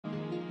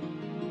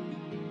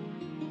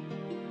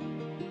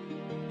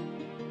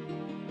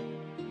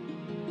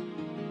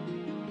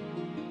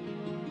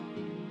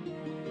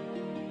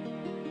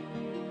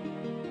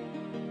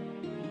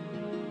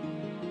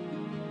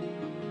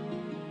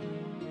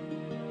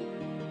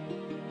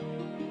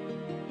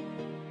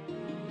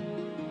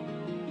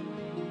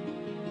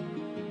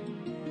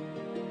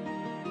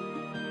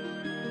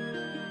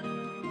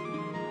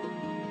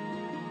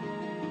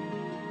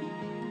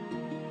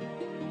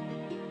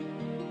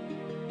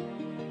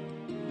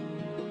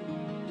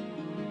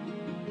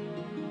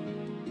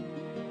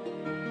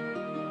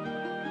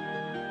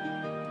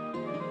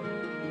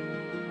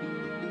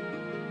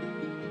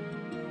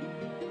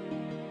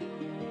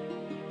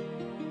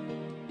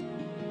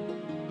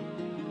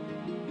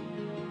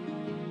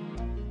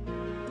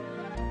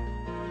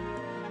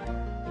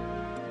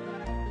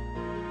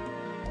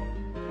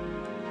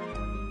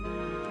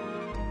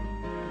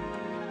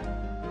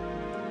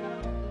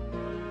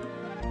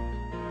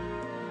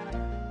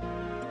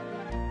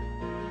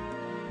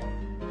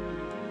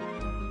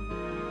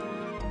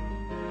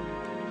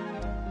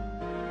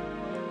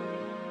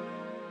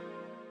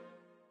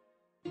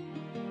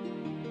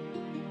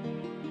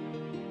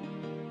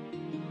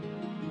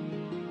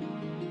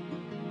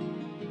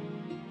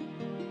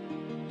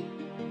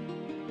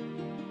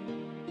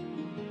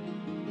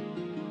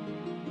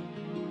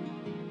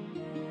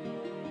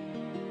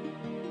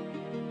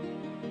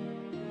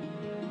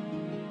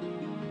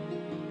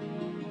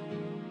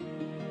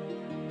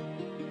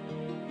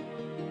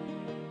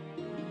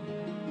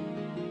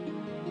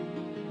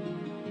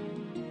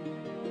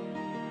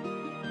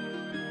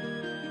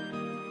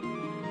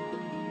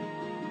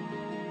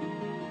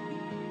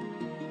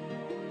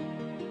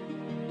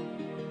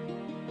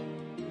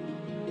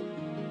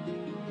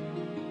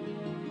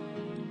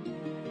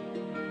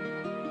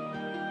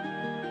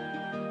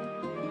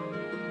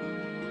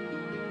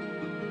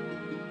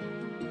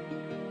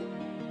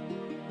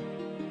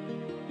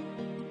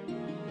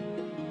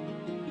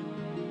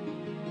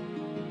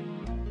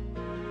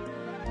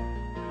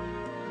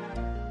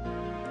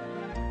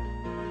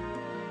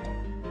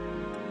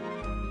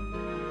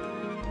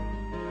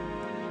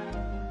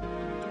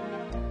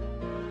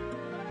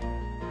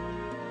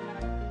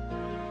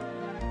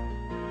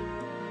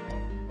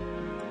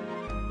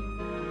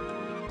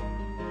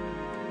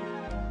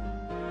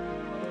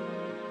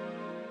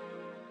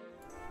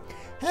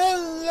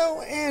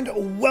Hello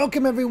and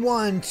welcome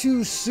everyone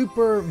to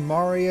Super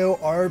Mario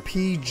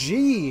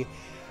RPG.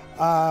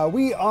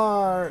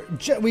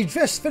 We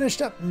just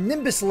finished up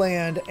Nimbus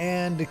Land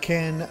and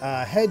can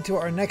head to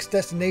our next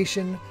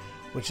destination,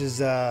 which is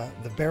the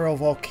Barrel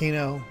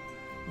Volcano.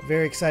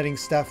 Very exciting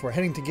stuff. We're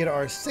heading to get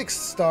our 6th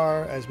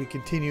star as we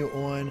continue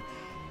on.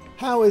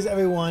 How is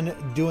everyone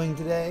doing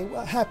today?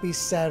 Well, happy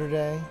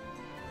Saturday.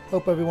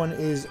 Hope everyone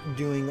is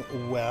doing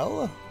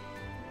well.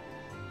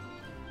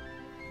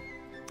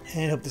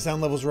 And hope the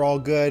sound levels are all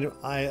good.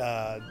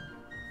 Yeah,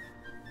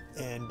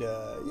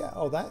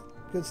 all that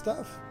good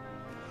stuff.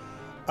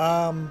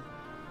 And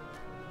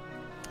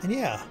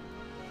yeah.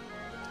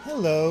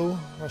 Hello,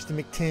 Rusty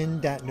McTin,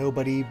 Dat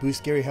Nobody,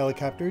 Boost Gary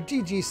Helicopter,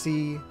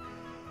 GGC,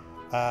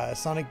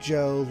 Sonic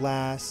Joe,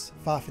 Lass,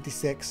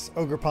 Fa56,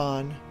 Ogre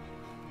Pond.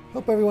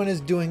 Hope everyone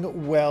is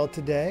doing well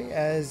today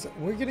as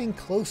we're getting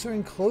closer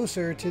and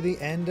closer to the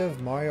end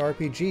of Mario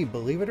RPG.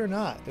 Believe it or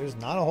not, there's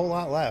not a whole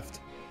lot left.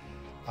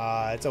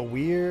 It's a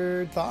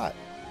weird thought.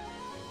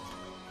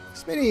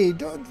 Smitty,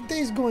 the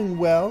day's going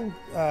well.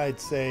 I'd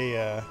say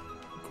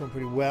going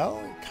pretty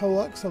well.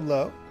 Colux,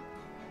 hello.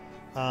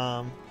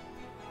 Oh,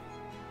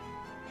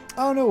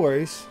 no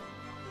worries.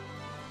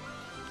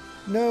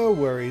 No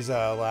worries,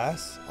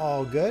 Lass.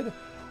 All good.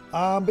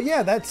 But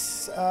yeah,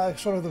 that's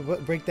sort of the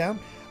breakdown.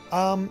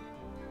 I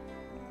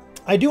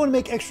do want to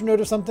make extra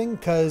note of something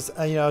because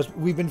you know,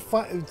 we've been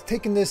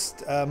taking this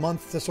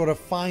month to sort of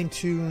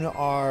fine-tune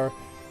our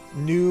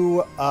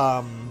new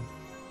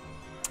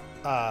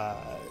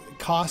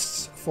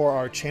costs for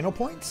our channel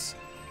points,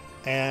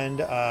 and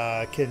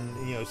can,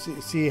 you know,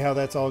 see how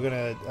that's all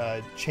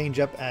gonna change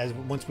up as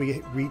once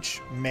we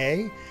reach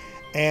May.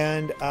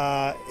 And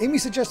Amy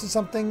suggested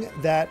something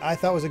that I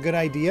thought was a good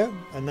idea,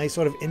 a nice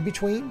sort of in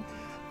between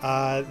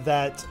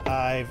that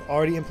I've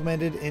already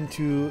implemented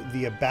into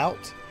the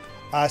about.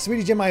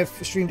 Sweetie Jim, I have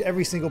streamed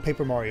every single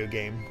Paper Mario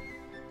game.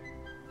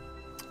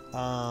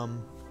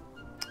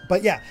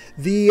 But yeah,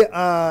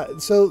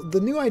 so the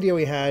new idea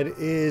we had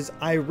is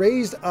I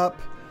raised up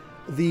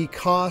the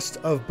cost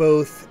of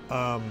both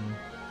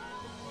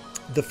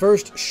the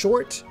first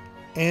short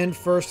and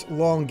first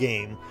long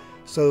game.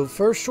 So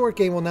first short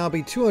game will now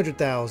be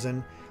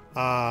 200,000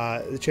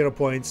 the channel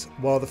points,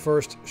 while the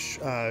first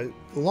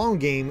long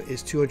game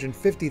is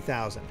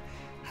 250,000.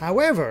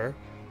 However,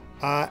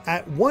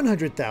 at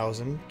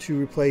 100,000 to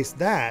replace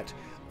that,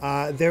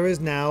 there is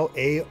now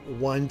a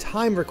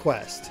one-time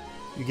request.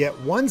 You get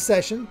one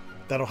session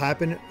that'll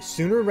happen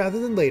sooner rather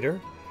than later,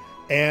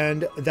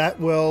 and that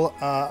will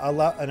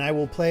allow, and I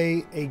will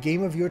play a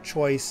game of your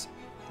choice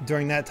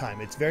during that time.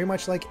 It's very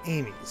much like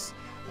Amy's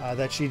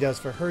that she does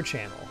for her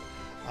channel,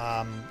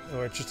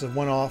 or it's just a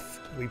one-off.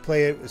 We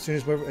play it as soon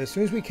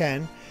as we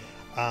can,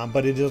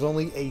 but it is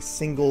only a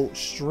single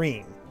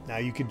stream. Now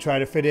you can try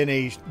to fit in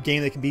a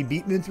game that can be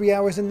beaten in 3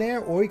 hours in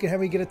there, or you can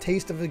have me get a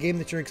taste of the game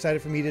that you're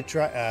excited for me to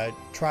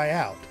try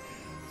out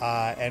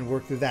and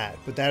work through that.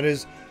 But that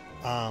is.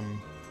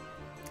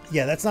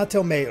 Yeah, that's not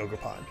till May, Ogre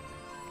Pond.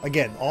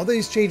 Again, all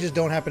these changes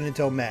don't happen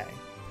until May.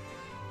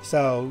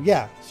 So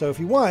yeah, so if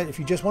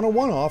you just want a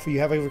one-off, or you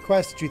have a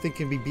request that you think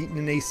can be beaten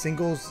in a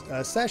single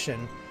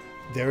session,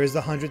 there is the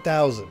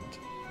 100,000.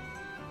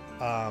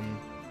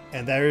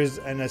 And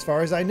as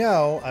far as I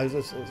know,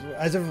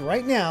 as of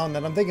right now, and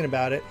that I'm thinking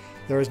about it,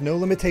 there is no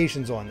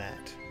limitations on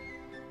that.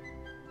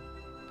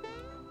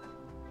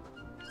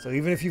 So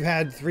even if you've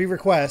had 3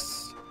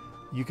 requests,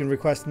 you can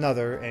request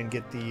another and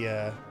get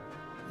the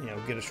you know,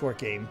 get a short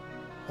game,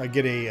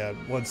 get a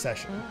one-off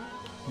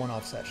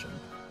session.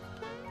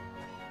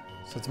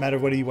 So it's a matter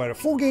of whether you want a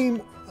full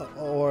game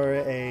or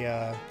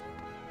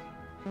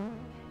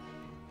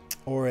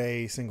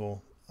a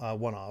single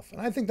one-off.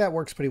 And I think that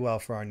works pretty well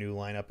for our new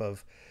lineup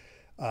of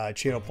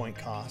channel point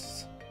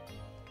costs.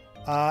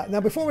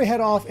 Now, before we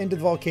head off into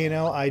the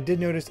volcano, I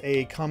did notice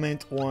a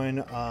comment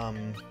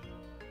on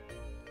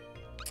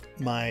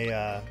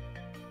my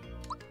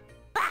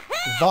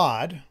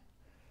VOD.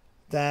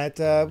 That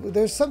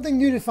there's something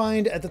new to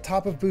find at the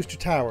top of Booster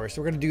Tower, so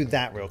we're going to do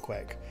that real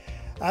quick.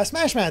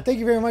 Smashmat, thank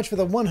you very much for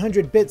the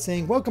 100 bits,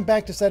 saying welcome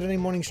back to Saturday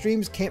morning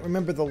streams. Can't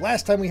remember the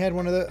last time we had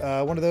one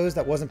of those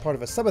that wasn't part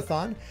of a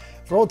subathon.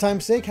 For old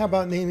time's sake, how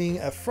about naming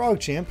a Frog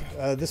Champ?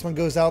 This one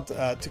goes out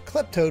to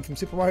Kleptoad from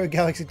Super Mario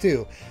Galaxy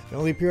 2. They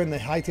only appear in the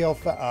Hightail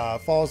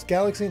Falls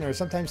Galaxy and are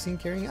sometimes seen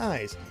carrying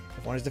eyes.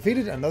 If one is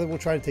defeated, another will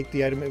try to take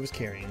the item it was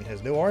carrying. It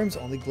has no arms,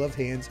 only gloved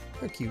hands.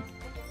 They're cute.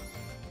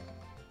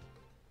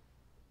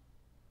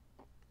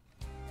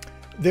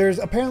 There's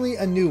apparently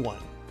a new one.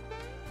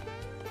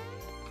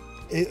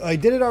 I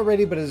did it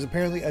already, but there's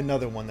apparently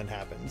another one that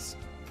happens.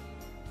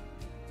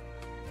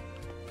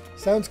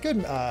 Sounds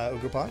good,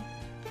 Ogre Pond.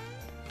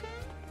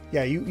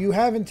 Yeah, you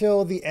have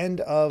until the end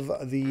of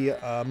the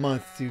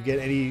month to get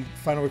any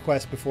final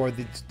requests before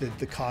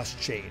the cost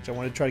change. I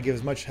want to try to give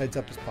as much heads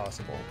up as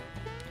possible.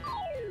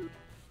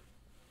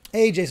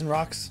 Hey, Jason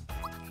Rocks.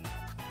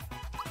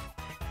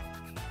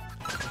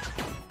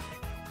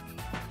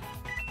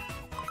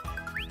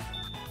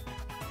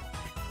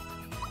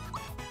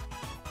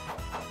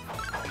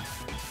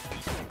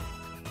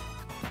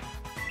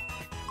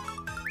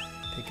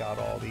 take out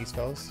all these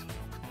fellas.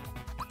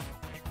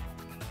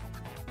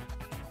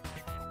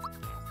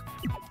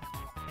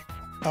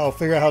 Oh,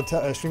 figure out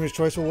how Streamer's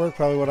Choice will work.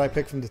 Probably what I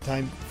pick from the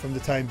time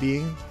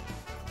being.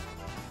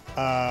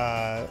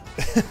 I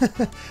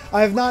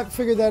have not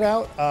figured that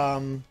out.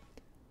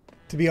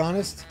 To be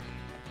honest.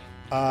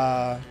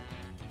 Do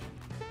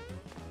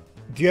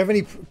you have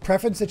any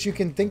preference that you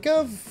can think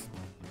of?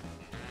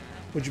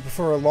 Would you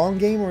prefer a long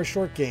game or a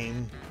short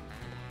game?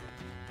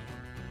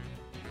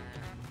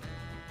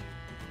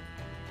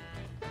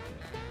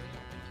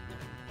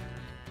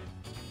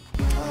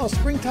 Oh,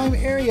 Springtime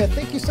Area,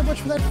 thank you so much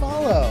for that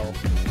follow.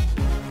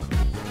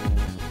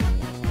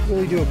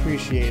 Really do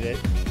appreciate it.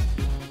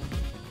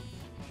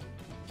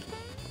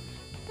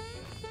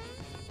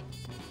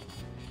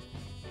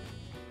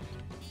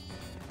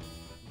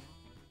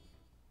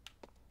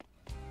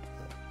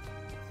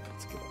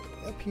 Let's get all the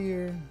way up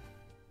here.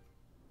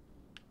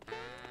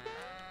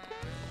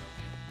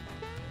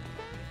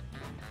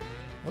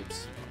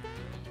 Oops.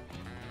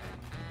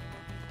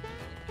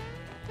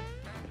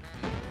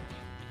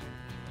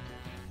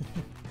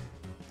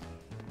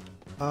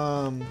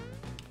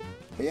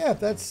 But yeah,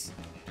 that's,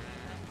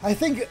 I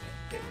think,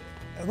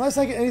 unless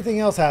anything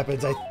else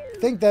happens, I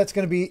think that's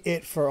going to be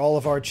it for all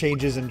of our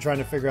changes and trying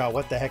to figure out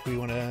what the heck we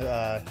want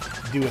to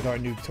do with our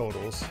new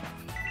totals.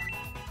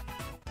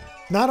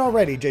 Not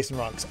already, Jason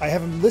Rocks. I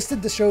haven't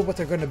listed to show what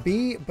they're going to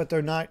be, but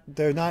they're not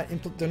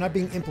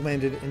being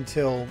implemented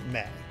until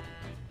May.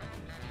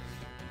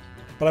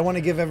 But I want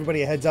to give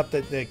everybody a heads up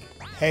that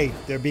hey,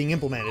 they're being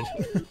implemented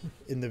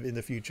in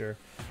the future,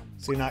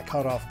 so you're not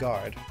caught off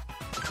guard.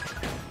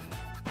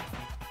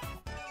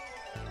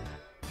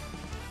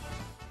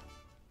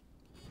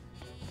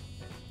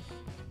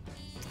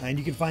 And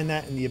you can find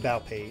that in the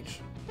About page.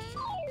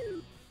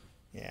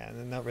 Yeah,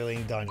 and not really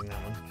any dodging that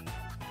one.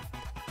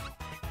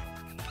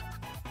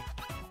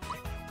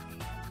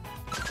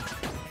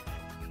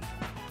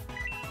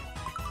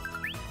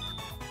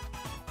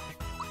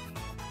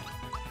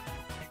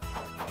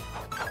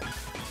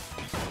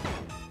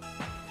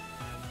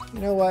 You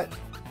know what?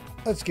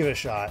 Let's give it a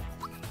shot.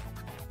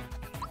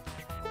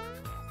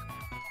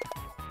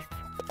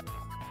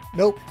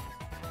 Nope.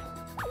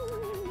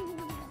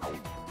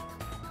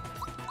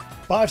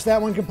 Botched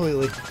that one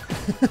completely.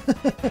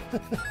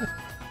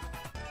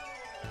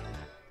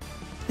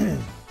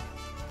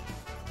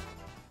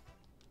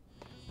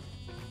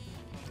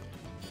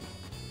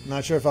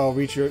 Not sure if I'll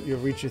reach you'll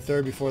reach your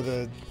third before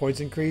the points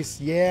increase.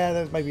 Yeah,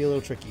 that might be a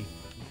little tricky.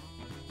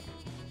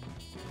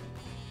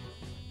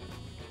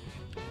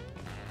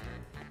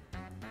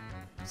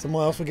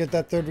 Someone else will get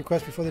that third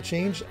request before the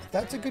change?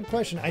 That's a good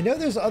question. I know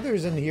there's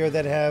others in here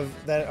that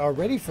are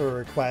ready for a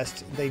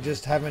request. They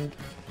just haven't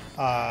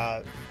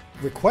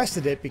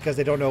requested it because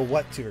they don't know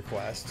what to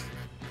request.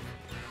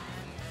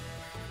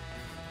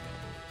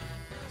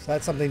 So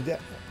that's something to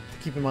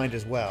keep in mind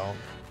as well.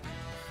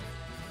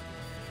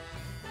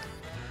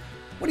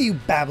 What are you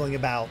babbling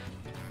about?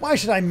 Why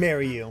should I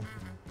marry you?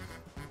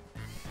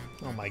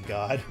 Oh my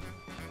god.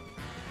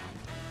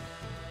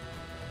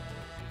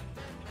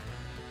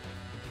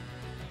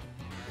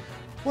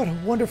 What a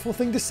wonderful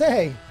thing to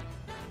say.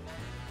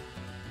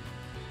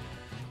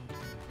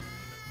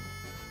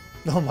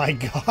 Oh my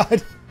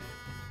god.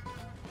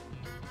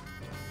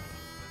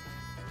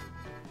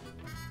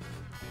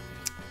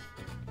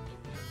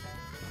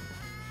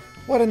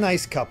 What a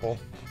nice couple.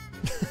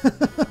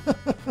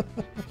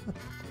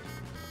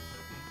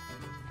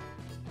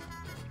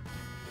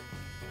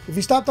 If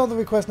you stopped all the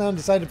requests now and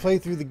decided to play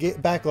through the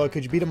backlog,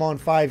 could you beat them all in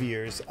 5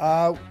 years?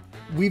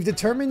 We've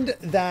determined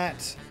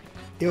that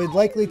it would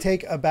likely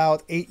take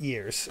about 8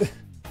 years.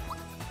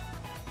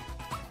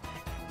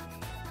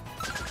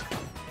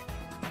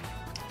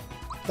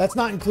 That's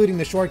not including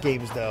the short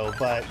games though,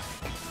 but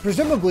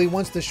presumably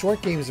once the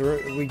short games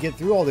we get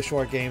through all the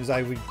short games,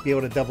 I would be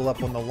able to double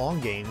up on the long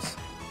games.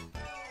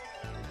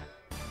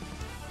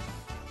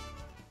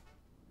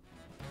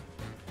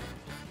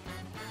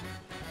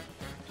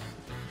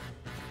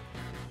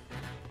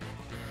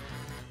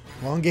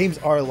 Long games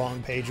are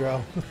long,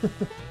 Pedro.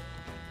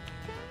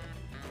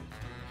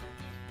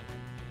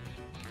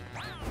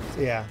 So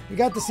yeah, we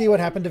got to see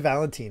what happened to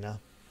Valentina.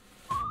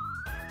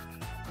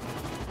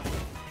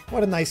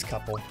 What a nice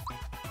couple.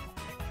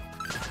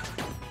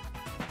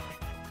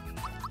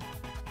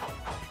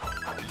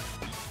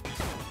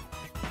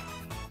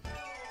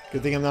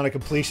 Good thing I'm not a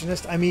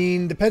completionist. I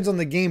mean, depends on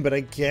the game, but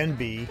I can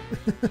be.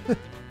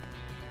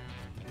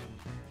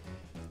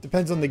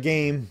 Depends on the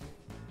game.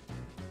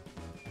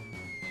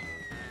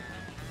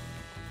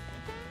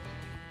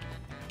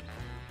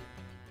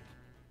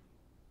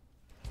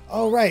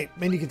 Oh, right.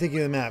 Maybe you can take you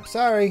to the map.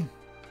 Sorry.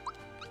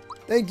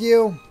 Thank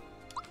you.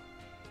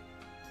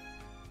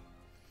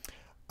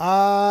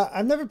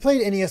 I've never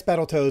played NES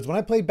Battletoads. When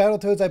I played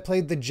Battletoads, I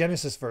played the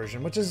Genesis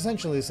version, which is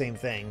essentially the same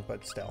thing,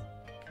 but still.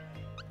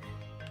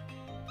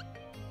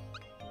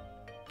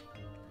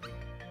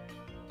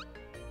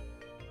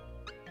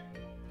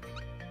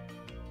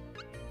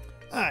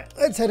 Alright,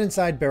 let's head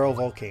inside Barrel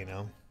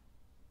Volcano.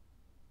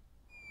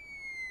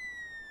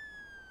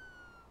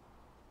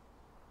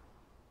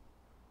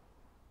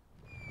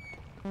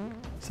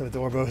 So with the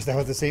Orbos, that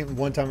was the same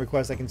one-time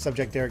request. I can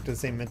subject Derek to the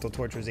same mental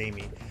torture as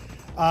Amy.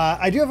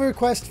 I do have a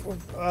request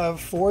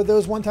for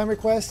those one-time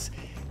requests.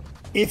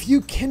 If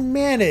you can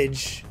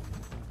manage,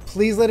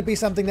 please let it be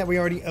something that we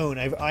already own.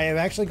 I have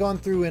actually gone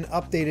through and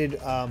updated.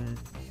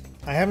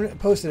 I haven't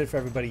posted it for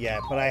everybody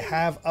yet, but I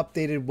have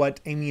updated what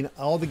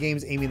all the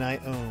games Amy and I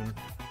own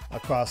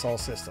across all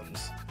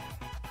systems.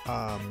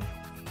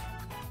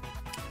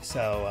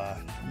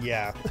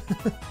 Yeah.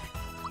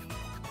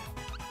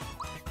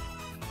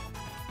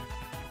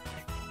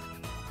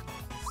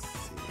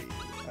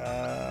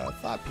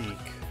 Thought Peak.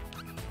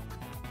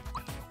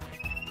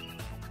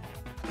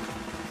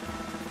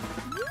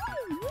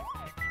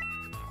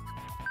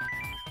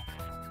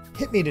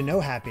 Hit me to no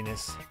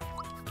happiness.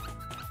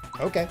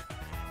 Okay.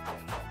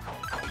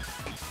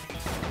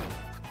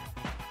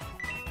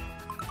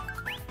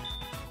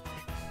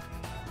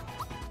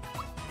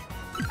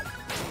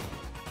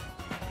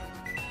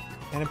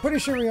 And I'm pretty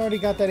sure we already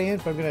got that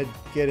ant, but I'm gonna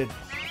get it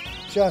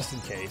just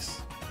in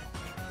case.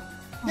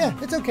 Yeah,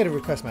 it's okay to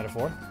request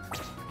metaphor.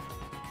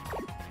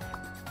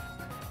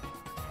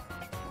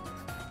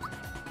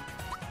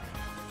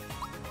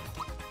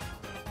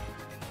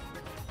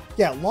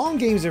 Yeah, long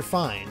games are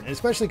fine,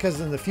 especially because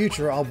in the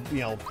future I'll,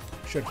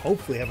 should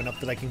hopefully have enough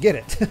that I can get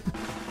it.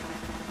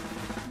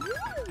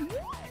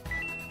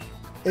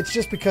 It's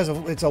just because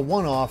it's a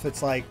one-off,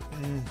 it's like,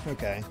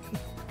 okay.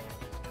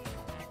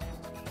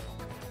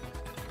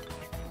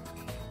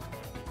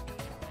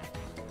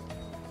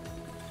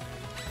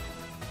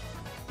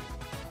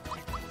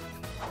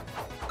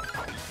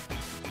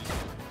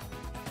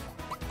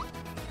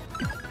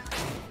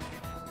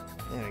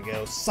 There we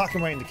go, sock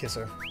him right in the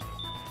kisser.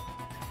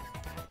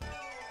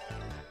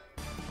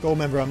 Gold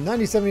member, I'm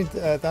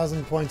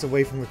 97,000 points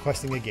away from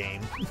requesting a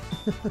game.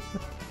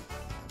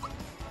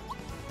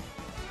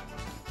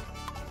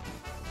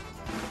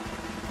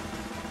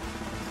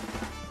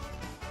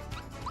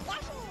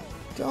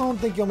 Don't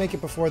think you'll make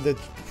it before the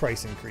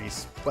price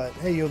increase, but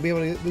hey, you'll be able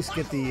to at least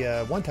get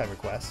the one-time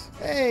request.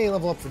 Hey,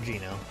 level up for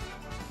Gino.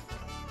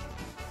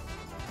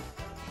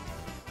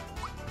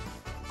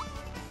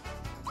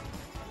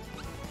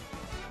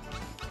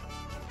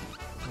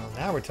 Well,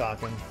 now we're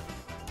talking.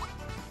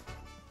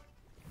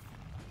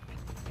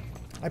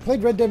 I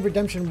played Red Dead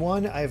Redemption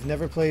 1. I've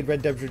never played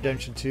Red Dead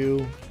Redemption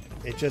 2.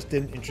 It just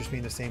didn't interest me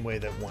in the same way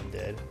that 1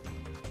 did.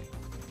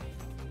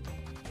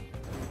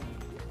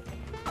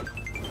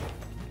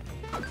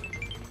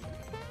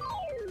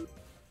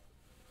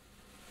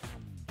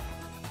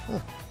 Huh.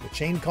 The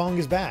Chain Kong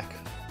is back.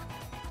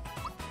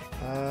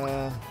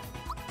 Ow.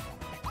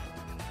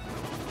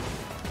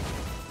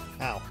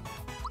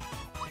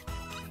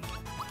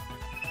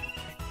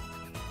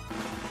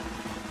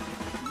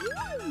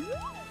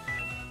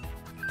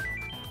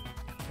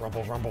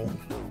 Rumble, rumble.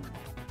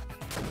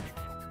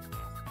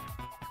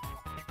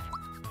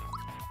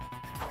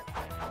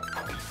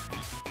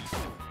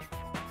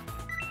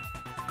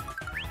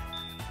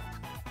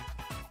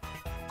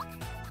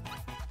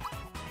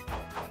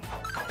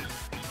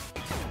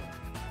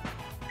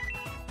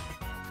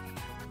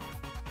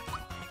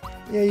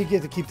 Yeah, you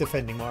get to keep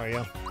defending,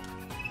 Mario.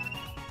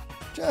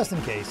 Just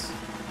in case.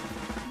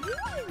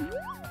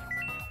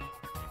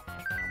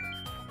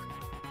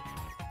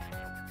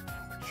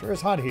 Sure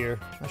is hot here.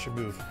 I should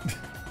move.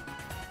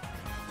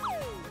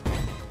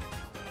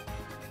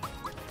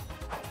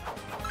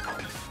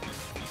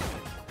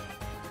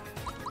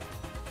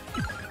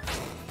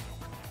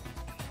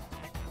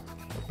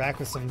 We're back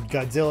with some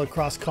Godzilla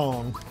Cross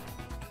Kong.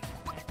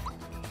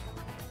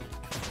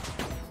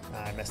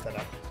 Ah, I messed that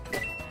up.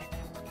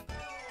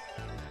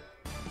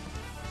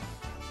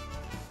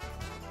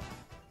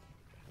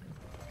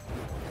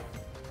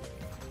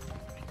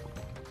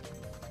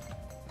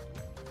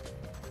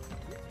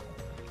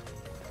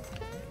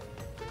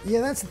 Yeah,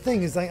 that's the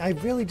thing, is I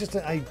really just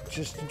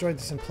enjoyed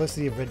the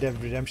simplicity of Red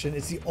Dead Redemption.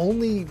 It's the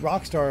only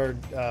Rockstar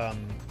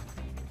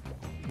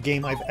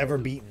game I've ever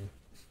beaten.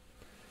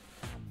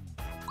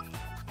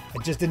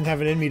 I just didn't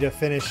have it in me to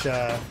finish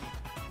to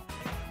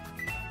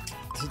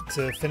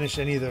finish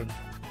any of the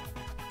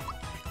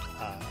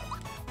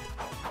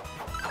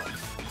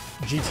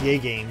GTA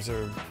games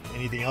or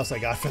anything else I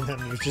got from them.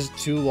 It was just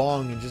too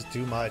long and just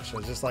too much. I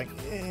was just like,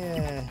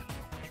 eh.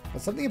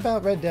 But something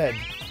about Red Dead,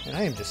 and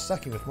I am just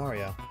sucking with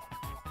Mario.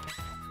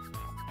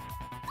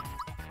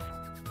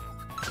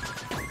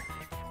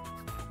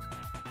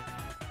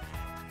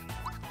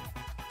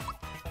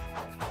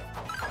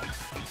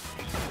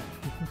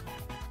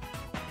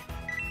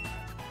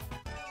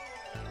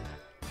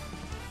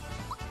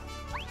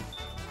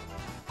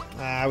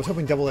 I was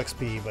hoping double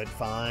XP, but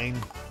fine.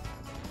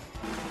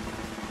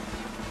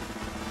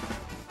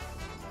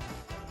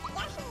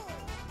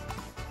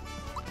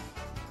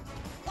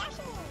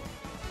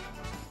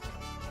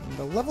 And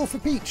a level for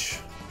Peach.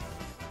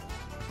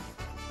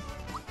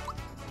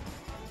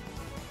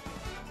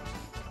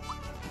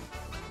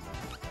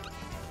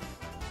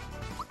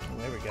 Oh,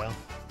 there we go.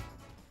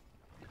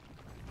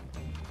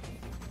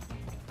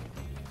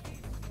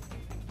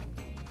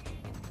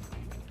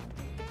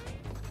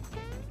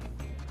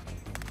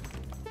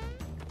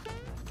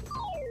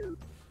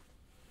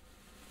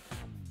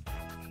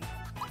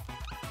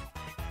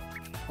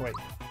 Oh, wait.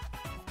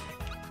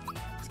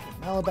 Let's get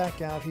Mallow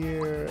back out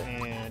here.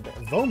 And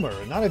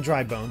Vomer. Not a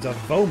dry bones, a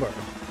Vomer.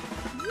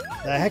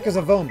 The heck is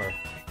a Vomer?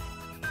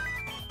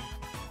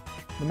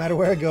 No matter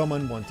where I go, I'm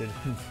unwanted.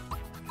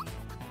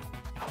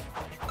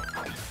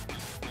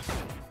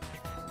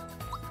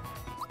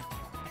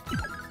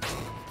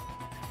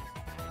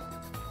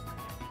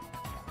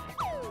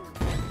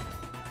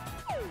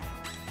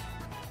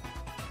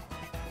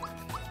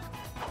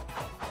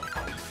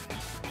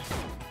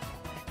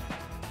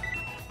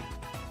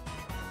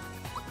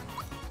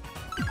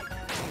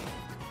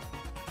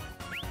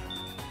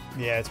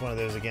 Yeah, it's one of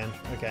those again.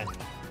 Okay.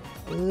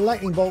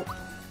 Lightning bolt.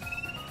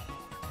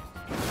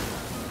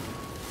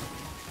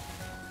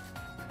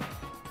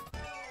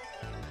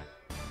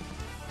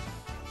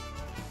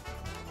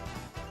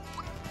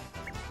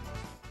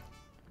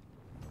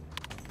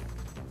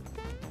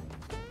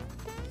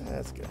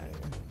 That's good.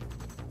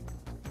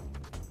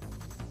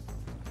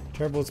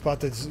 Terrible spot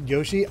that's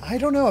Yoshi. I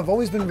don't know. I've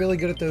always been really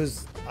good at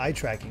those eye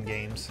tracking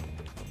games.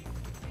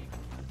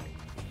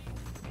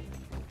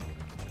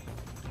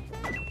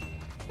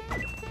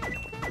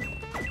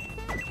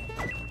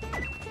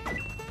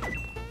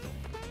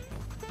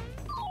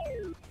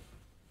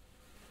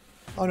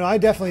 Oh no, I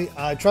definitely,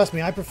 trust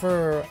me, I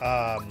prefer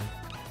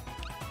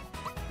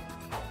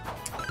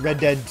Red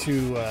Dead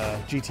to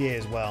GTA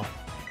as well.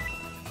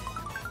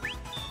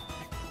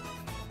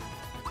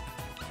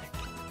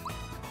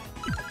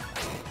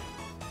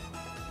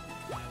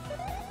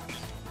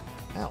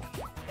 Ow.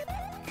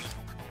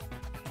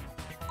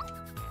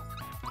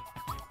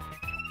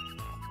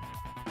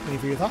 Any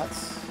for your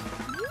thoughts?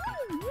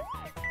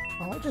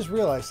 Oh, I just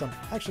realized something.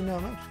 Actually, no,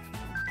 I'm not.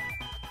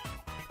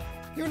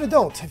 You're an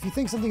adult. If you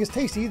think something is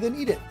tasty, then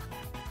eat it.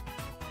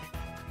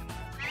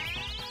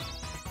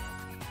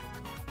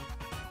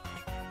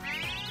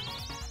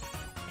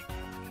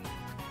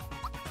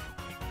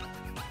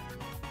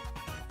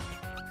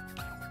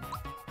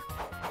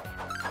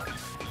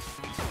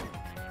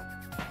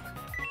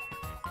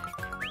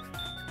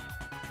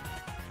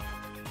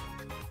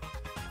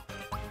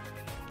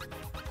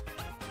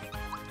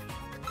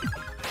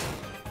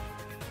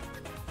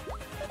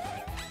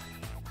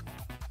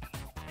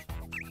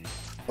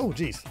 Oh,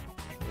 geez.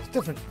 It's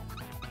different.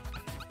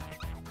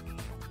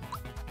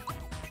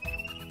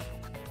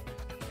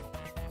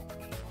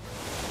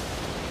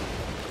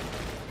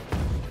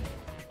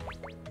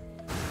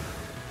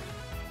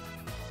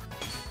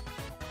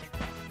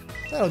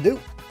 That'll do.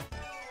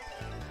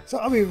 So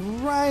I'll be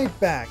right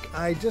back.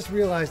 I just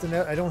realized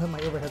that I don't have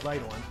my overhead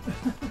light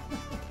on.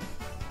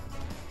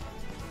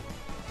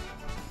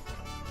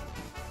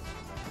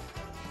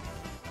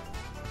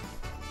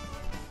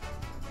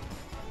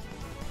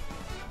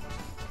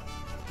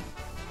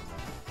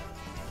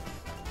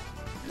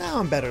 Now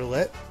I'm better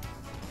lit,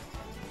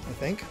 I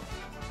think.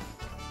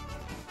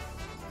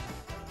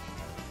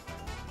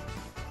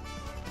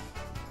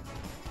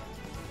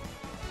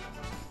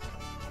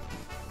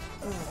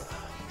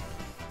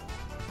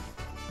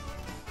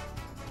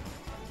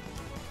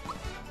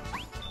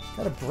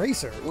 Got a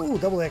bracer. Ooh,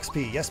 double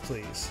XP. Yes,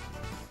 please.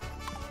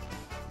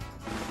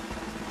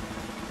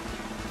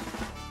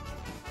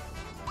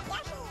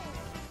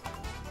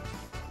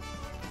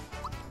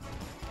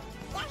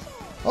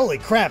 Holy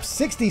crap,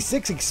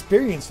 66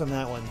 experience from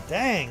that one.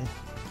 Dang.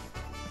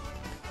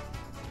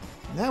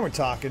 Now we're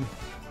talking.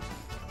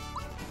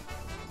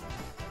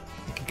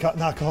 I can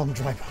not call him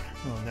dry boner.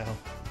 Oh no.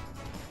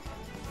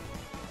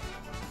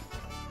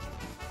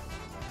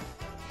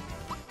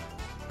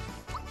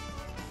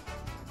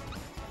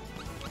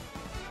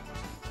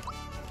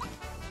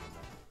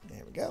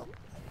 There we go.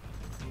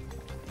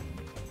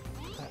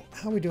 Right,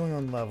 how are we doing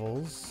on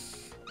levels?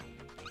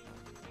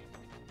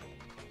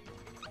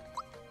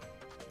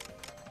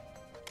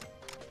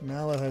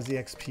 Mallow has the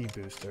XP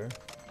booster.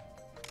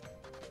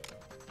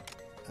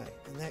 Right,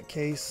 in that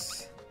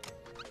case...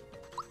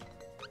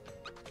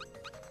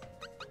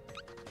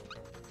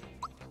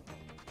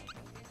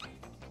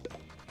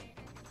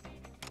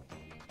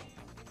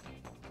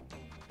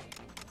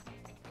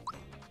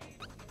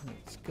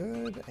 That's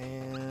good,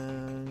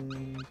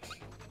 and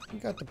we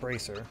got the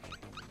bracer.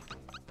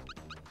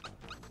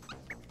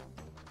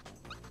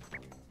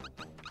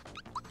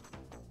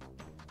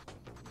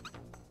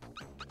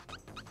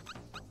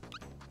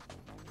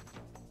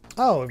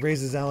 Oh, it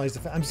raises allies'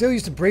 defense. I'm so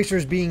used to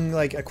bracers being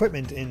like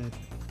equipment in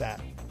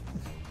that.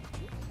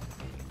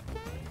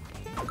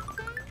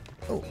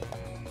 Oh,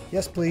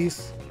 yes,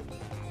 please.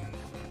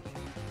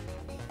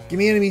 Give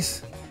me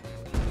enemies.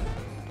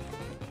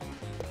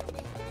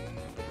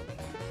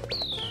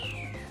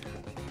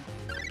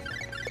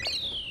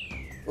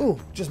 Ooh,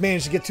 just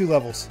managed to get 2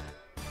 levels.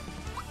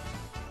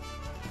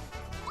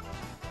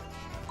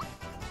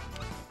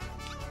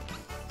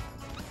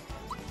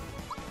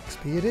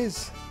 XP it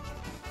is.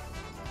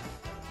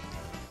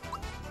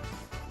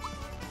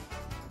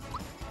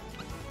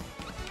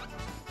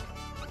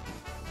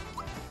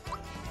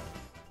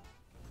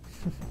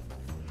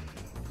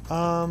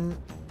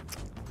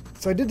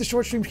 So I did the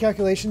short stream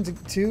calculations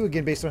too,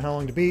 again based on how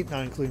long to beat,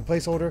 not including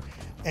placeholder,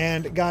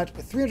 and got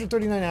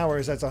 339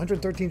 hours. That's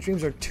 113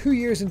 streams, or 2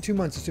 years and 2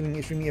 months, assuming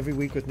you're streaming every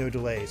week with no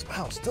delays.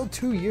 Wow, still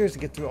 2 years to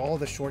get through all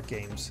the short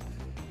games.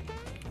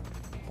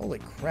 Holy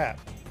crap.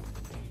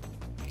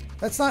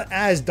 That's not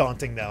as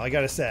daunting though, I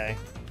gotta say.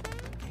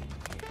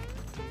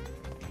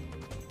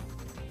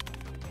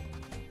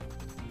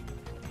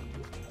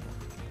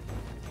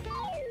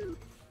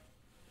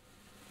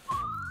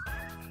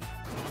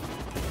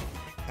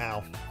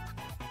 Ow.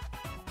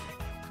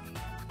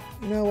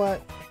 You know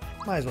what?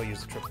 Might as well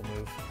use the triple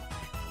move.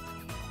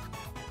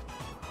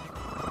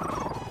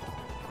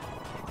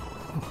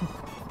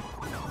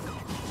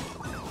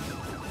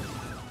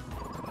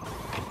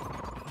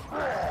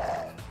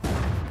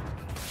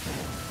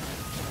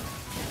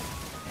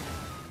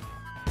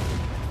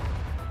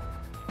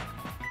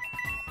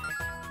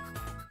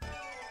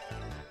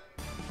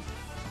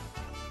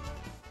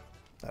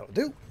 That'll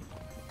do.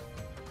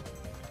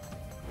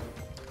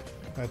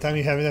 By the time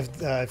you have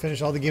enough,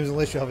 finish all the games on the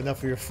list, you'll have enough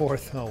for your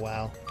fourth. Oh,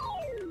 wow.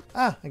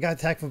 Ah, I got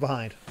attacked from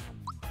behind.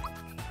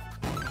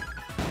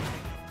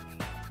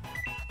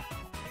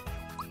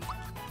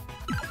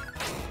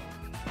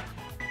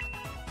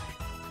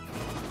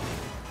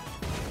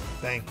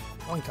 Dang,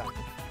 long time.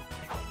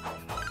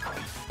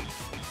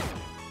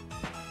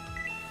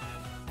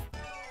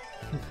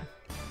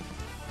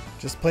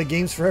 Just play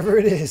games forever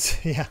it is,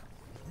 yeah.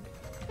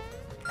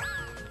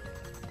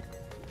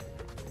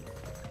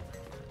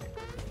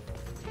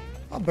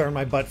 I'll burn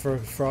my butt for a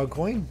frog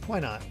coin. Why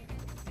not?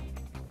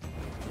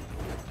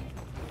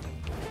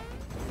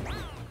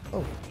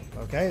 Oh,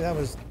 okay, that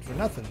was for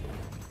nothing.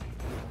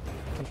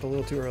 Jumped a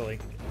little too early.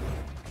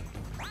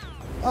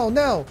 Oh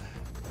no!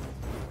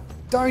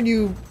 Darn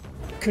you,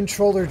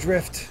 controller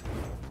drift.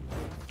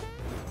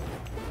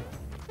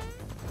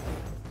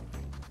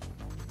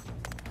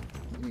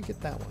 How do you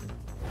get that one?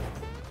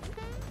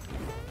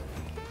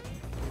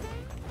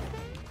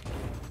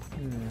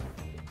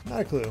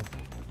 Not a clue.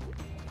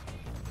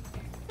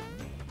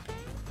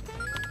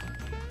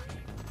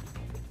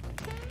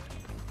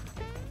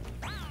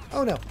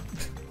 Oh no!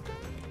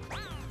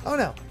 Oh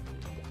no!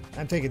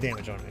 I'm taking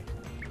damage on me.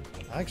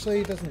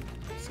 Actually, it doesn't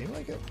seem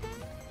like it.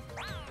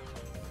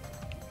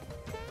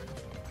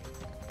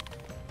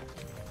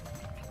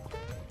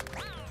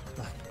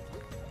 Ah.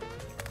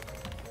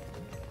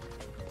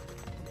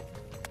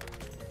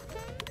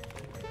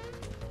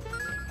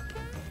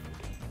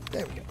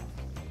 There we go.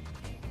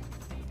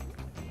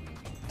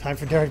 Time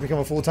for Derek to become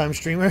a full-time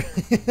streamer?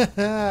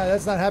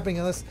 That's not happening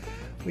unless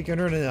we can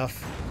earn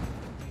enough.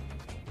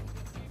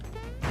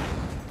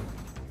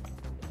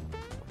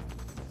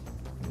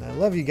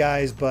 I love you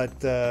guys,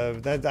 but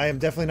I am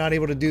definitely not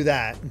able to do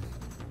that.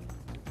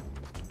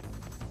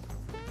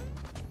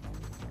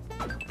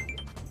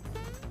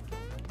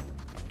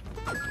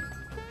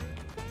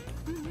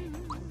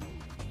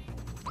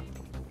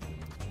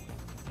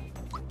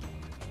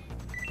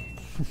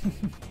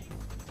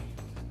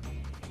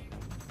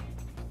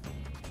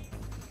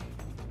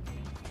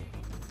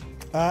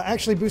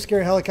 Actually, Boost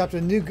Scary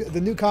Helicopter,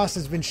 the new cost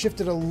has been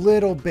shifted a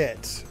little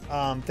bit,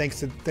 thanks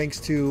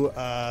to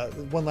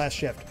one last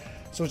shift.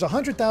 So it's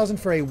 100,000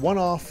 for a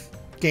one-off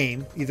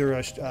game,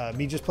 either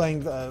me just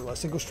playing a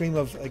single stream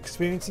of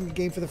experiencing the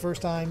game for the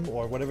first time,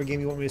 or whatever game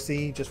you want me to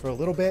see just for a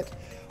little bit,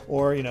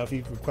 or if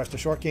you request a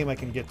short game, I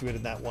can get through it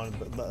in that one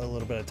a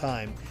little bit of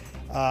time.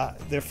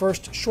 Their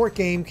first short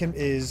game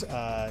is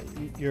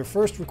your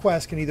first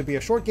request can either be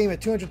a short game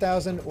at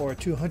 200,000 or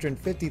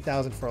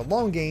 250,000 for a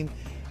long game,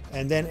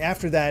 and then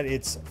after that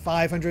it's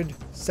 500,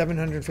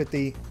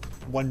 750,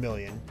 1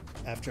 million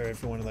after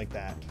if you want it like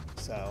that.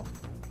 So.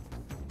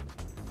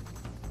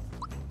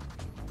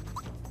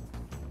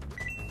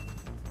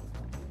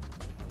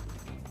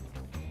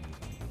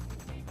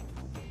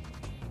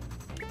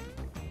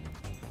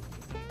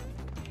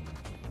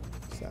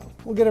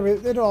 We'll get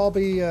it'll all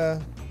be,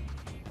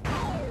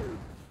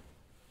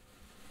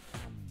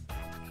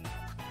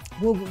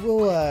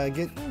 we'll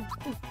get,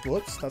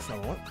 whoops, that's not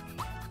what I want.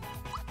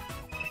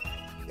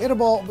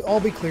 It'll all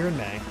be clear in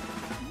May.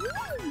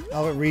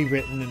 I'll have it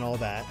rewritten and all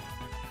that.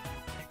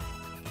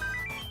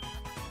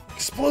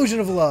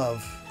 Explosion of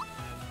love.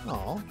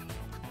 Aw.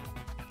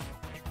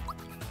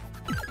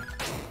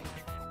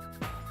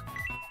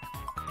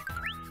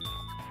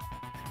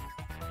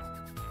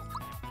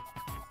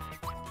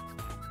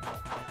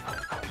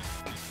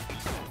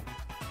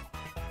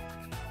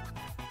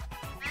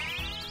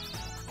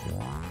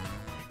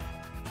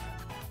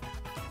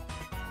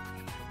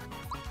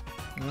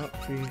 Well,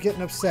 if you're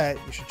getting upset,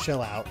 you should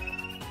chill out.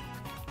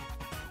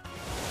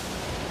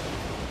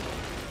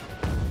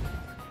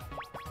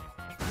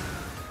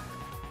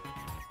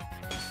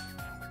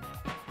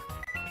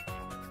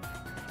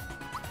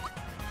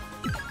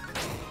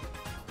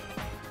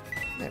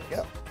 There we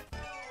go.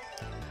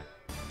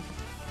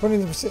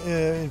 Putting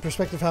in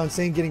perspective how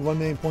insane getting 1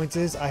 million points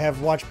is, I have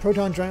watched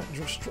Proton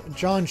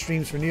John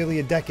streams for nearly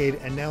a decade,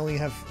 and now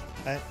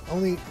I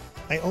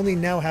only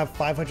now have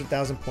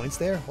 500,000 points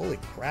there. Holy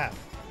crap!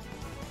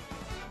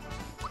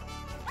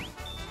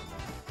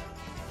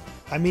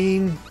 I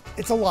mean,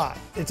 it's a lot.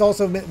 It's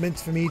also meant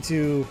for me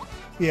to,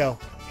 you know,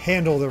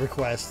 handle the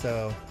request,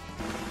 so.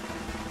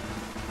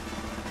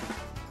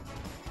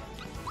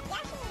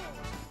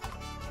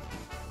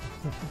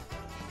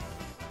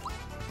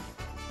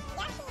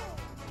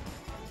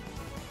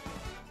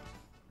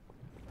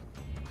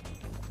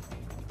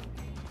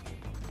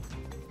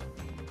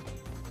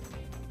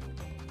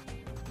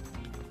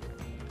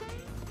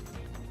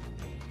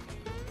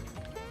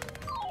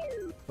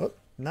 Oh,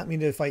 not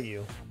mean to fight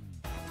you.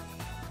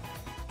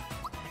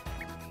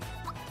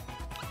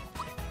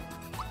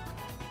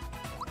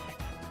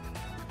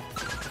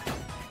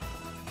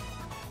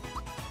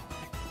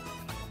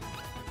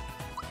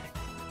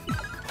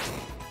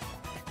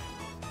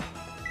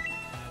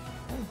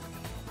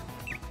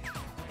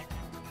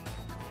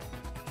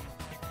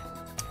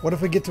 What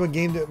if we get to a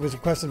game that was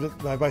requested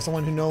by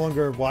someone who no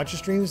longer watches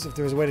streams? If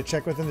there was a way to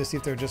check with them to see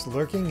if they're just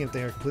lurking, if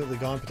they are completely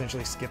gone,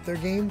 potentially skip their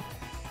game?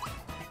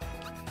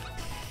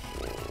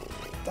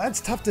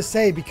 That's tough to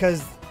say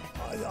because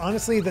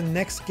honestly, the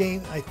next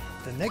game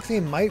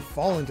might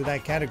fall into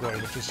that category,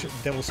 which is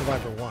Devil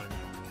Survivor 1.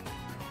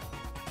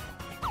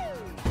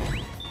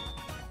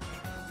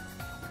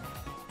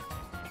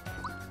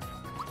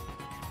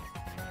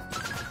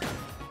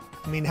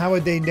 I mean, how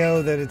would they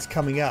know that it's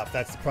coming up?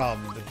 That's the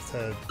problem.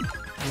 To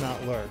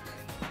not lurk.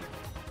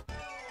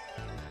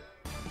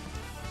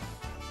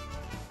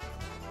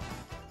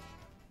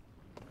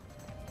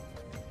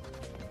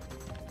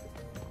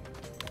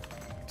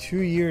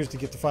 $2 years to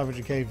get to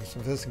 500K, so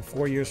investing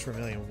 4 years for $1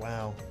 million.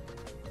 Wow.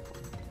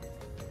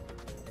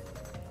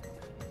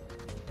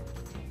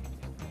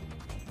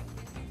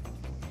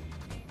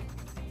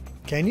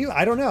 Can you?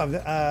 I don't know.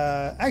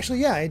 Actually,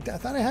 yeah, I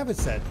thought I have it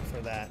set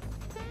for that.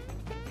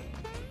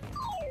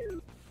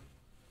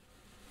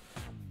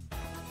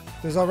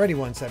 There's already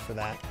one set for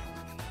that.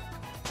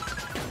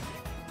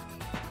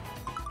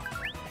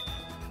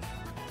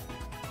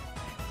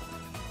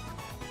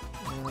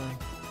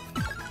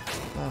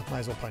 Oh, might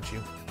as well punch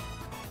you.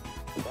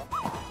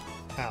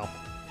 Ow.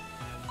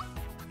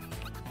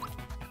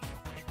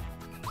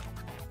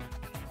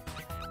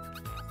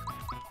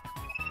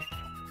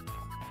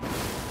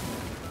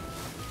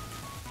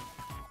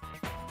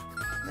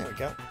 There we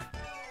go.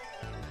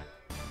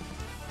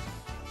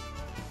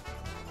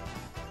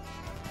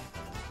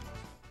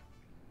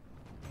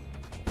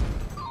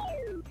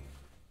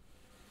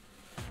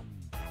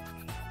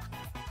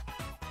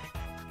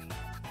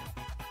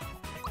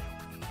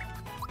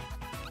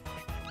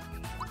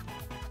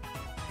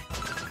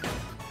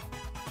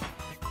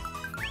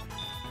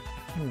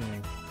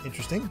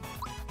 Interesting.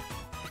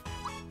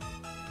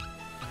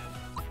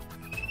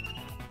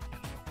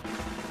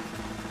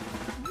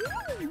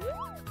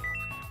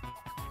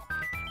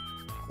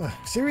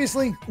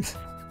 Seriously?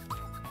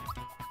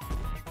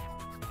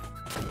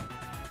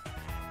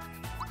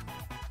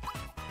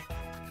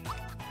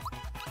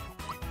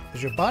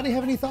 Does your body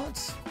have any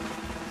thoughts?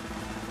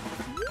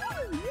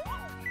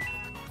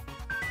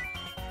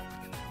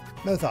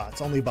 No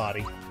thoughts, only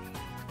body.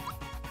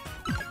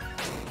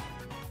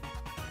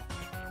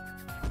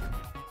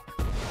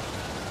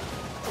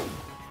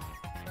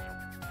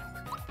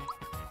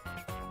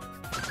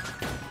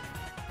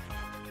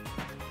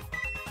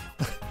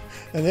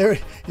 And there,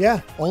 yeah,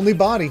 only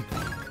body.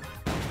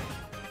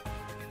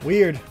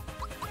 Weird.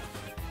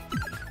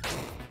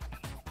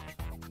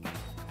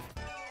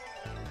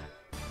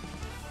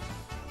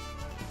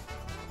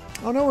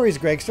 Oh, no worries,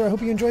 Gregster. I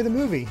hope you enjoy the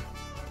movie.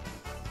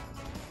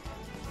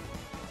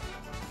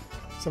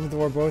 Seventh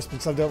War Boast been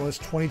subbed out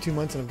almost 22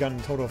 months and I've gotten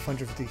a total of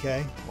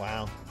 150K.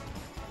 Wow.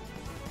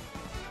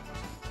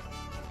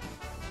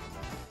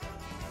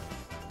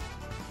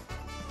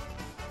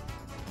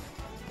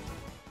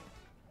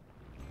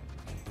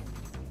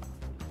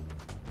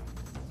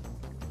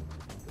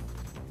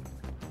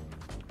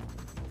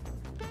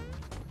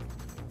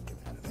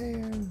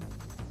 There.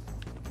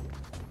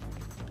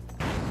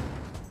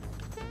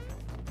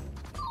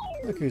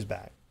 Look who's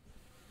back.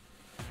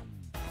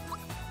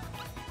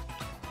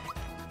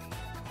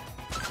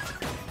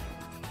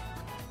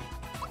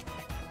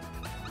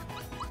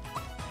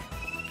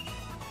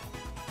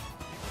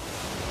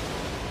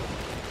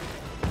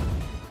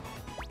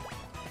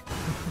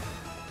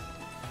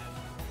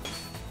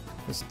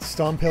 This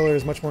Stomp Pillar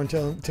is much more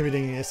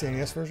intimidating in the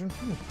SNES version.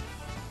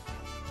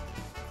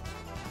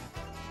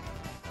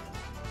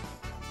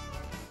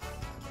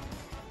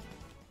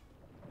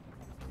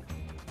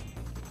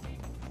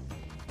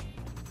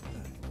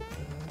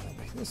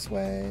 This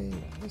way,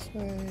 this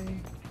way.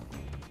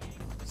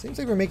 Seems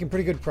like we're making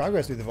pretty good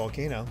progress through the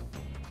volcano.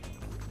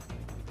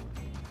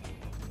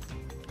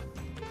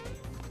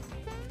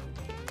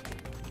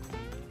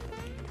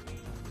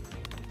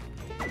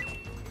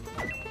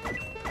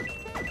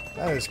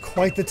 That is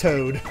quite the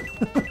toad.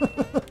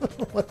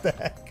 What the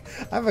heck?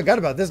 I forgot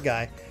about this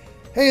guy.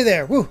 Hey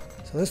there, woo!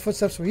 So those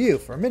footsteps were you.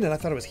 For a minute I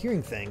thought I was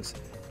hearing things.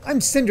 I'm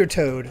Cinder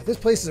Toad. This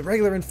place is a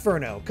regular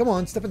inferno. Come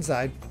on, step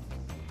inside.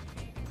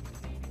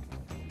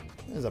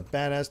 That is a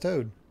badass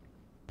toad.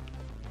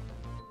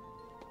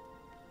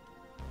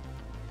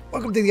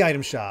 Welcome to the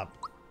item shop.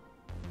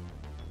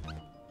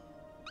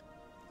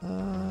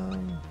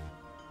 We're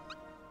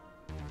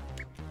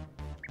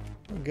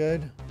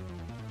good.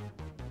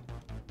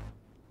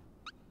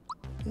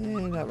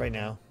 Not right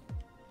now.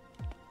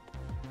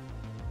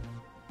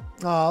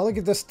 Oh, look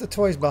at this, the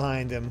toys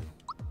behind him.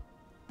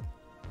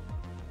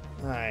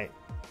 Alright.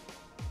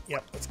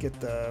 Yep, let's get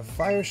the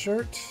fire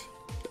shirt.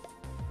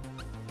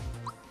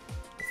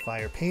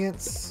 Fire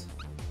pants.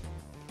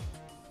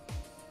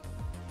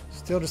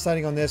 Still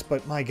deciding on this,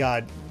 but my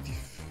god.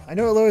 I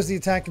know it lowers the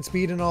attack and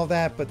speed and all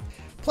that, but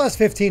plus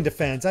 15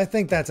 defense. I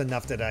think that's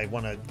enough that I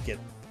want to get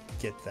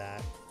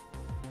that.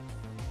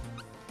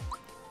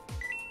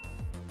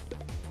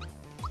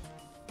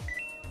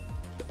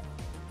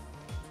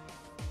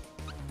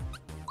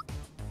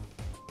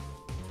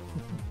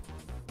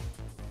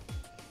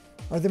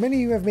 Are there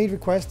many who have made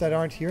requests that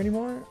aren't here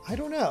anymore? I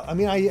don't know. I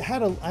mean, I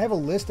have a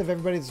list of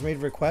everybody that's made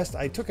requests.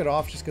 I took it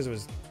off just because it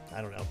was,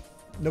 I don't know.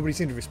 Nobody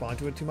seemed to respond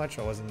to it too much.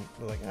 So I wasn't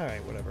like, all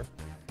right, whatever.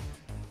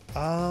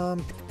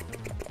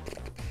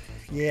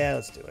 Yeah,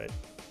 let's do it.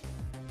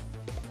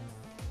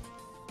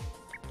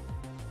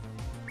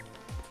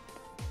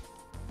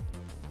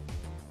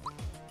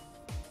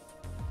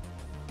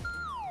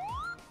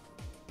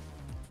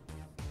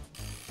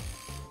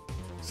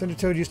 Thunder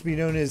Toad used to be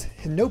known as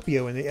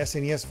Hinopio in the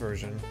SNES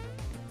version.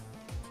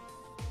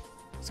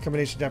 It's a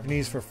combination of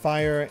Japanese for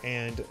fire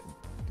and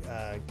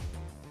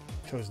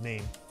Toad's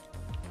name.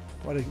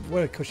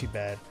 What a cushy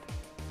bad.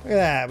 Look at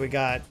that. We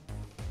got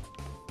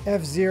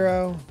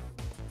F-Zero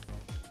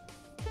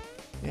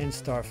and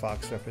Star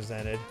Fox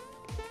represented.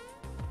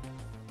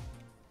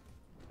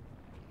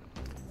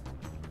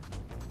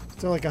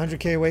 Still like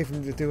 100k away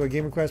from to do a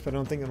game request, but I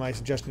don't think that my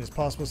suggestion is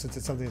possible since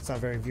it's something that's not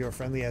very viewer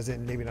friendly, as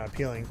in maybe not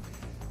appealing.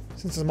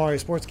 Since it's a Mario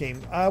sports game.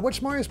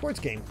 Which Mario sports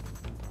game?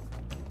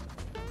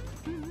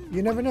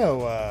 You never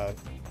know,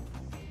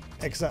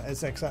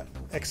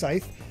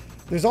 Excite.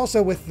 There's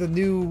also with the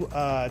new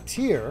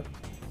tier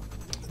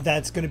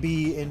that's going to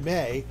be in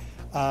May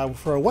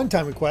for a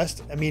one-time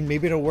request. I mean,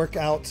 maybe it'll work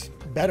out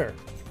better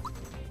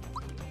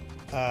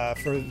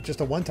for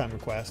just a one-time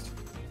request.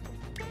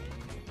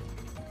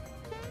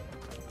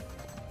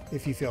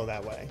 If you feel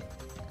that way.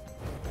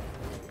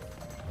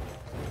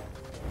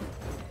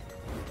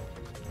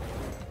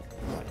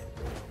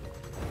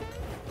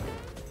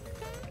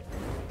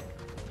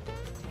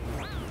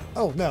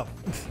 Oh, no.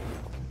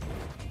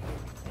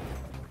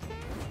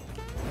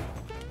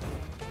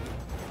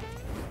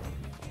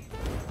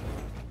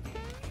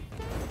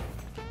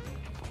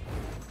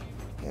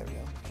 There we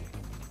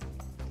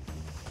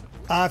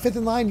go. Fifth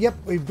in line, yep,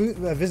 we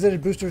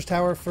visited Booster's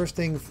Tower first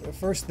thing.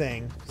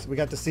 So we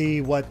got to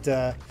see what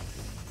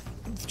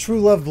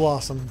True Love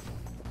blossom.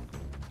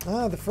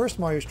 The first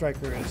Mario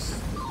Striker is...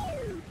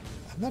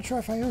 I'm not sure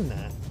if I own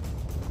that.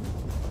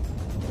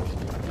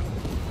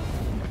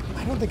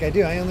 I don't think I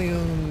do. I only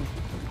own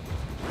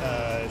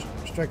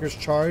Strikers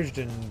Charged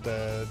and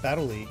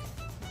Battle League.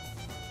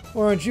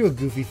 Or aren't you a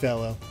goofy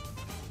fellow?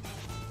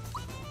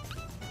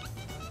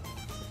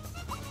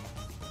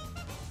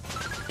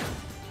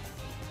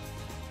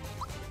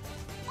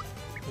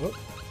 Whoop.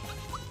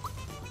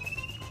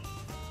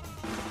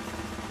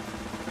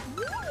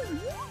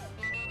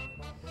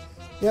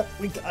 Yep,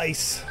 weak to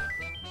ice.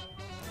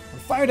 I'm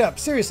fired up.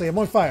 Seriously, I'm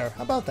on fire.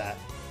 How about that?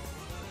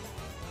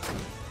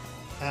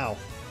 Ow.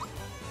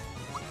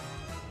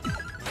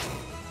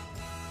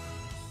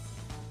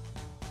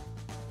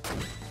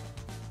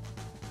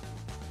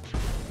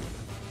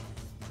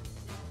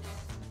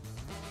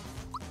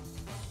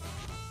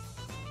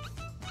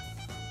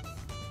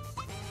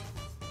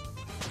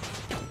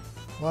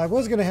 Well, I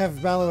was going to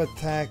have Mallow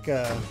attack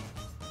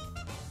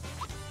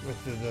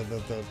with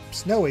the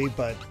Snowy,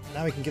 but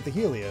now we can get the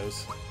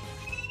Helios.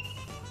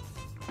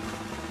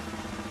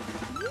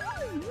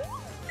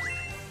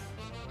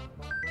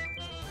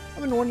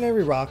 I'm an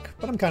ordinary rock,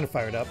 but I'm kind of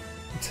fired up.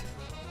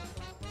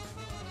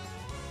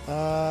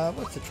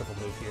 What's the triple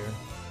move here?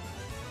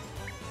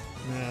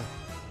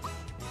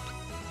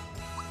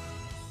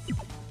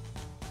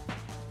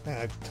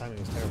 Nah, timing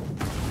was terrible.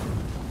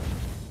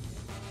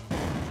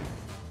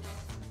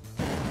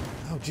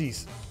 Oh,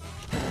 jeez.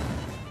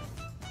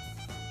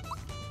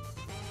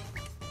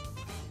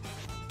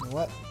 You know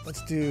what?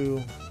 Let's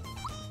do...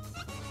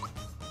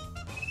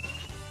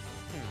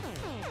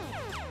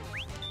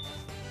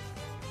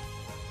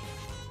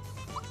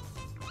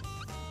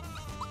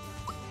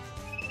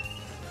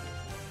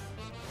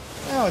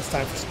 Now it's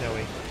time for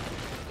Snowy.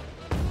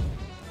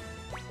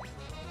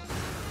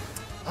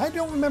 I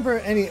don't remember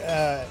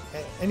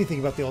anything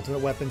about the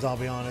ultimate weapons, I'll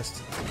be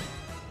honest.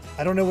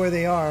 I don't know where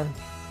they are.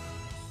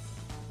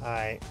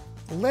 Alright,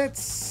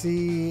 let's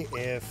see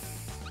if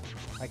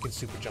I can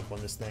super jump on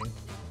this thing.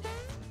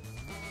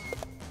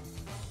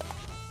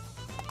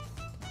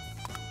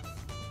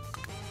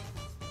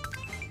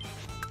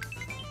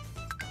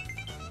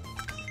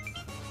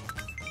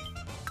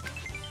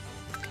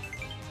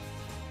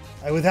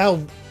 With how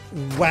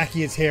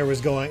wacky its head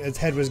was going,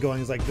 it's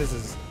like, this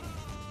is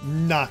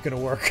not gonna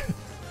work.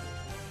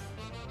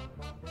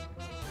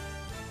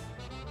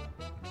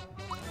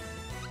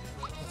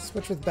 Let's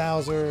switch with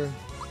Bowser.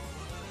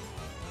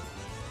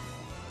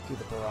 do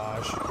the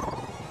barrage.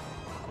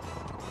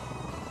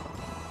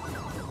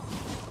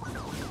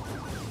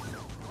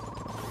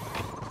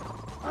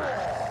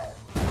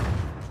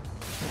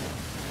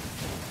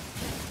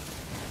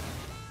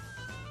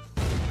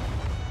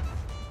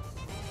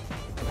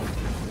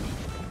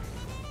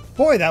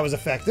 Boy, that was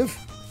effective.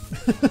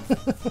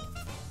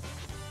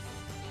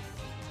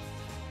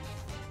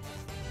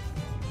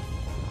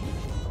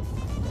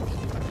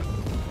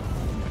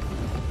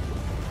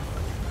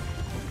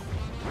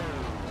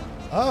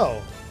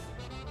 Oh.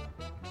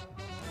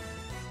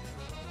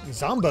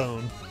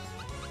 Zombone.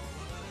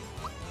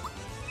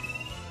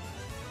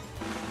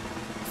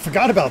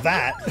 Forgot about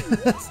that.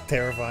 That's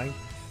terrifying.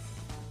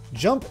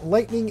 Jump,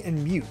 lightning,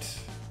 and mute.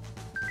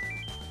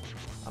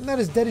 I'm not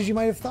as dead as you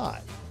might have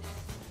thought.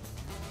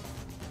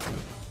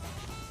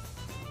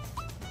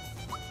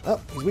 Oh,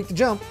 he's weak to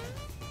jump.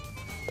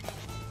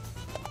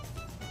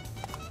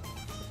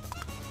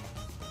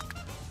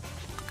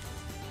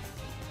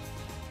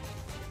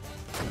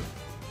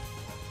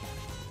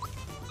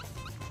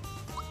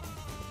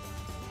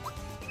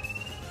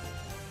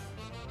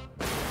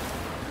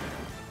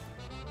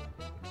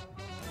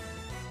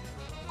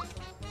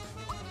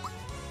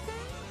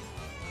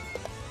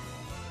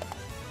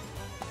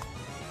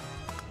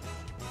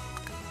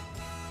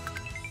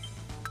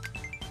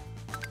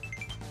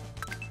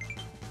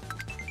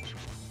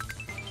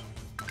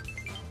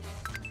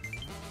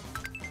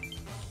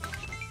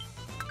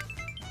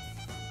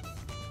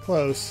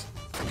 Close.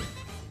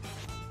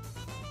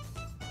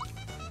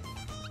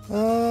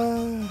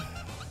 No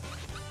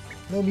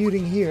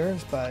muting here,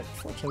 but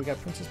fortunately we got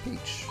Princess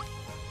Peach.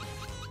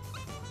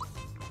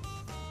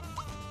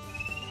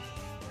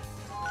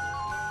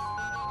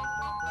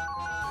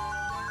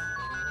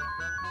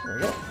 There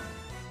we go.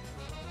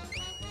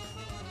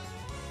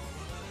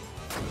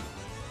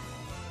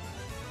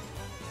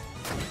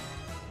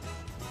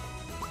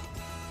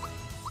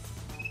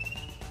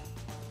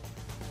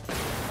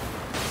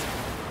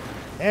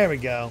 There we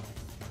go.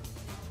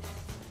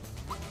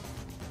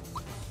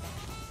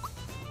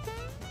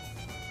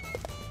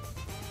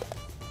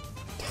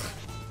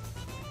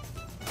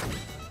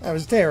 That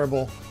was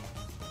terrible.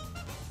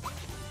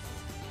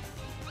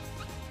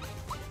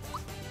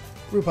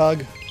 Group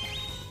hug.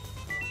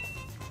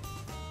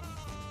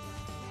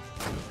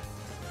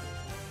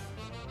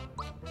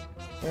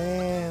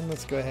 And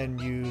let's go ahead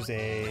and use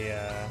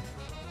a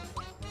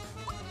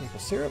maple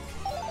syrup.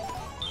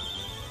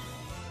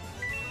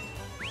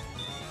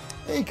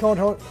 Hey, card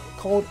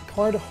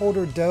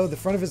holder dough. The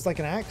front of it's like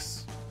an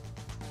axe?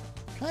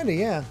 Kinda,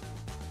 yeah.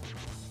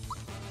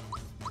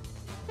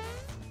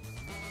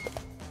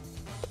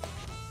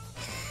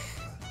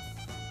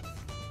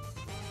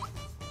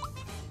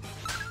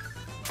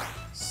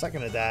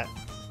 Second of that.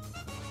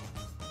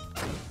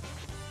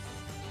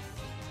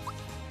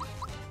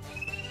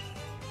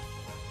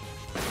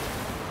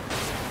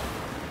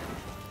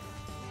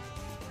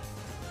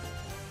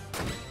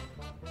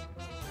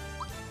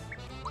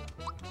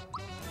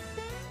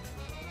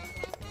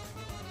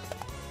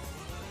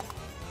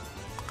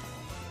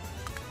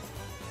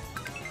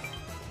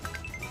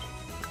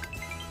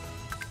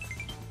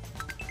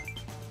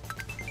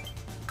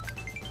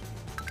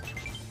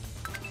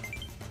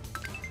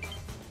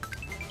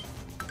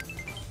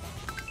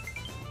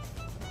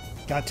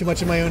 Got too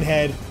much in my own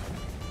head.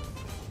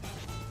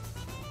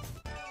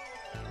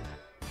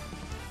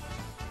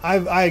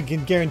 I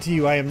can guarantee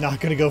you I am not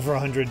going to go for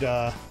 100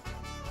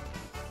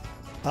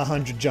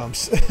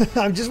 jumps.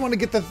 I just want to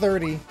get the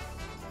 30.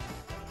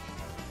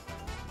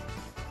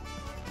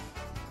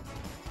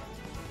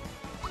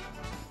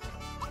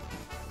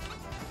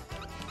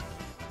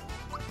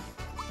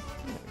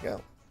 There we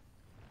go.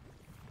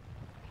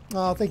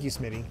 Oh, thank you,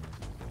 Smitty.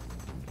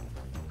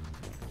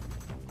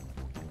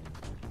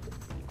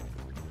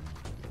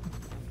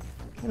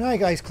 And hi,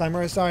 guys,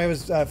 Climber. Sorry, I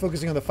was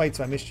focusing on the fight,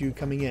 so I missed you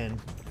coming in.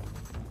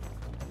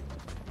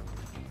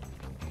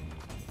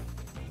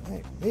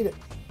 Alright, made it.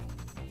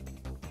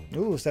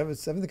 Ooh,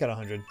 seventh got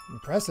 100.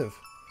 Impressive.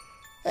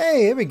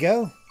 Hey, here we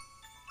go.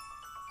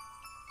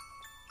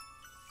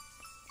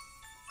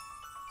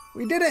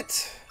 We did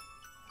it!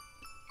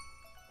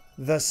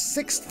 The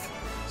 6th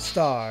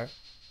star.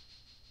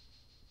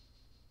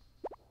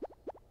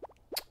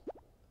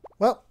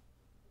 Well.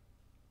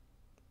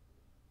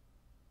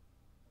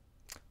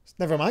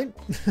 Never mind.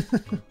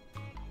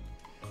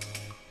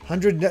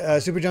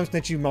 100 super jumps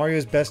net you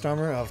Mario's best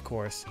armor? Of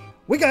course.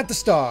 We got the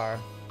star.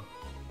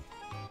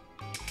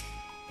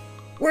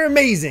 We're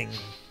amazing.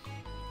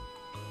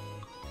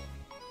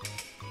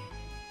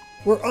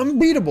 We're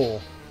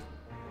unbeatable.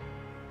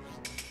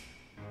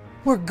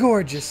 We're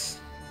gorgeous.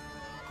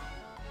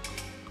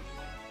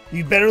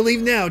 You'd better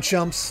leave now,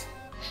 chumps.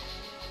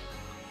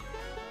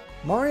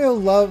 Mario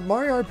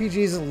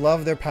RPGs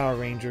love their Power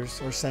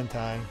Rangers or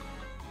Sentai.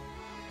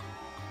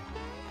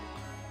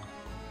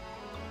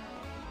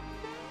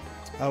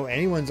 Oh,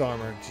 anyone's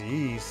armor.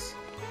 Jeez.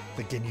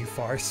 The Ginyu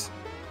farce.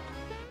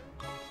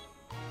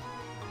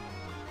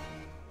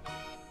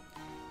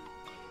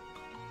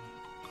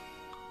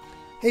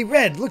 Hey,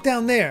 Red, look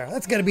down there.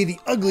 That's got to be the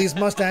ugliest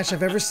mustache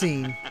I've ever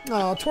seen.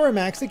 Oh,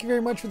 Torimax, thank you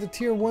very much for the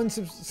Tier 1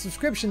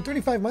 subscription.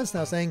 35 months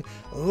now saying,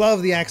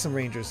 love the Axem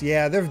Rangers.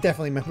 Yeah, they're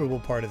definitely a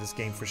memorable part of this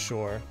game for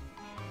sure.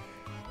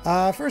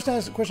 First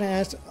question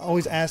I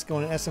always ask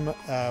on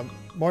an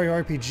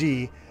Mario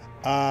RPG,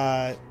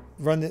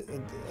 run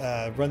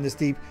this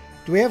deep.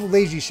 Do we have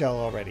Lazy Shell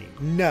already?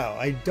 No,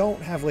 I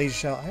don't have Lazy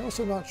Shell. I'm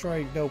also not sure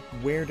I know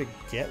where to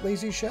get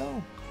Lazy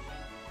Shell.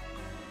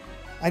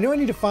 I know I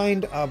need to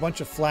find a bunch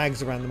of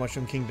flags around the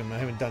Mushroom Kingdom. I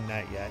haven't done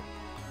that yet.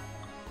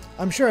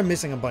 I'm sure I'm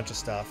missing a bunch of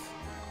stuff.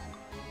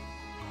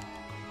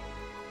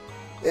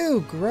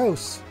 Ew,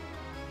 gross.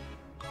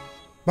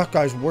 That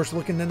guy's worse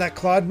looking than that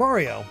Claude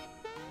Mario.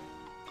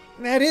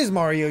 That is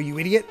Mario, you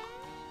idiot.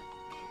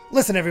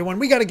 Listen, everyone,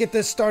 we gotta get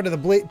this star to the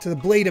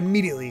blade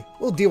immediately.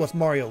 We'll deal with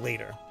Mario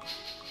later.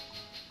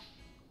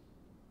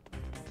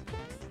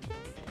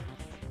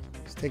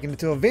 He's taking it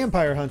to a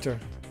vampire hunter.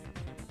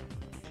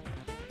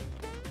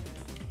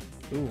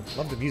 Ooh,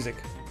 love the music.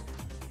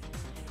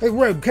 Hey,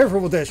 Red, careful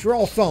with this. You're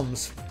all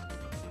thumbs.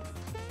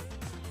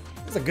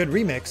 That's a good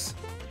remix.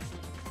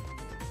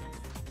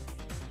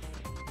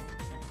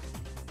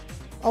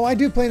 Oh, I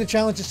do play in the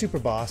challenge to Super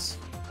Boss.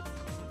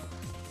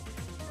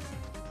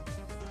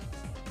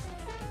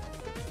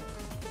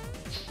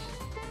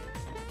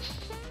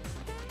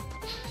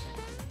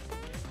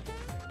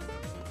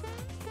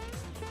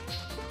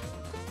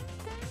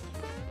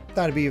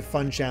 Thought it'd be a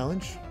fun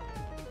challenge.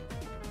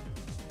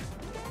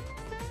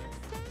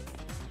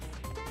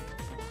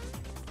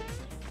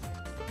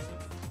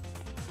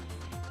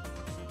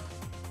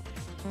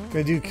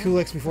 Gonna do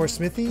Kulex before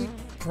Smithy?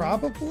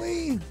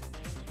 Probably?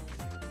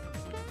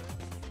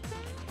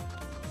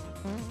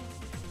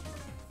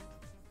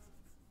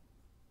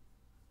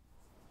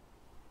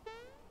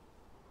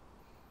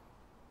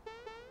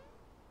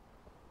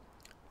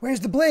 Where's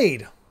the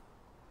blade?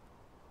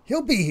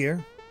 He'll be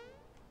here.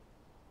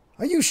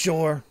 Are you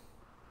sure?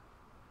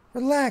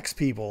 Relax,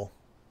 people.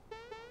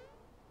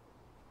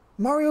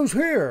 Mario's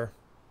here.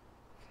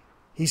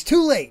 He's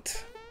too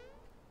late.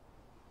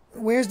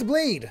 Where's the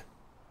blade?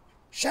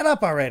 Shut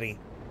up already.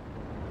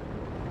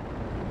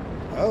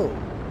 Oh.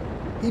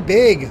 He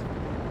big.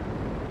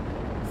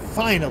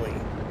 Finally.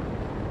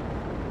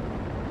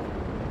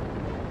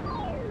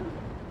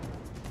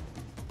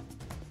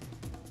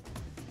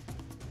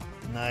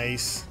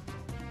 Nice.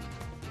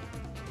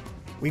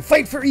 We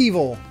fight for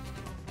evil.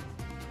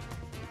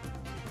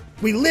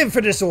 We live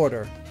for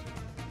disorder.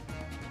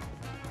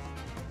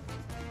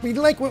 We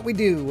like what we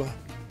do.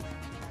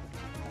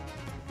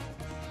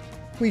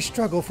 We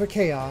struggle for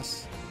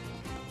chaos.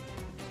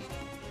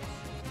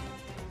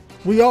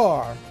 We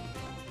are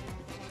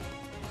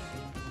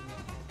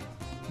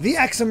the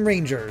Axem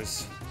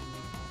Rangers.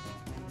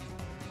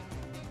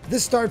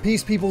 This star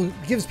piece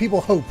gives people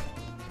hope.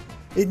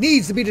 It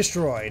needs to be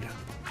destroyed.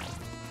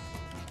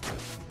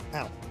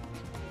 Ow.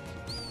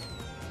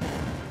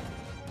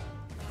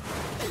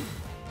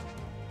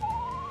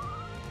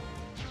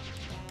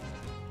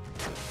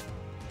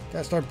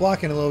 Gotta start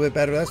blocking a little bit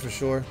better, that's for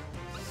sure.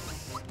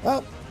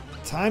 Well,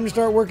 time to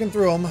start working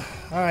through them.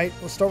 Alright,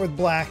 we'll start with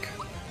black.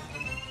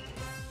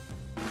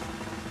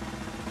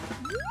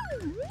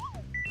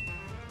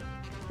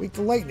 Weak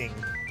to lightning.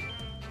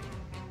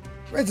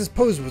 Red's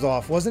pose was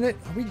off, wasn't it?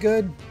 Are we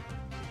good?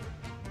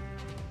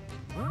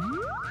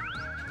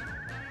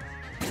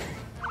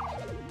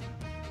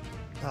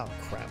 Oh,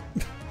 crap.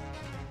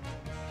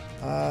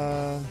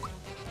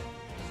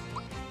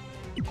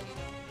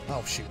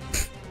 Oh, shoot.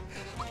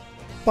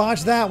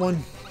 Botched that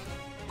one.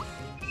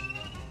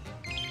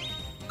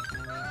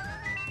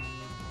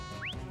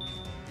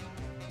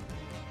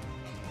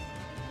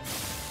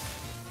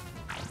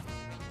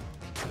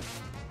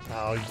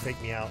 Oh, you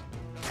faked me out.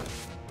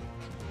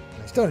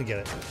 I still didn't get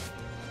it.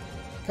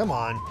 Come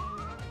on.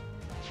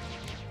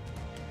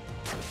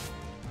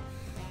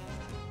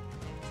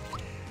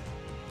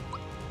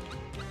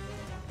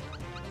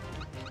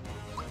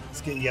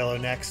 Let's get yellow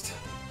next.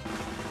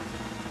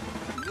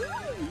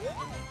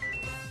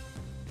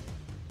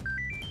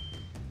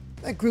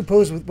 That group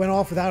pose went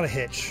off without a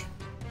hitch.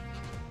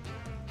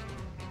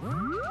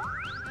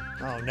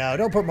 Oh no,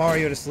 don't put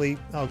Mario to sleep.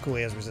 Oh cool,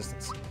 he has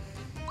resistance.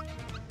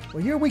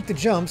 Well, you're weak to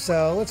jump,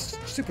 so let's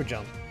super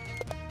jump.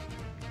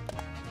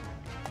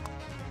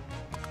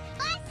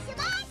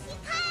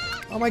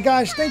 Oh my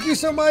gosh, thank you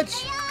so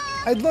much!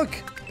 I'd look,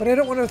 but I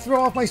don't want to throw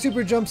off my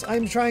super jumps.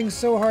 I'm trying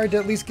so hard to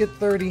at least get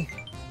 30.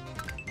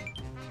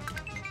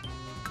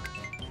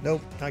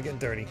 Nope, not getting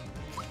 30.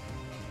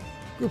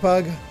 Group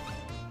hug.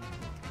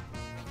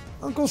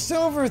 Uncle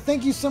Silver,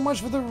 thank you so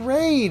much for the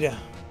raid.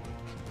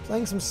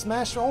 Playing some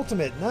Smash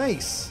Ultimate,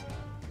 nice.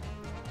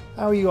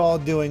 How are you all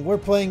doing? We're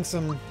playing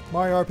some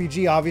Mario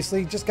RPG,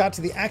 obviously. Just got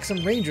to the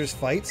Axem Rangers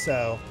fight,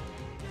 so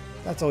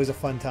that's always a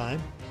fun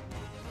time.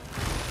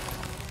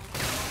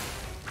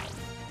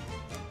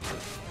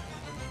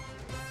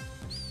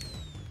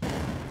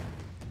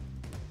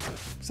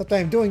 Except I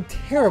am doing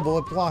terrible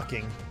at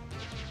blocking.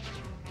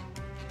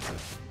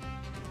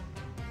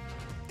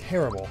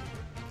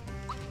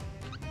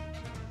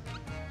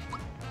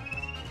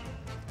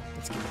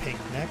 Let's get pink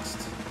next.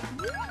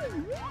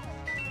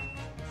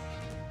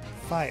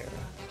 Fire.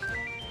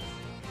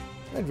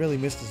 Red really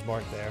missed his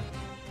mark there.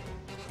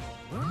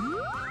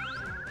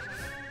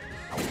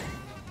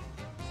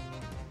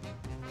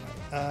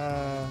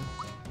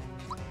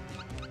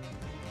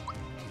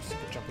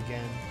 Super jump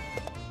again.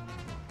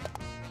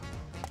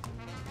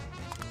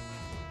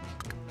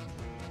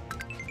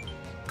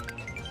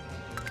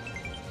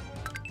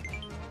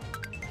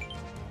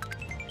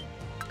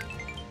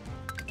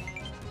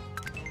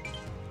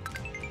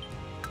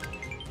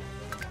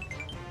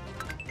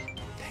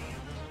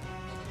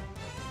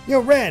 Yo,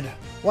 Red!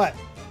 What?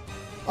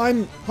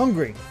 I'm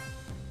hungry.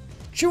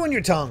 Chew on your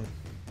tongue.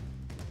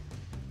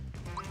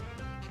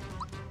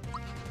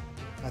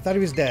 I thought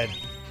he was dead.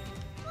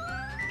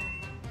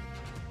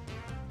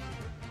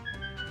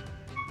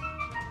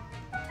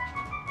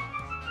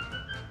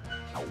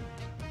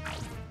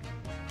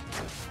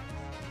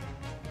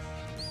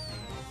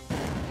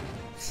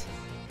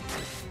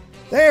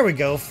 There we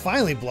go.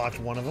 Finally blocked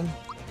one of them.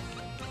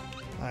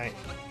 Alright.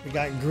 We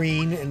got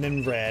green and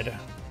then red.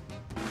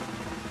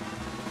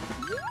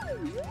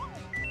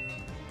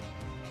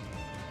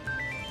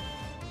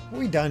 Are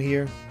we done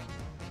here?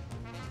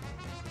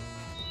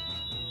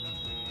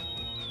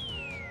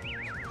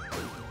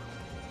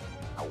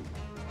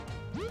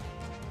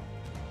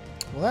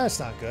 Well, that's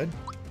not good.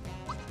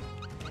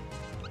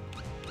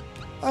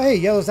 Oh, hey,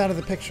 yellow's out of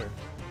the picture.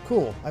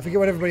 Cool. I forget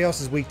what everybody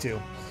else is weak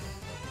to.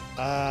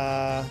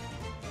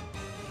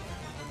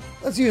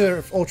 Let's use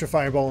our Ultra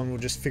Fireball and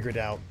we'll just figure it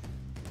out.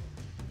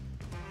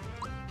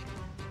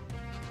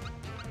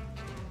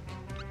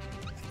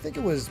 I think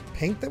it was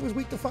pink that was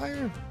weak to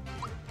fire.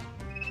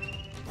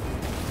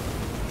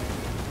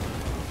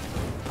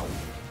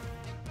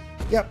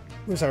 Yep,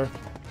 it was her.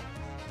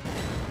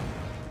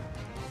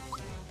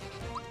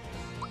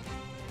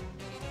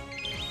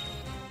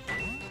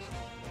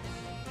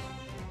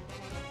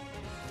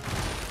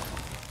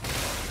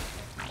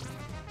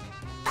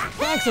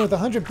 Axem with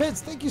 100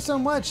 bits. Thank you so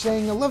much.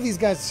 Saying I love these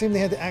guys. Assume they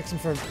had the Axem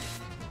for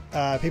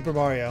Paper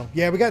Mario.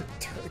 Yeah, we got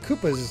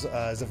Koopa's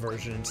as a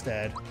version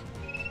instead.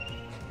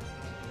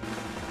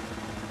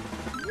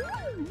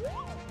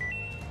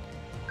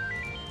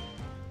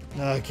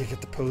 No, I can't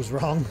get the pose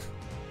wrong.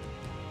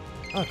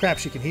 Oh crap,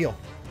 she can heal.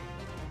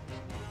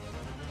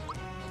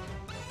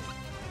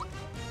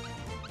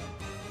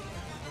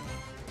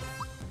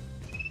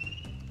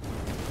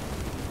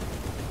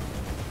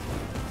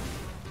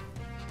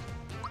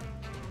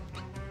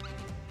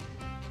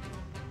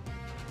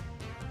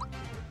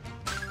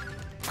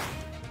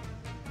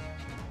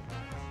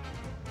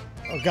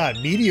 Oh god,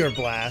 Meteor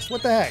Blast?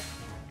 What the heck?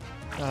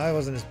 No, that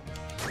wasn't as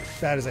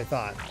bad as I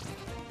thought.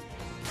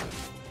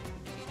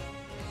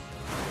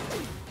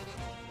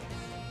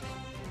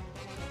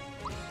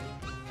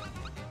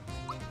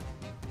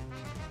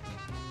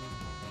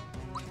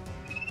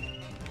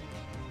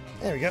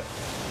 There we go.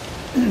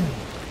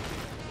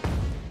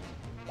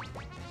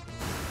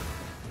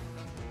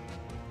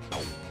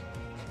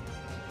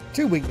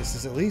 Two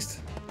weaknesses at least.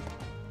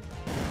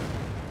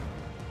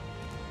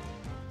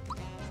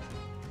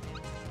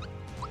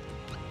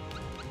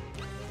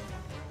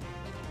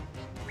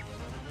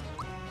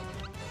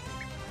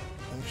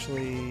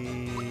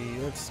 Actually,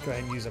 let's go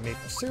ahead and use a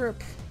maple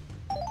syrup.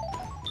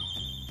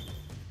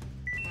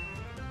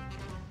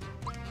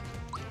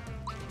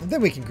 And then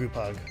we can group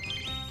hug.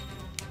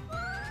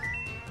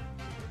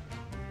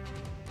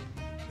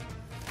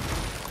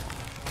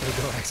 There we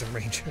go, Axem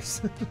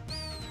Rangers.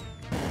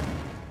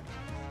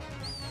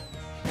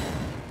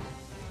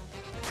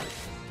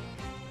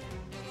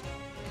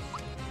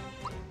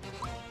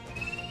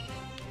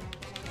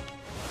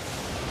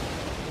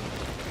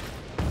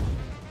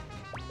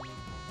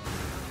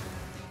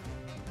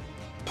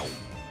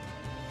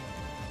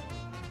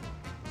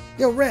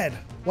 Yo, Red!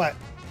 What?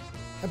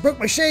 I broke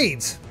my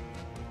shades!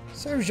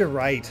 Serves you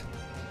right.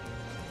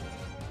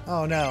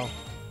 Oh no.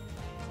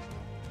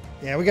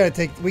 Yeah, we gotta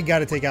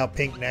take out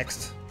pink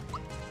next.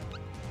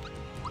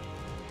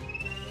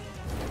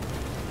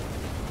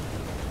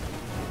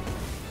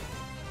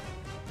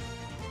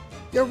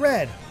 Yo,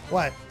 Red!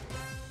 What?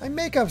 My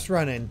makeup's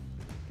running.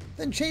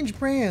 Then change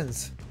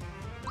brands.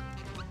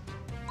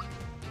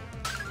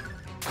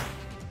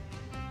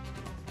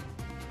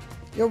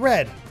 Yo,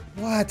 Red!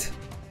 What?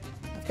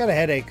 I've got a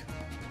headache.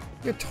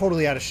 You're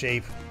totally out of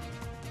shape.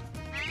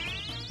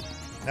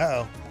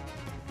 Uh-oh.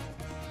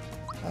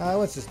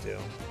 What's this do?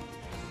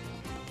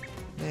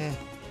 Eh.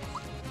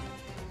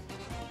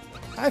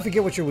 I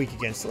forget what you're weak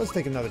against, so let's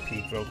take another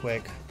peek real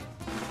quick.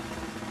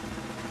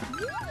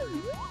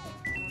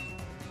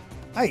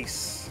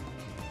 Ice.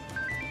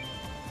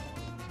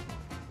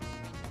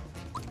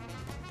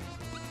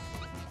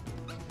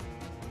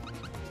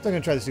 Still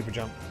gonna try the super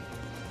jump.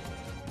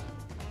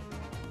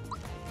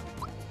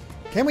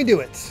 Can we do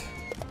it?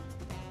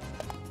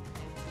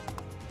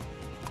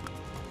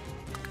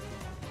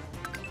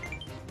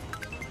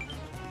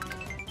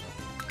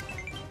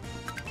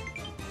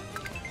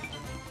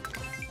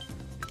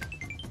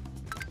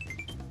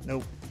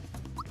 Nope.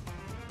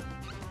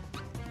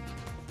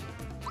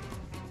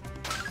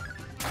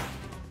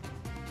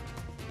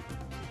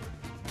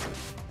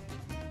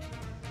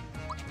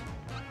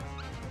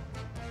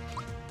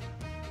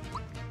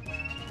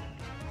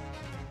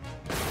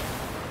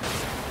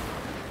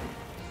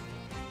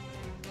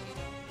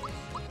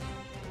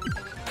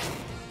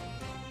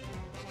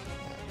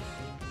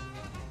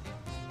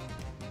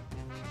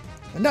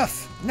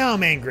 Enough! Now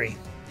I'm angry.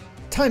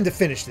 Time to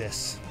finish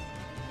this.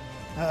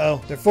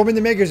 Uh-oh, they're forming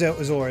the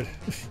Megazord.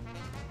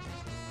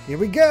 Here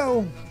we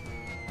go!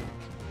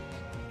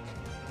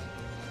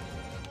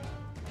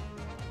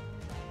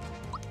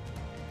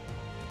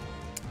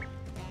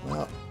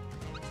 Well,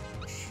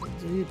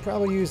 should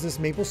probably use this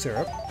maple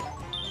syrup.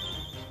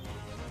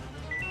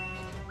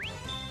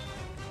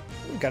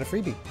 Ooh, got a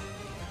freebie.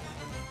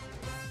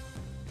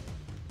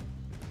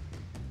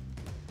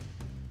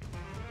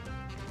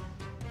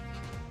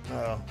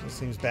 Uh-oh, this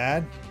seems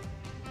bad.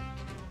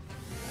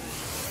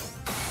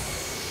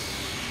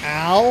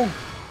 Ow!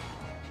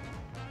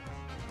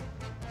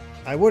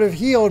 I would have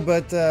healed,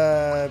 but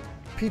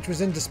Peach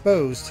was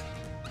indisposed.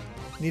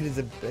 Needed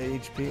the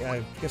HP.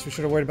 I guess we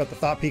should have worried about the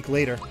Thought Peak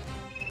later.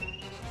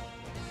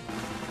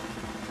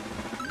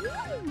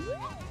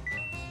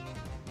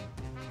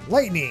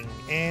 Lightning!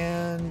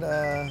 And,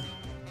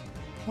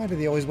 why do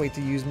they always wait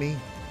to use me?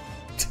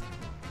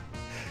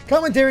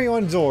 Commentary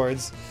on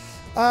Zords.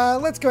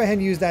 Let's go ahead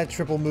and use that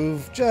triple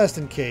move, just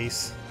in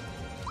case.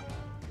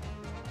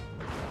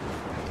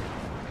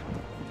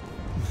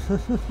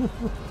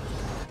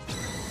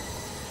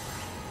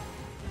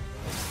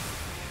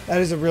 That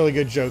is a really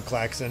good joke,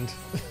 Klaxon.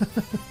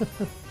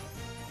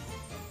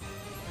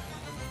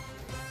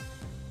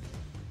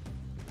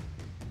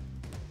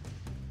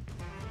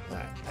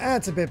 Alright,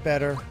 that's a bit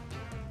better.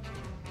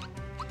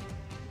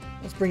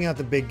 Let's bring out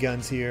the big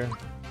guns here.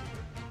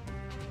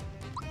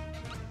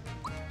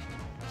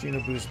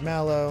 Geno Boost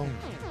Mallow.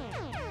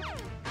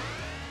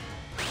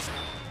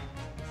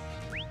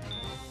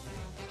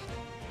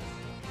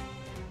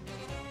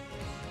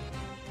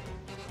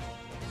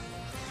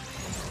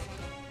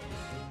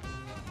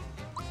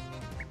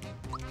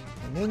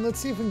 And then let's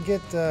see if we can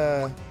get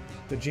the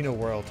Geno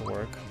Whirl to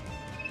work.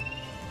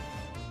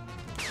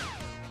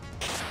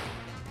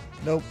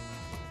 Nope.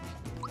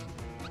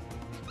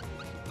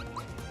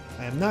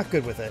 I am not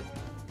good with it.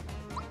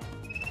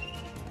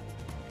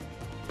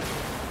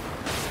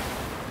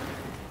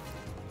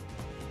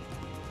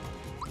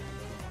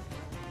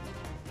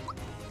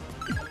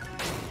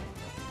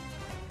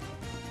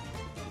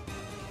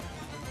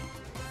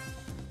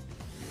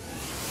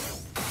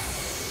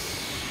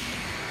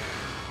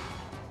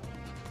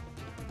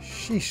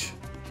 Sheesh.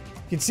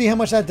 You can see how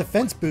much that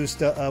defense boost,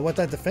 what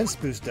that defense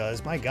boost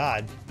does. My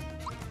God.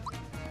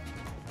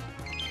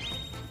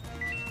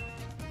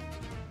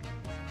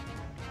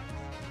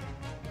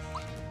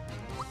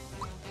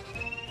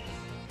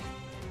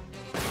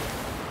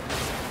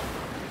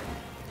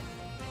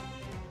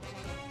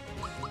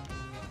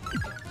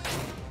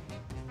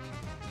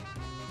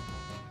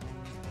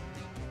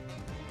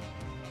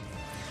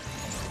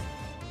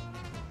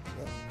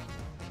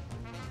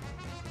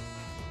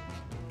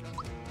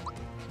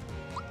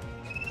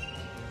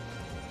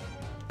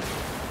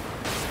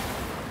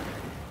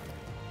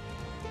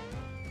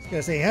 I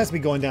was gonna say, it has to be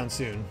going down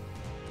soon.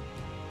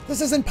 This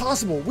is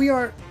impossible. We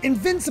are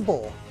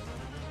invincible.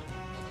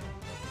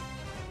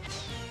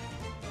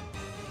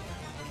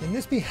 Can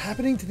this be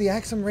happening to the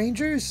Axem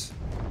Rangers?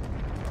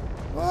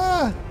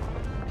 Ah!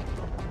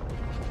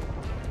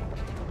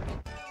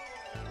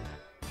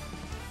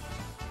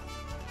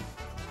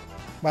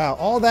 Wow,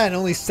 all that and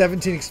only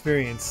 17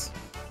 experience.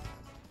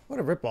 What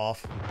a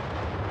ripoff.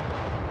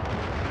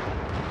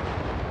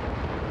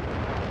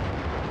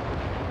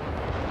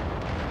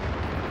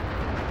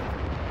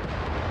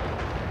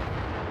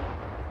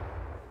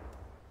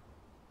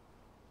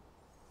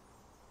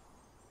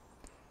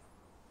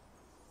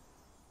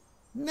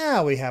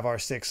 Now we have our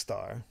 6th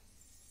star.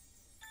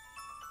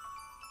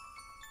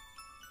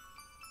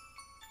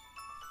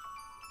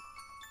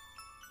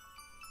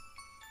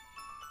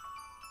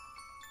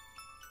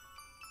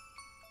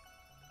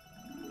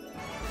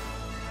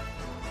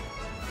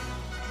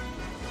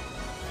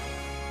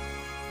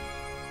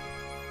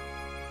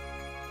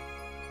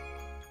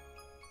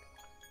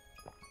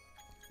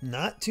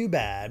 Not too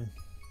bad.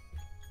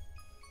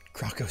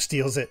 Croco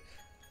steals it.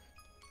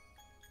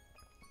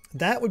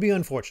 That would be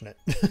unfortunate.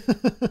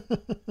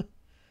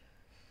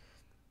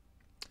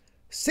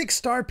 6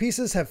 star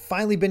pieces have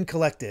finally been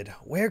collected.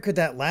 Where could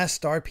that last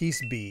star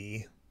piece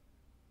be?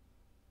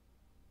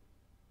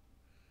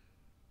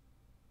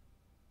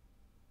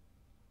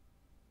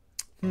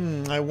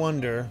 I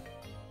wonder.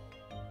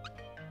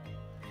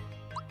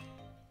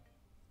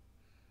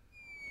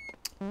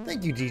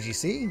 Thank you,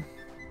 GGC.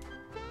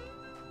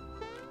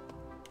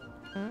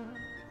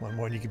 One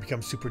more and you can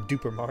become Super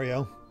Duper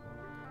Mario.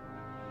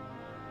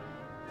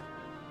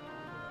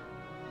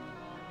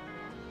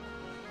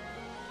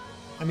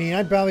 I mean,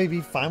 I'd probably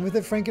be fine with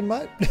it,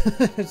 Frankenmutt.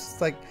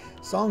 It's like,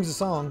 song's a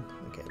song.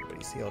 Okay,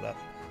 everybody's healed up.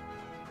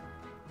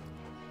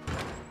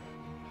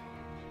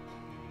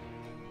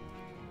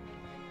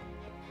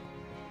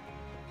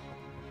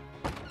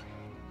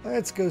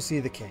 Let's go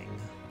see the king.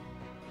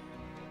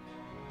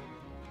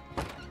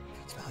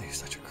 Its value is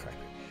such a crap.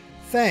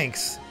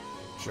 Thanks,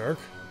 jerk.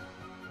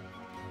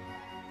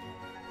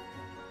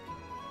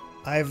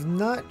 I've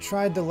not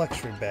tried the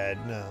luxury bed,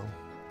 no.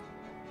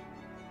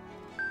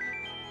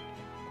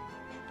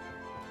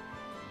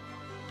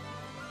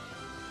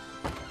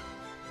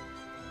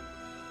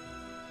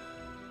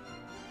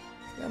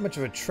 How much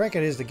of a trek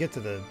it is to get to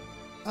the...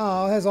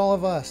 Oh, it has all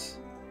of us.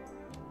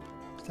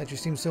 Statue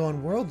seems so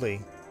unworldly.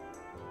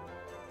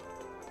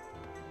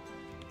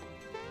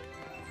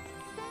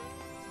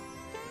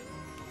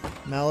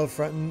 Mallow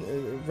front,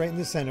 right in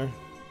the center.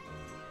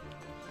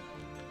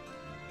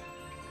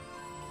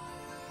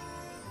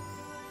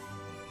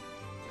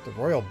 The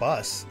royal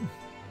bus.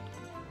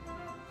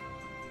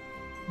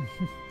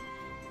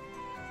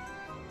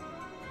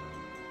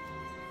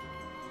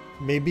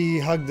 Maybe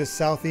hug the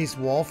southeast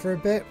wall for a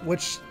bit.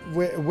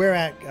 We're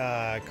at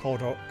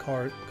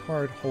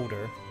card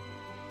holder.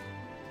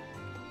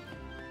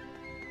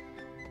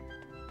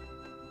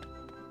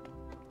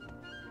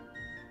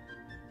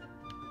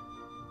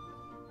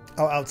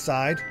 Oh,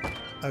 outside?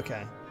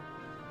 Okay.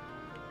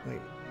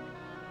 Wait.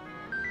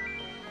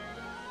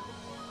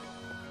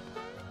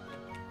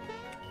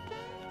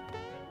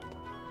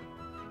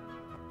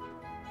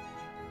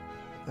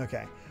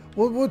 Okay.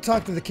 We'll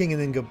talk to the king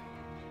and then go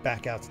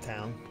back out to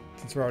town,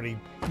 since we're already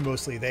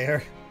mostly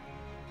there.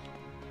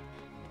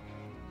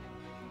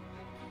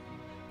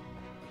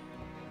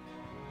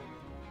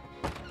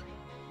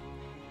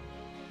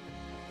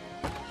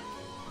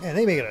 Man,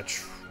 they make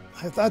it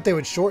I thought they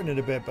would shorten it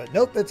a bit, but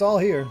nope, it's all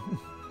here.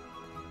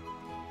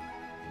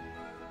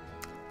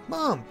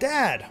 Mom,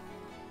 Dad!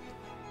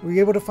 Were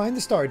you able to find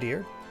the star,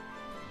 dear?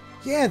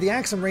 Yeah, the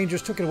Axem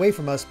Rangers took it away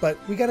from us, but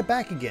we got it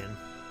back again.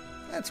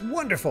 That's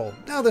wonderful.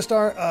 Now the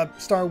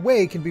star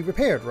way can be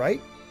repaired, right?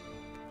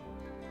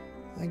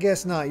 I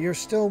guess not. You're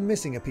still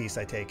missing a piece,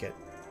 I take it.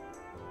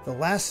 The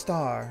last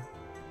star.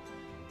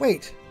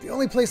 Wait, the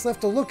only place left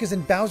to look is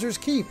in Bowser's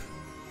Keep.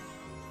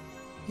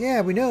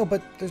 Yeah, we know,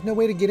 but there's no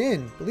way to get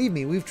in. Believe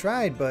me, we've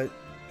tried, but...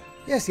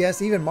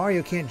 Yes, even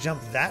Mario can't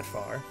jump that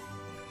far.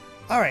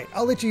 Alright,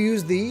 I'll let you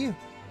use the...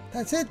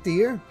 That's it,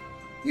 dear.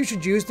 You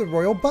should use the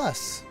royal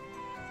bus.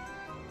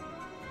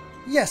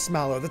 Yes,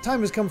 Mallow, the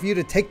time has come for you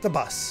to take the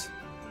bus.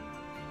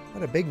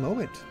 What a big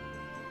moment.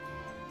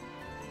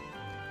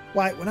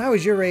 Why, when I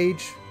was your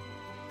age...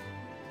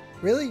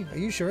 Really? Are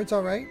you sure it's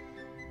alright?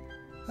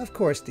 Of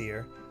course,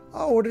 dear.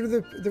 I'll order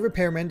the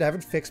repairman to have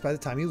it fixed by the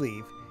time you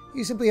leave.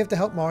 You simply have to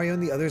help Mario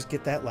and the others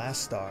get that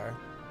last star.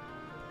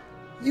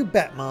 You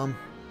bet, Mom.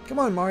 Come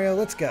on, Mario,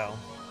 let's go.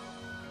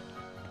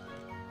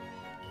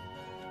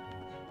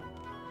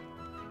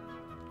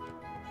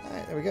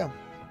 Alright, there we go.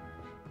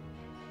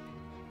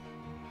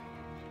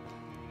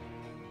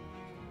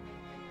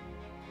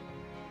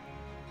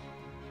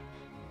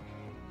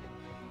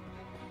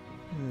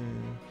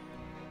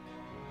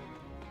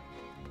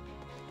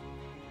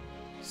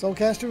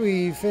 Soulcaster,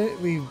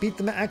 we beat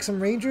the Axem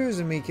Rangers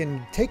and we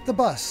can take the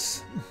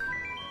bus.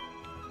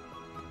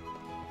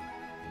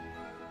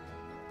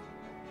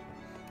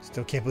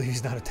 Still can't believe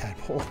he's not a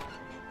tadpole.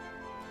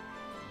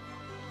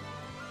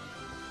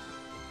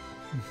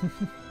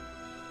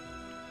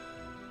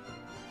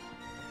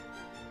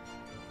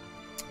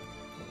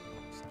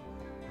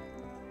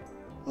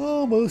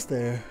 Almost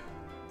there.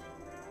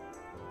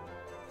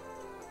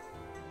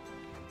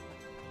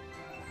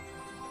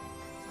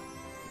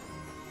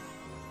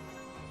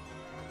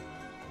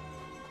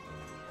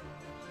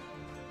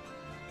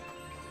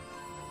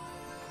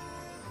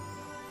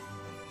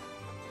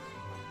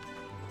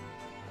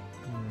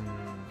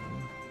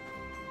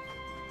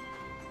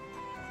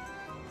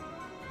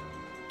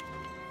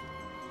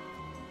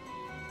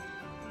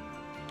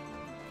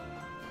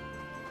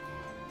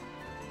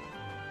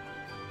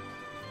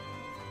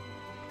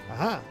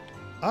 Aha!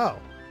 Oh,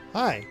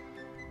 hi.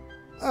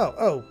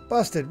 Oh,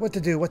 busted. What to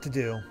do?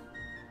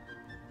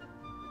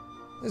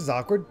 This is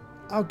awkward.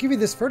 I'll give you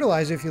this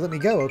fertilizer if you let me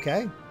go,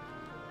 okay?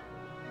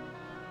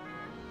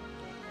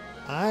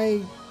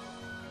 I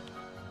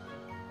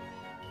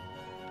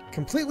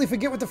completely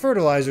forget what the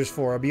fertilizer's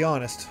for, I'll be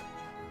honest.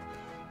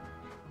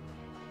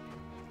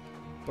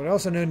 But I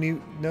also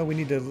know we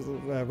need to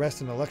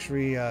rest in a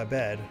luxury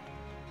bed.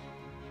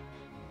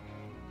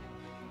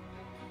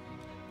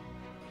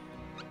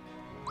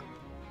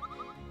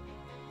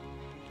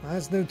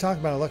 There's no talk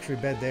about a luxury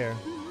bed there.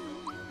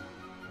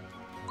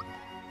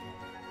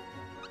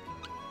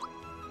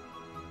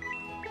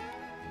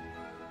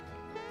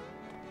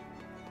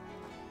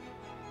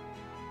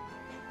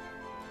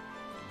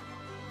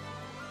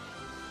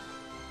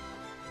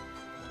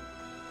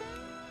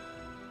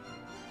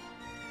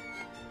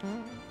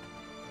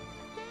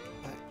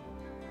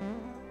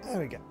 There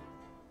we go.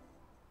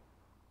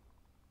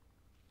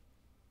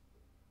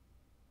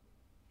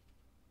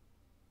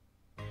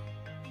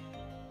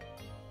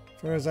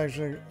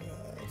 Fertilizer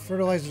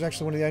is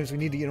actually one of the items we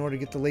need to get in order to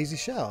get the lazy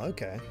shell.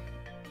 Okay.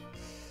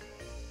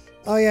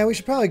 Oh yeah, we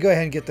should probably go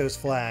ahead and get those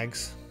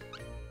flags.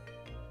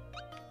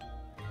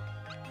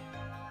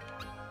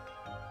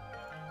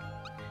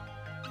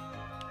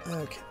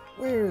 Okay,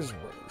 where's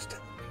Rose?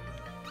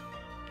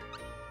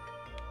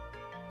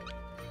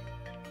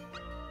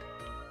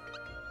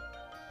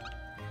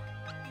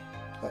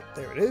 Oh,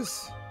 there it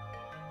is.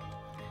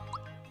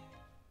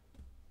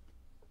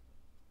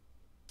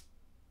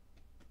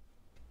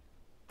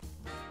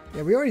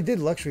 Yeah, we already did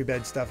luxury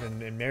bed stuff in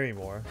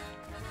Marymore.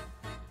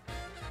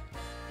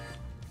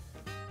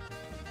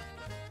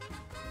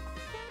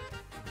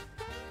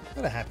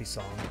 What a happy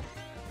song.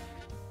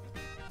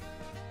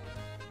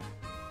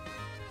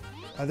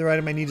 Other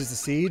item I need is the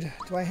seed.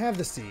 Do I have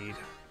the seed?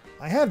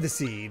 I have the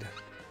seed.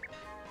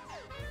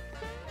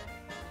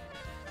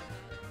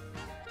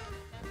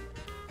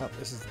 Oh,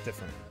 this is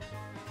different.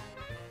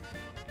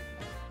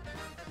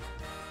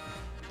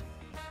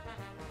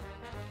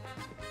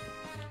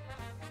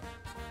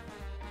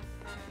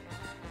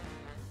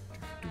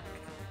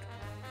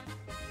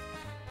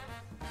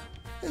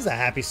 This is a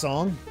happy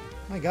song.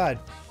 My God.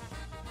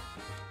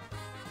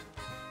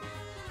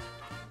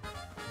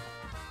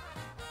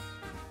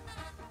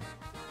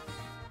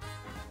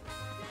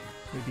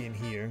 Maybe in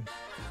here.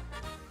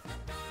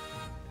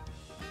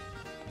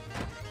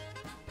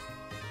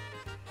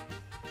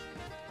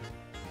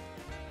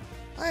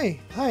 Hi,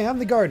 I'm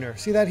the gardener.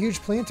 See that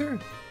huge planter?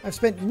 I've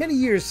spent many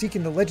years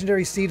seeking the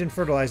legendary seed and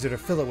fertilizer to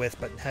fill it with,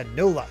 but had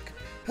no luck.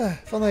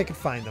 If only I could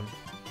find them.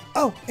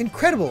 Oh,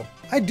 incredible!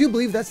 I do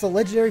believe that's the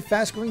legendary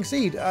fast-growing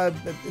seed.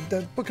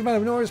 The book about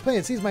a Nora's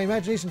plant seized my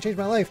imagination, changed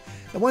my life.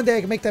 And one day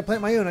I can make that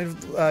plant my own.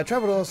 I've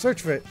traveled to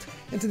search for it.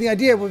 Into the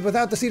idea,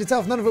 without the seed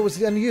itself, none of it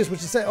was any use,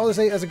 which is all to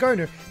say as a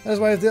gardener. That is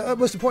why it's the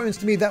utmost importance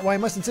to me, that why I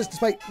must insist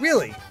despite...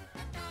 Really?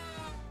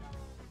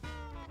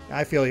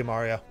 I feel you,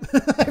 Mario.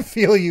 I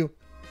feel you.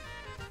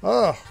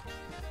 Oh.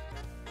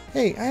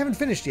 Hey, I haven't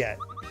finished yet.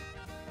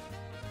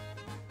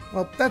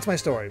 Well, that's my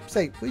story.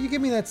 Say, will you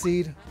give me that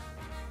seed?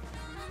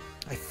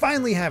 I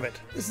finally have it.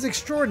 This is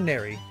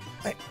extraordinary.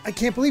 I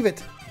can't believe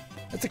it.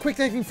 It's a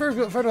quick-acting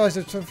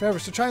fertilizer forever,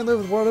 so try and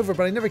live the world over,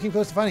 but I never came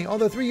close to finding it.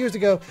 Although 3 years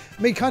ago,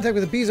 I made contact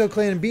with the Bezo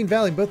clan in Bean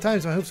Valley. Both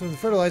times my hopes for the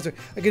fertilizer.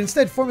 I could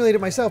instead formulate it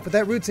myself, but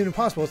that route seemed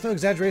impossible. It's no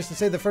exaggeration to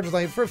say the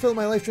fertilizer fulfilled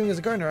my life dream as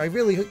a gardener. I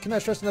really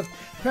cannot stress enough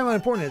the paramount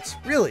importance.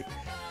 Really.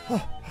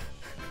 Oh.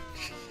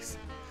 Jeez.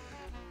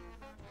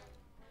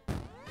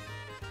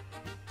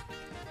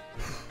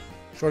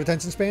 Short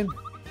attention span?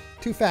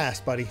 Too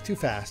fast, buddy. Too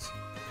fast.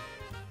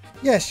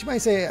 Yes, you might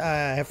say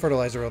I have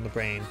fertilizer on the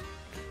brain.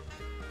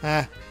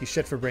 Ah, you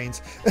shit for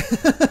brains.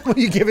 Will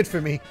you give it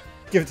for me?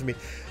 Give it to me.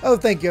 Oh,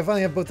 thank you. I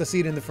finally have both the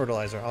seed and the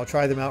fertilizer. I'll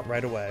try them out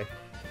right away.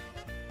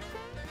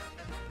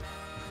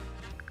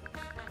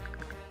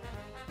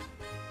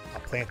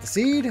 I'll plant the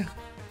seed,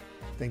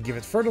 then give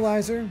it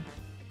fertilizer.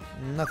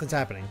 Nothing's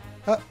happening.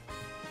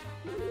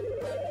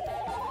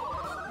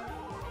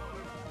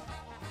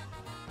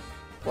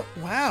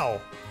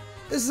 Wow.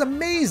 This is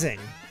amazing.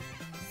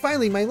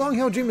 Finally, my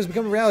long-held dream has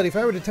become a reality. If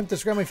I were to attempt to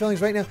describe my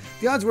feelings right now,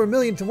 the odds were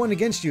 1,000,000 to 1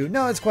 against you.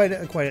 No, it's quite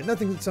it.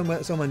 Nothing so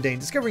mundane.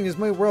 Discovering is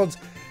my world's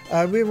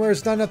where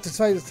it's not enough to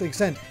sight the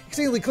extent.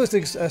 Exceedingly close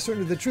to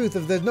certain of the truth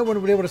of that no one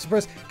would be able to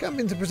suppress. Got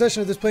into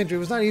possession of this plant tree. It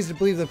was not easy to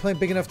believe the plant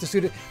big enough to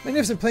suit it.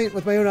 Magnificent plant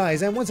with my own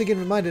eyes. And once again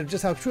reminded of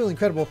just how truly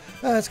incredible.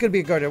 It's going to be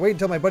a gardener. Wait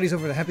until my buddies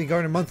over at Happy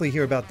Gardener Monthly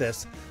hear about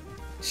this.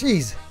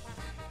 Jeez.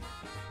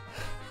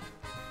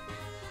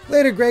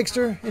 Later,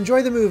 Gregster.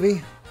 Enjoy the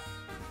movie.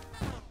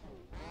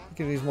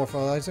 Could use more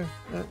fertilizer?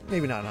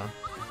 Maybe not, huh?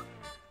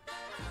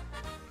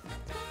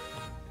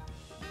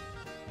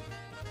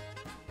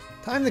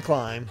 Time to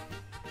climb.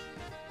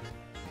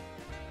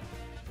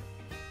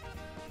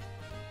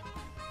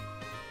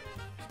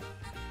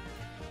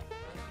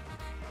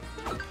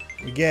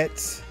 We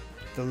get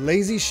the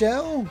lazy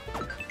shell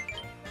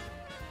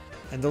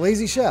and the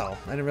lazy shell.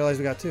 I didn't realize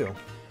we got 2.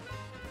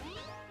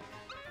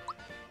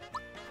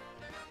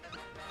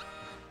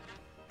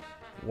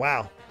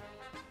 Wow.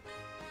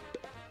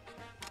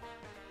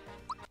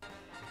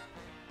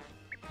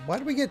 Why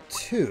do we get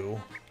 2?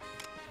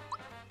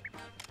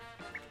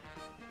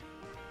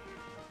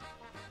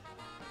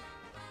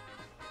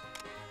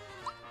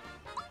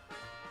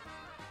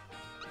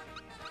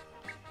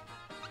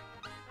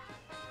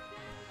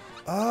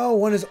 Oh,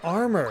 one is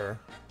armor.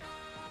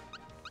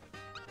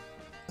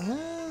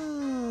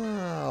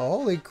 Ah,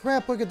 holy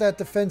crap, look at that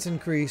defense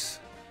increase.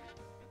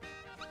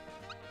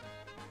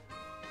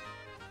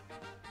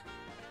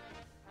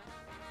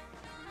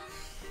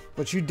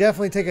 But you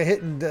definitely take a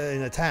hit in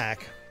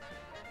attack.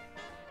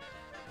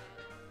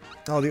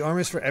 Oh, the armor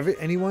is for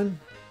anyone?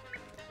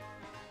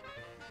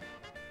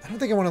 I don't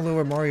think I want to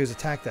lower Mario's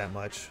attack that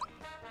much.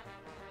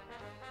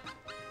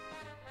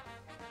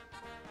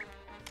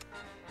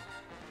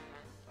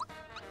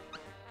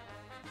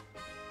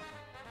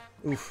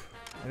 Oof.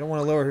 I don't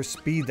want to lower her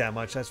speed that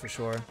much, that's for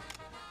sure.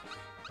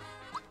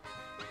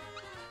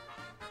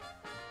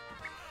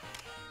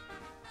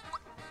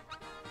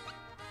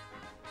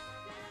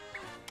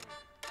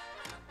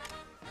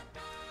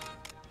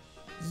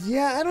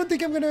 Yeah, I don't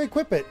think I'm going to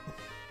equip it.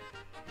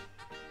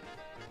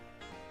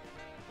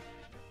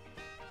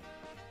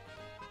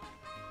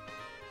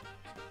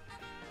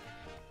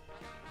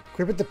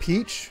 Equip it to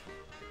Peach?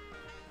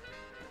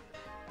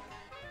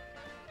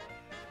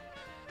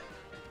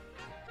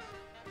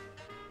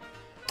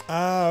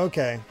 Ah,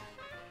 okay.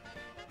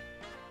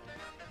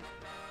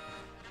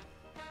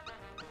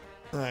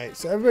 Alright,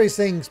 so everybody's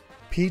saying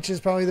Peach is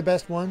probably the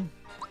best one?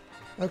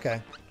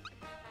 Okay.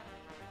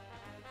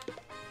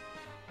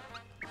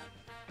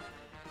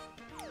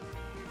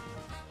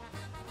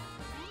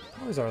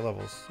 What is our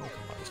levels? Oh,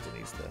 come on, still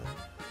needs the...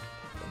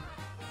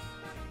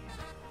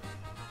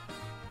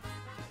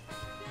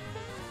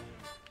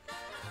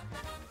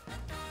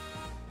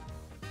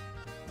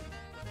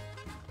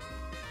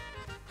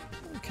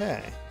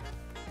 Okay.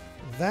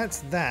 That's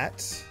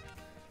that.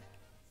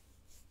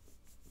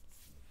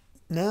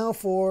 Now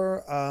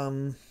for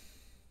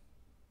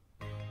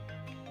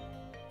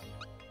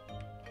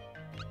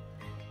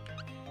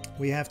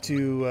we have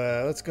to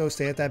let's go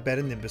stay at that bed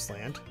in Nimbus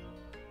Land.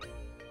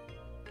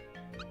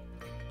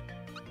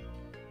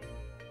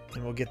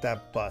 And we'll get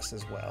that bus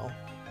as well.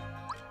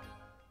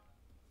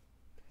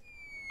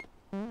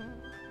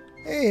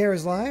 Hey,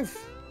 Hair's Live.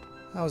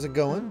 How's it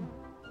going?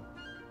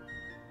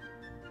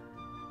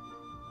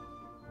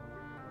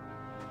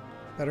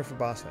 Better for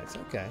boss fights.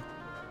 Okay.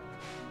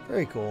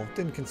 Very cool.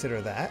 Didn't consider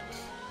that.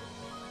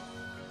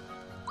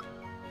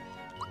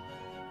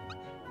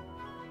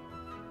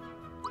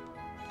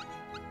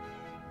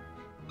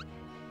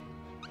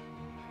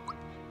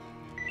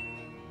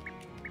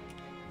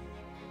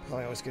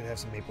 Probably always good to have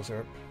some maple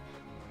syrup.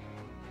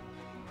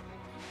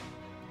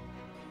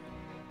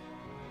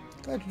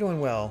 Glad you're doing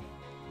well.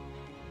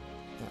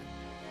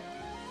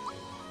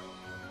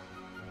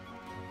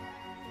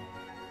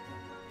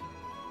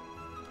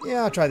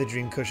 Yeah, I'll try the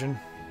dream cushion.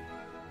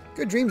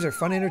 Good dreams are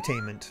fun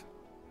entertainment.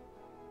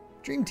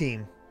 Dream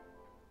team.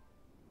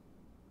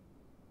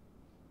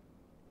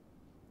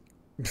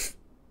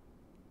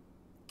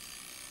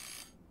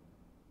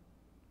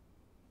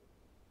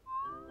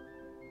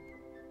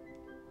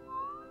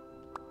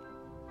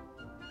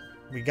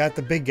 We got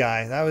the big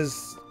guy. That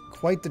was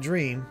quite the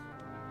dream.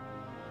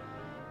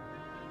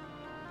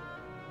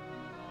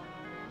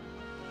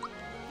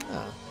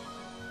 Ah.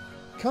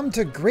 Come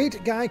to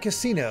Great Guy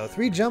Casino.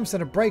 3 jumps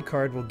and a bright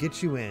card will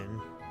get you in.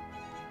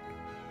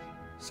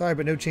 Sorry,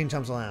 but no chain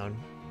jumps allowed.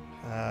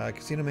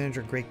 Casino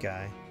manager, great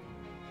guy.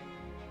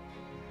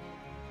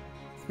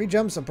 3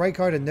 jumps, a bright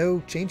card, and no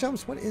chain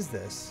jumps? What is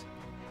this?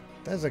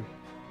 That's a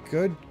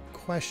good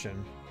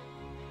question.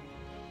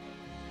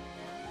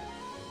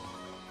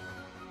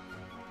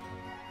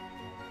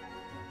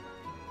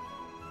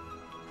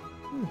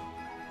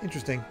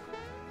 Interesting.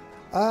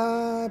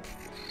 Alright,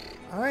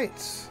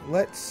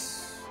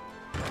 let's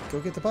go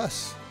get the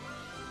bus.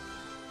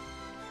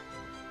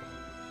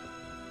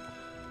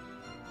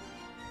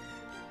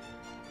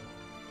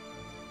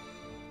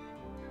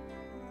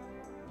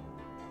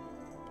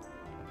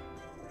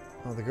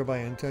 Oh, the girl by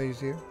Intel is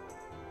here.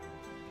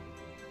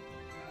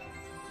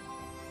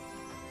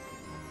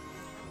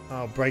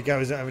 Oh, Bright Guy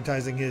was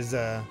advertising his,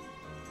 Oh,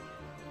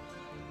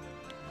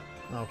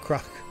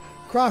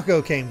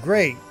 Croco came.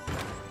 Great.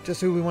 Just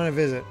who we want to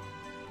visit.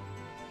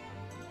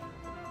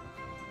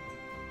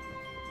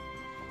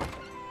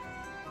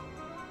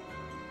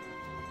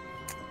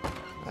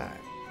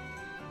 Alright.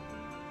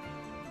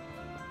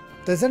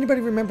 Does anybody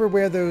remember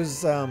where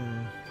those,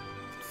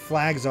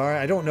 flags are?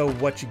 I don't know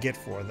what you get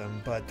for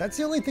them, but that's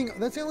the only thing,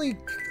 that's the only,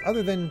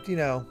 other than, you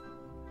know,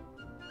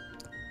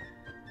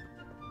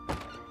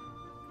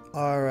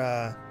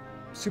 our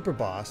super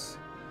boss.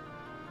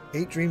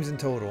 8 dreams in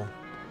total.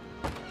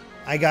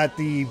 I got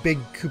the big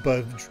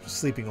Koopa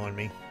sleeping on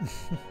me.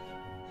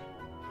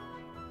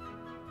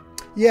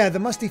 Yeah, the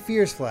Musty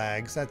Fears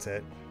flags, that's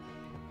it.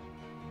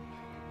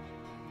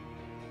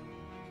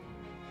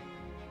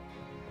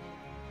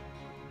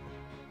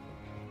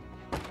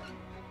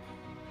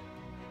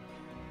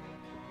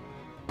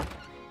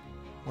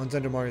 One's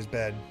under Mario's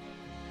bed.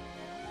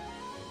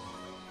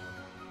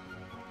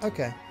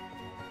 Okay.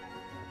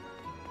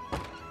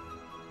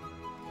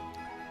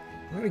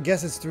 I'm gonna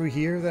guess it's through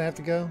here that I have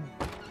to go.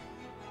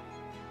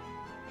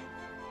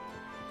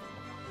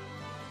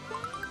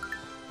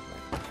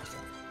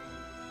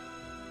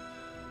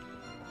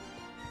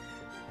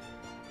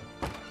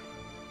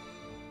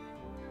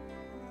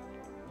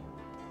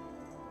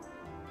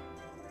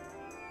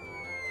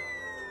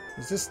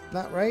 Is this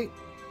not right?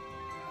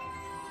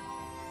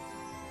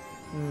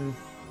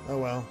 Oh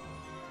well.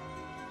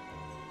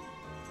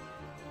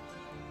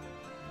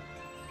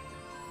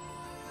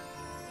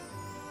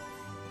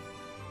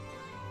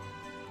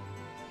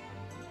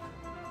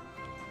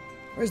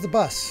 Where's the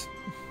bus?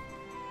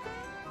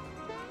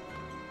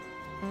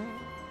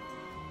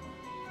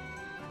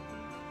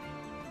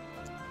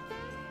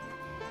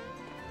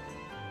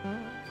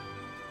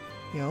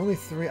 Yeah, only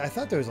 3. I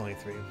thought there was only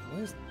 3.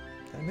 Where's...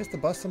 Did I miss the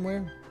bus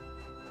somewhere?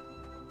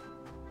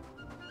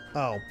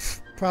 Oh,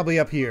 probably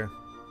up here.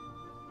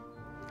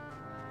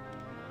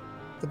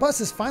 The bus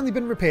has finally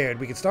been repaired.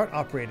 We can start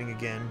operating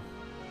again.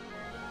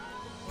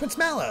 Prince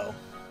Mallow!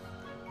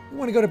 We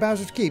want to go to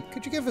Bowser's Keep.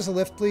 Could you give us a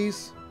lift,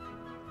 please?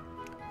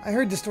 I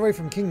heard the story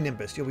from King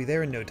Nimbus. You'll be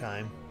there in no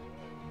time.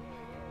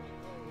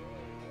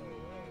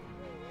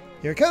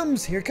 Here it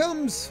comes! Here it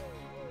comes!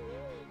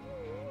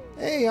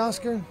 Hey,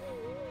 Oscar.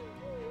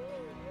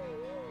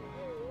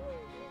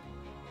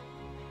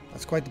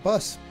 That's quite the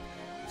bus.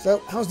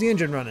 So, how's the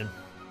engine running?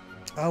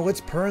 Oh,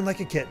 it's purring like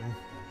a kitten.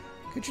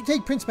 Could you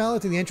take Prince Mallow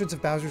to the entrance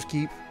of Bowser's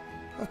Keep?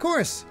 Of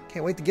course!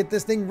 Can't wait to get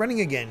this thing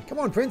running again. Come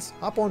on, Prince.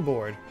 Hop on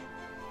board.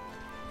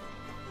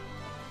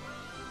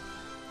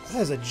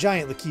 That is a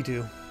giant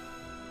Lakitu.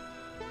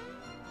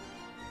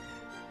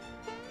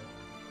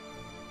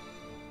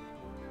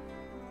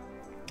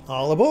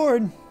 All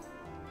aboard!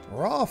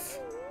 We're off!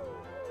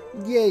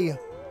 Yay!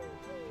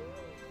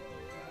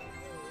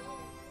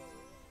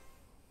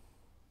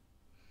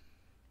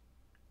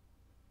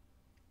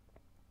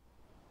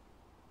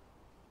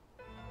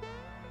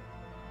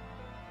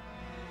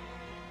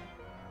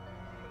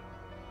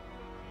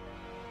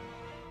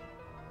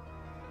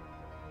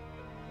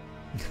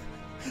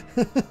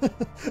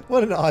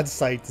 What an odd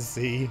sight to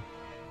see.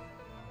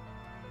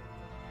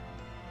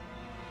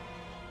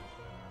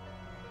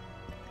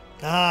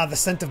 Ah, the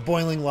scent of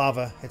boiling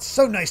lava. It's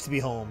so nice to be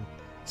home.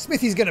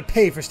 Smithy's gonna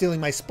pay for stealing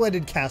my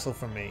splendid castle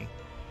from me.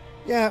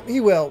 Yeah, he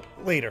will.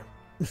 Later.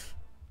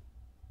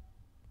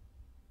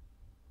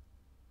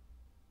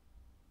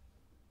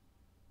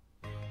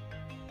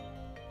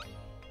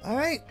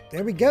 Alright,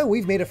 there we go.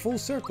 We've made a full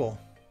circle.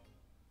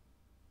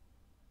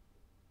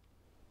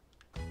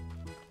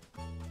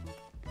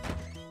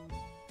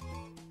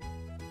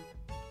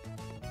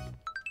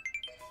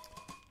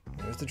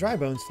 There's the Dry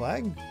Bones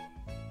flag.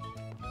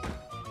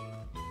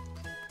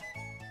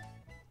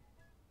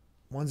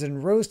 One's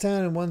in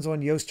Rosetown and one's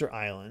on Yoster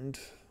Island.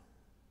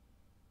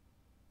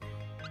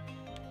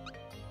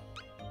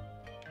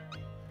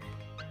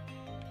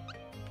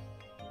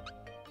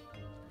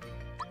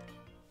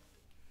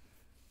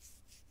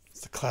 It's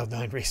the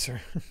Cloud9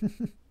 racer.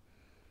 There's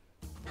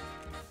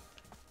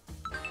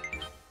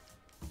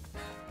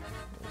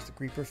the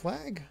Creeper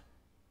flag.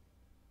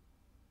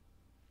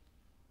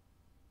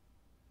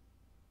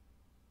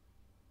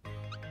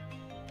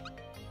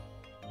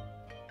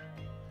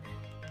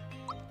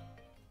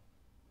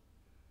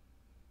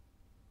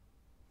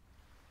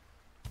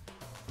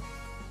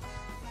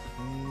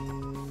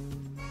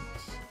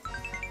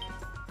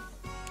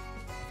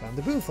 Found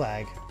the Boo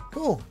flag.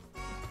 Cool.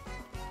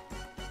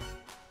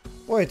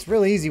 Boy, it's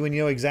really easy when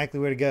you know exactly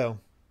where to go.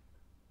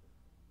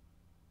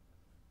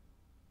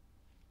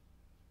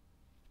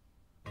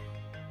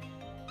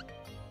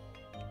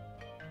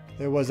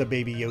 There was a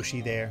baby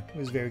Yoshi there. It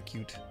was very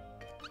cute.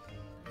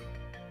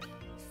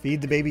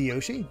 Feed the baby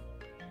Yoshi?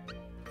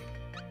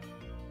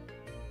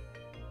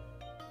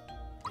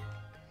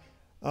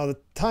 Oh, the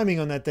timing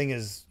on that thing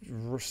is,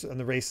 on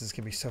the races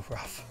can be so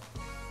rough.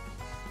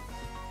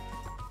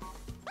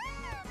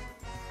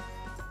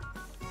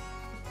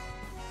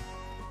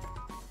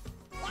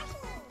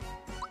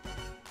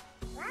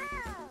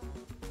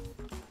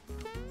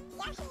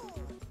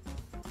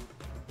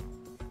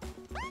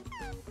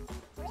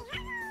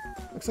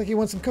 Looks like he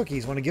wants some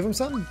cookies. Want to give him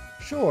some?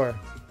 Sure.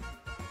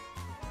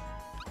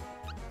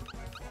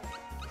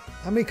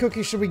 How many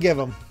cookies should we give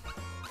him?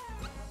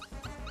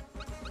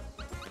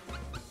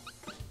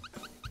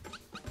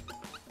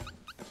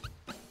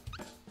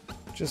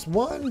 Just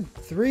one?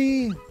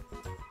 Three?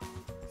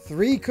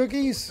 3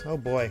 cookies? Oh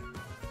boy.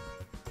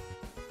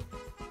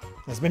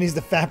 As many as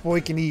the fat boy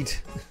can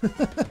eat.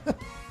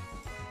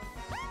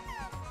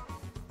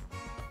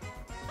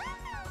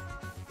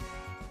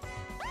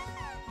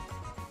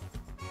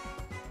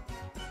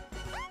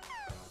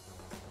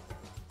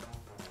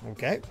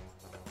 Okay.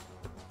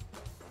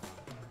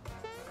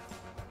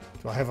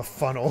 Do I have a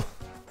funnel?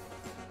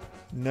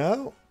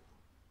 No.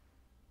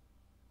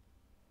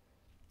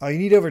 Oh, you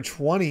need over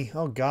 20.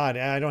 Oh God,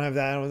 I don't have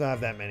that. I don't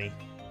have that many.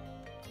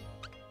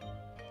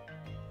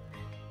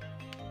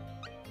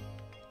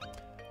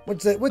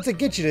 What's it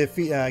get you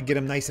to get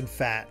them nice and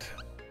fat?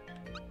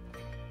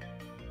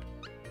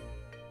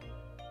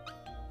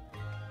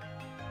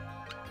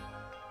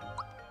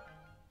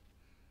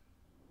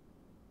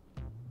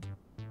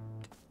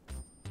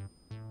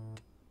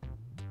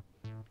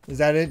 Is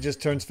that it? Just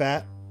turns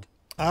fat?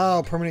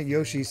 Oh, permanent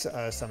Yoshi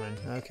summon.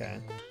 Okay.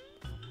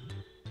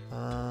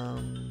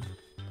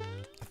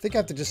 I think I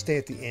have to just stay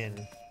at the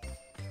inn.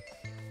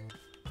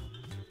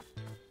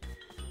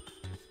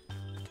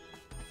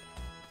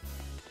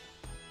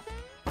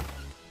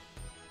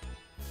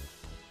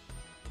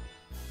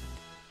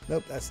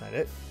 Nope, that's not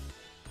it.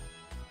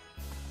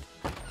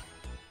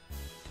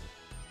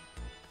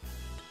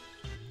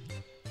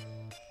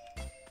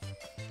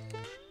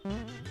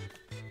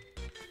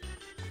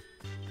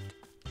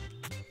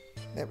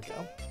 There we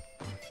go.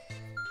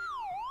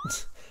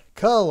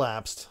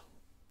 Collapsed.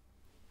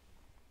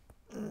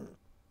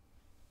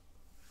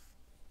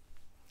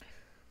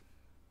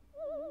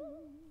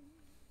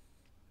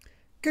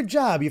 Good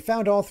job, you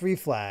found all 3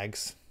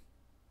 flags.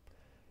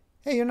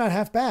 Hey, you're not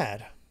half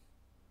bad.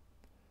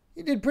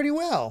 You did pretty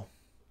well.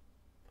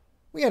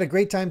 We had a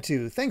great time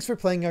too. Thanks for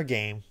playing our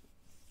game.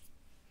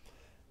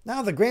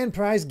 Now the grand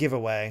prize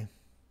giveaway.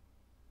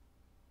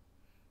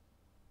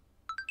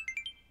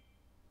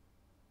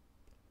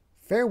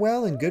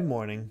 Farewell and good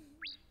morning.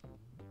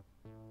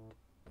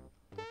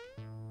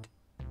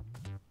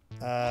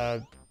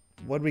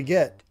 What'd we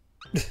get?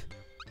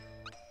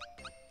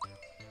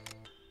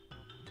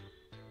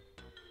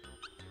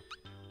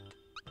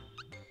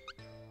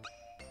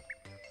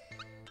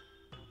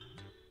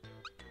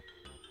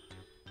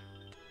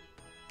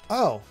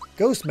 Oh,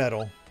 ghost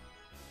medal.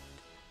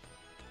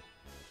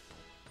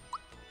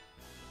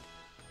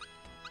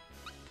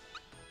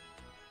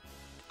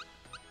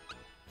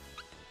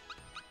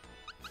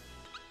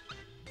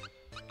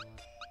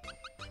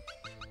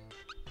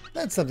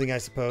 That's something, I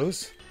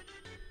suppose.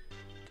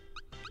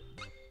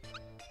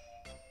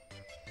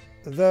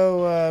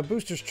 Though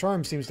Booster's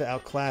charm seems to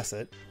outclass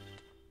it.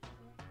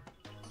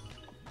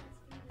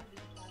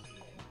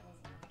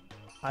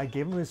 I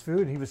gave him his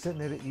food and he was sitting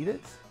there to eat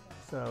it,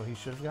 so he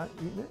should have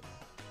eaten it.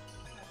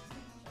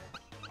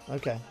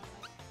 Okay.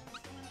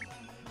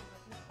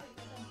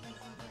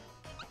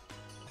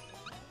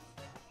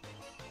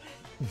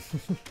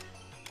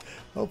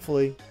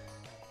 Hopefully.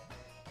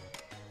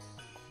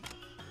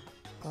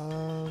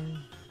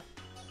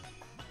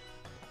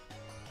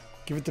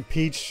 Give it to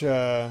Peach.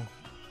 Oh,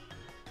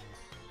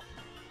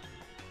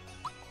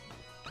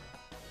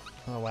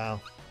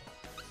 wow.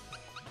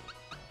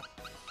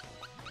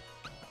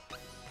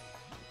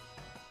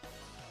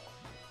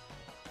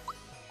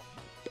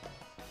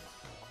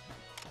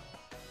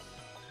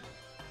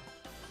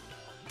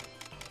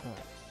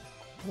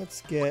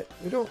 Let's get...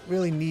 We don't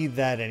really need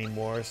that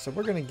anymore, so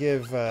we're going to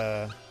give...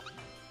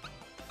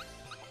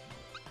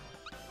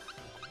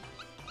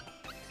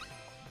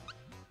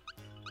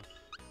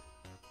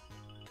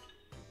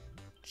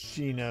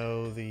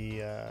 Gino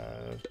the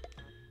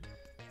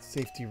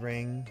safety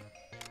ring.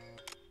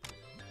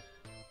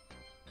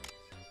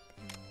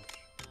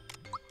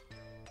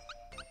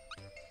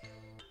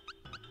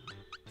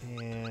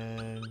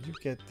 And you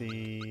get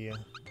the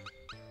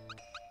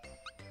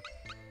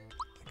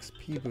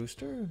XP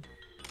booster.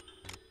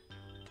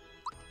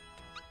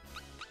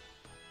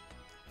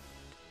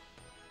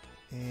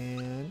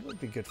 And it would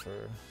be good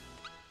for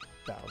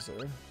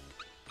Bowser.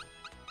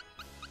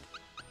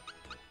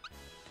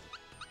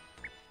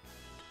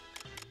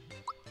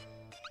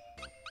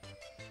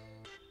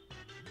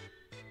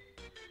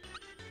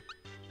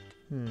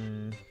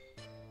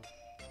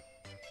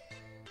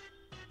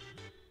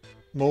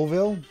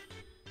 Moleville?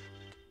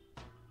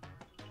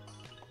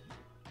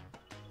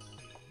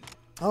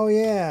 Oh,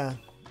 yeah.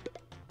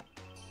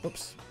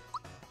 Oops.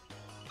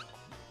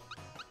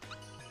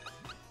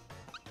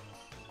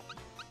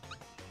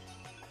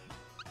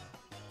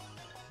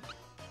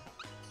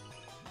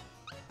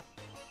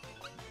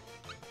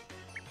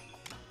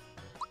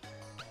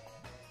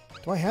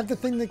 Do I have the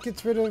thing that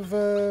gets rid of...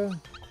 Oh,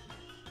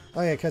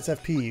 yeah, it cuts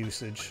FP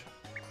usage.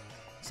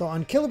 So,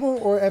 unkillable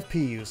or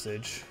FP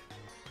usage?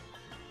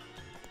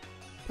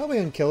 Probably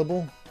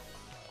unkillable.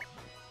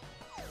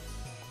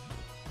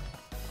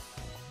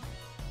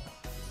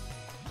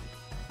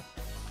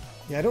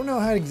 Yeah, I don't know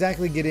how to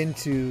exactly get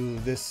into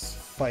this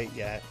fight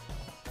yet.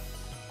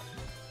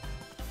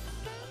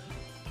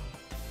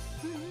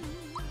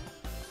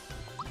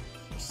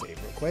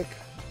 Save real quick.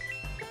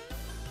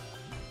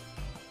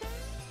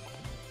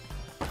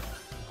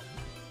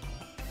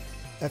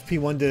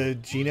 FP1 to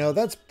Gino,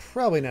 that's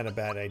probably not a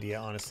bad idea,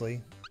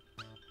 honestly.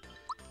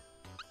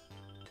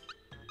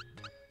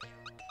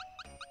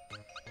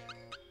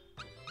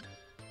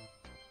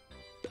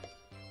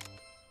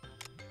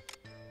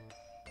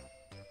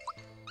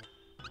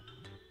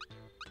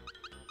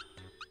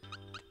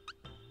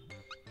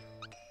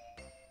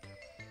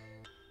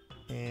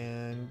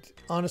 And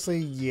honestly,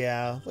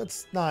 yeah,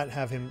 let's not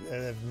have him,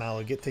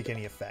 Mallow, take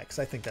any effects.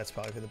 I think that's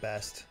probably for the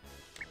best.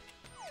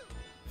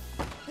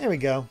 There we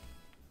go.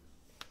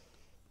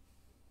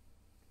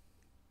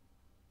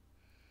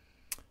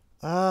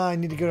 Ah, I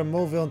need to go to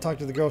Moleville and talk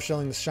to the girl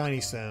selling the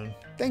shiny stone.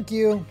 Thank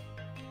you.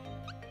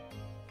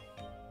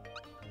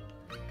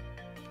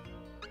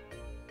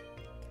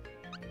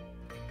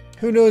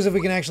 Who knows if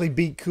we can actually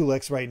beat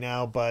Kulex right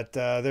now, but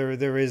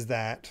there is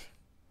that.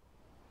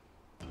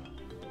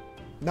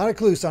 Not a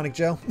clue, Sonic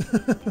Joe.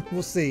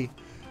 We'll see.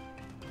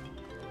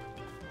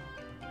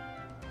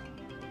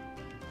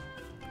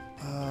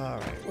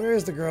 Alright, where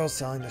is the girl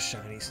selling the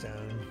shiny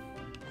stone?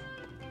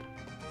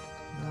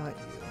 Not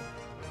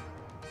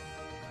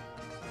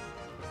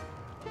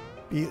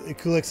you.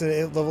 Kulex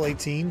at level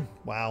 18?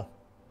 Wow.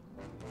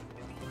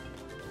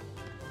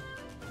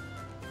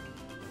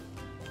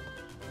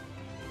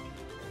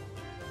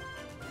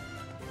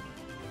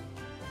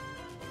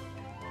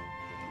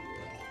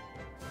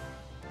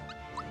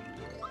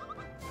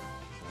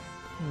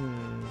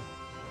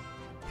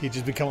 Peach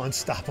has become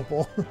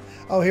unstoppable.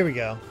 Oh, here we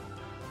go.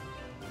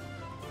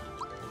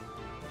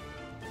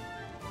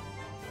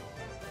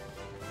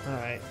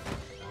 Alright.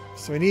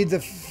 So we need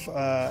the...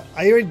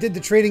 I already did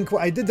the trading...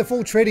 I did the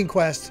full trading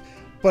quest,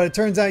 but it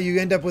turns out you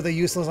end up with a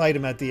useless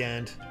item at the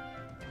end.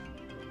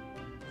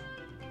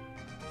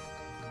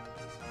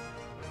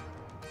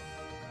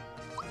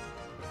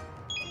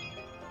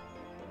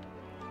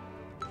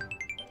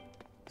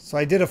 So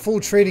I did a full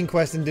trading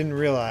quest and didn't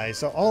realize.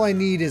 So all I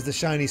need is the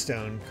shiny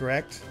stone,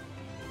 correct?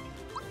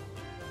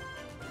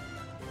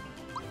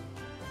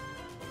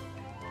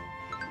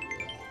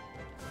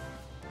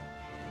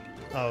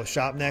 Oh,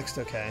 shop next?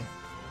 Okay.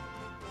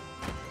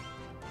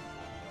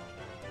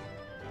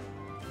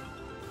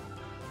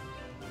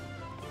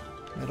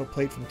 Metal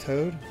plate from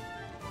Toad.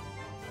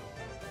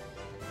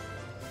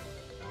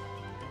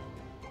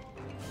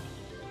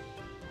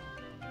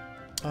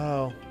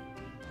 Oh.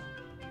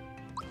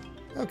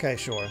 Okay,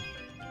 sure.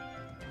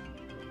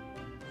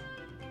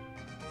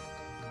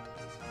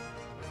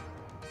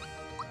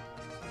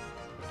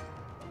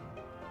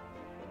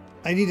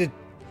 I need to...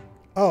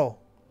 Oh.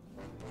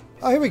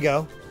 Oh, here we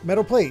go.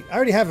 Metal plate. I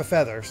already have a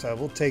feather, so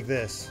we'll take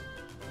this.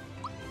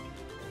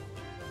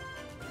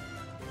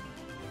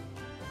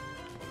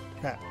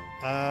 Crap.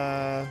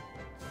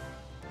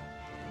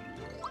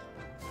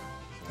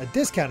 A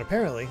discount,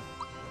 apparently.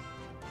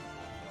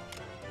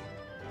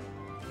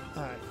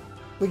 Alright.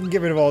 We can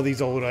get rid of all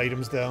these old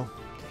items, though.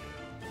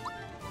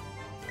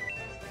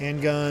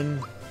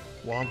 Handgun,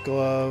 Womp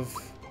Glove,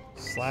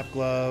 Slap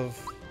Glove,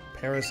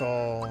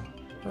 Parasol,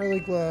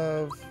 Hurley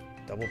Glove,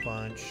 Double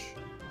Punch,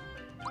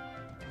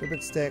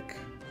 Ribbit Stick,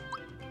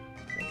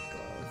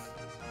 Glove.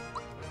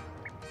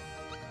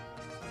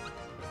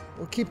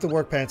 We'll keep the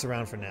work pants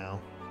around for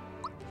now.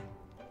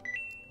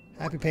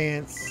 Happy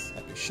Pants,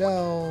 Happy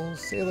Shell,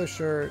 Sailor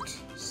Shirt,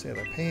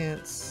 Sailor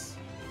Pants.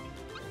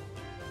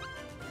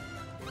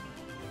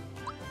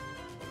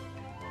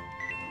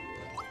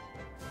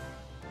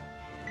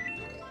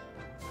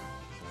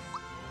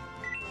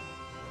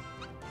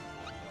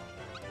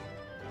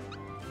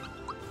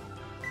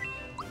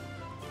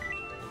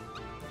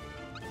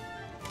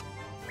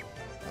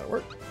 That'll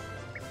work.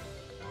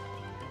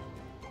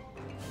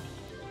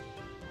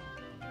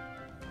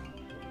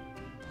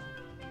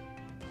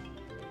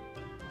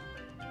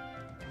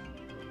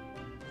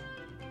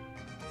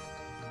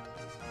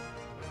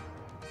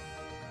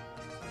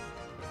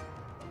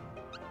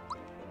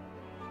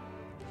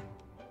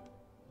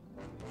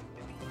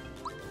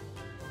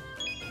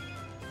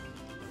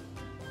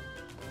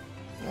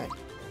 Alright,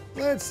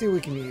 let's see what we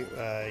can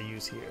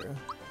use here.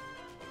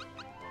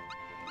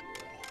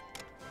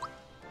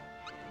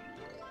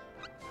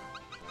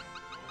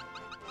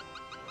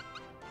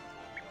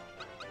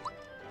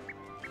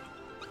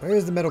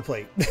 Where's the metal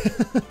plate?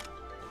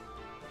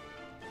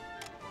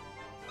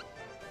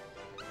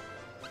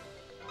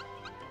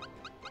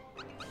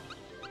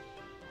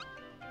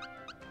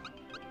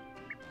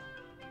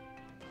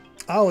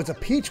 Oh, it's a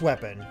peach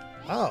weapon.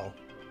 Oh.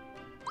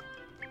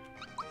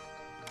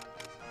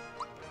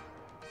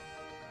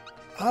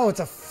 Oh,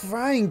 it's a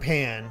frying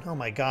pan. Oh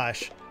my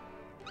gosh.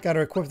 Got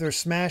to equip their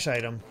smash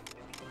item.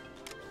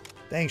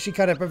 Dang, she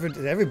caught up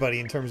everybody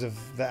in terms of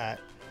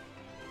that.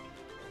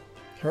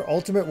 Her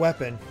ultimate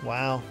weapon.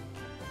 Wow.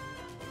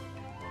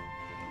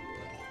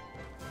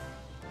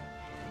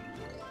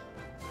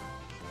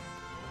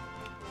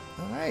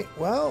 Alright,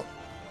 well.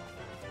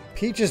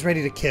 Peach is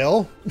ready to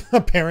kill,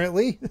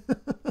 apparently.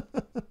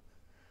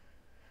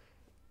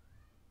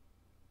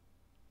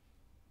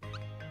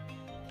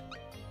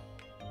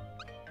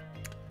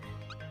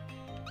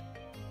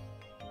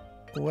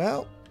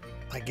 Well,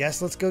 I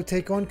guess let's go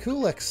take on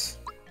Kulix.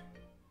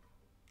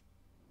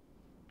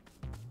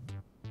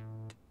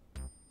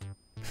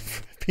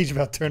 Peach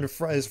about to turn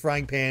his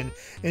frying pan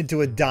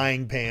into a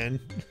dying pan.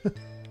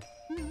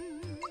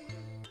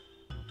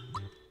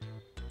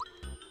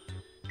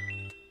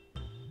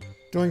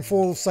 Doing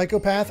full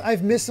psychopath.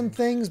 I've missed some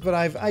things, but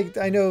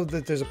I know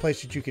that there's a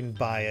place that you can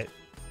buy it.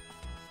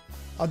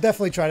 I'll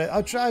definitely try to.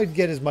 I'll try to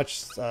get as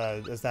much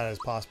as that as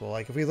possible.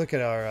 Like if we look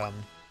at our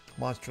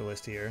monster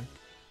list here.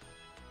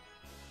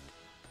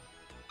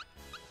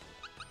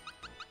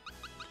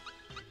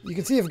 You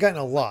can see I've gotten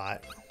a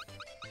lot.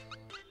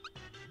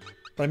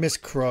 But I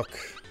missed Crook.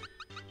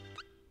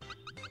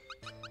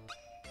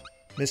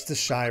 Missed the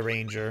Shy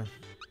Ranger.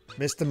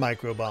 Missed the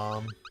Micro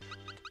Bomb.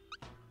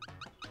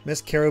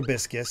 Missed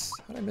Carobiscus.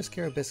 How did I miss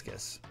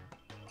Carobiscus?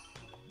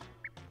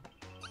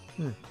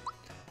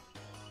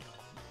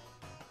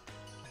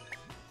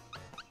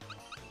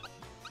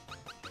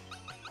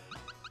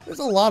 There's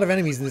a lot of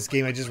enemies in this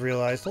game, I just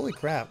realized. Holy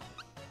crap.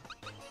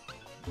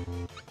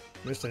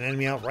 Missed an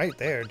enemy out right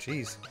there.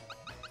 Jeez.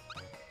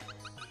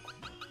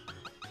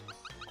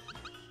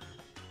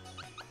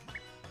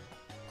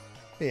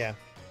 But yeah.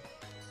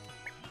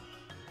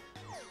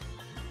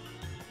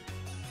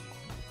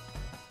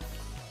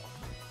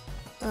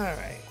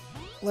 Alright.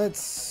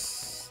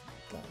 Let's...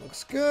 That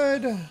looks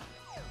good.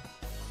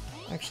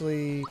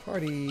 Actually,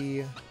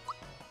 party...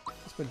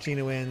 Let's put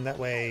Gino in. That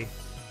way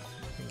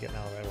we can get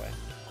Mallow right away.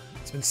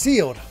 It's been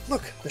sealed.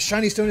 Look! The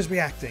shiny stone is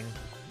reacting.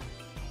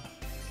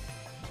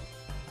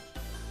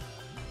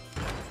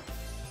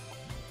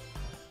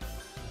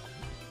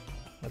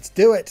 Let's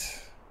do it.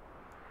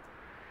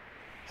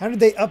 How did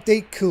they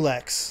update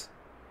Kulix?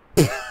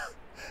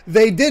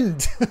 They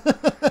didn't.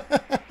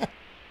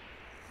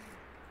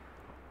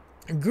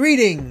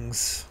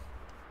 Greetings.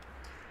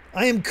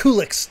 I am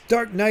Kulix,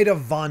 Dark Knight of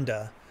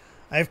Vonda.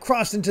 I have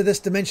crossed into this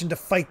dimension to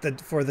fight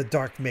for the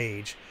Dark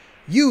Mage.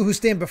 You who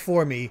stand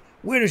before me,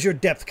 where does your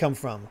depth come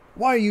from?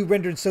 Why are you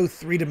rendered so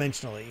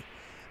three-dimensionally?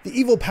 The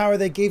evil power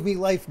that gave me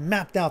life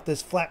mapped out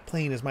this flat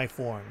plane as my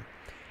form.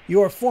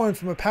 You are formed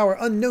from a power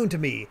unknown to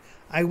me.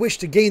 I wish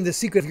to gain the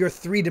secret of your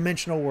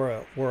three-dimensional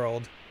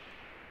world.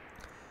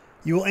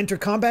 You will enter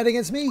combat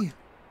against me?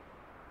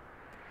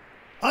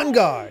 On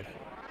guard!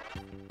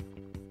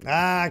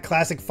 Ah,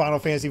 classic Final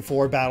Fantasy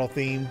IV battle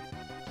theme.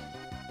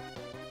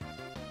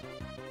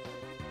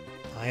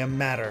 I am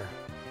matter.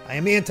 I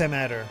am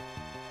antimatter.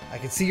 I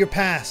can see your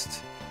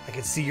past. I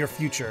can see your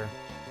future.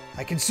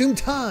 I consume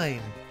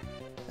time.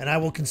 And I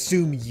will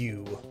consume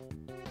you.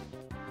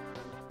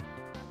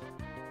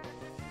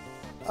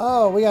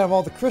 Oh, we have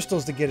all the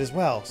crystals to get as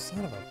well.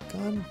 Son of a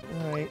gun.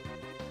 Alright.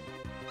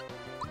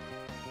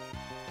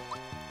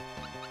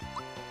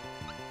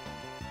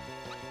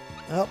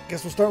 Oh,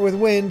 guess we'll start with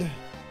wind.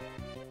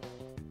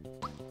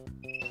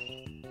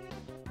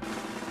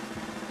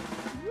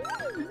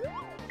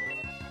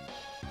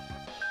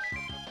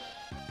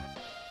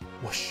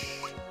 Whoosh.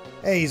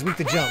 Hey, he's weak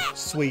to jump.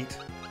 Sweet.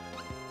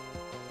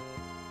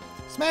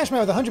 Smashman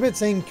with 100 bits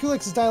saying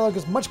Kulix's dialogue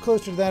is much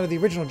closer to that of the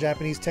original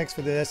Japanese text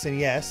for the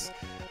SNES.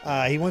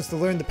 He wants to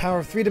learn the power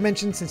of 3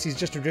 dimensions since he's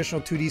just a traditional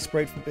 2D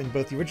sprite in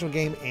both the original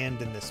game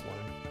and in this one.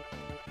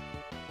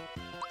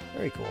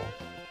 Very cool.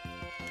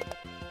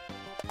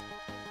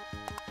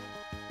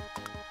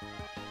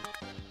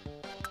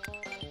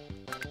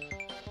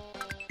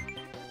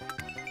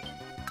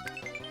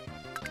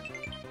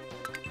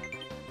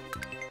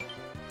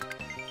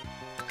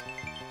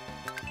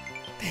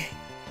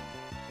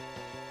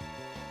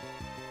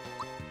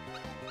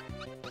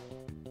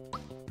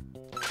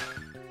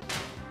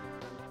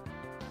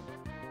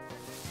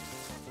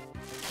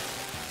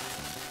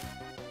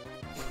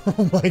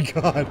 Oh my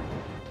god.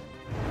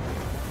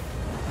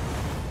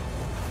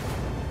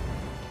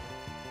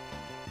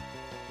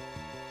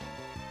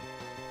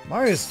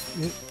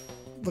 Mario's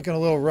looking a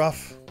little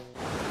rough.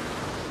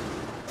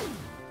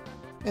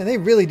 Man, they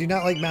really do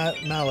not like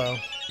Mallow.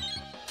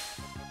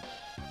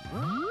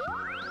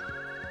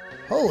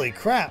 Holy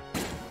crap.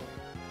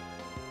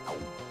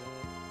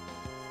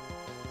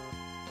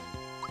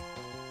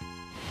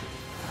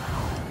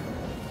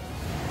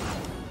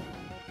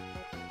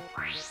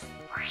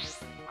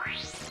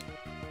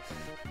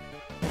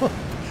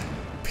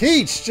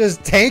 Peach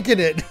just tanking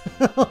it.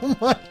 Oh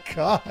my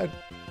god.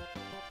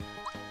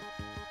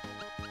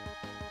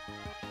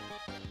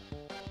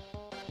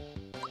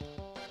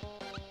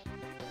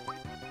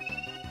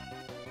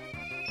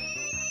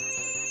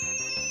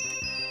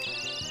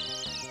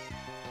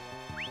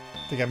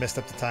 I think I messed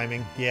up the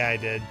timing. Yeah, I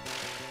did.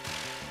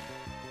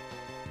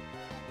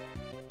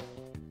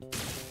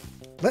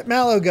 Let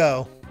Mallow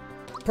go.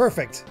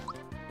 Perfect.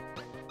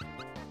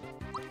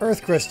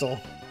 Earth Crystal.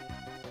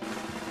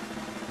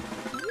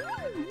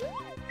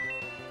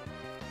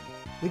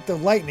 Leak the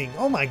lightning.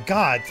 Oh my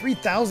god,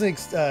 3,000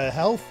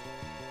 health?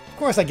 Of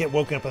course I get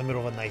woken up in the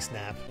middle of a nice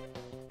nap.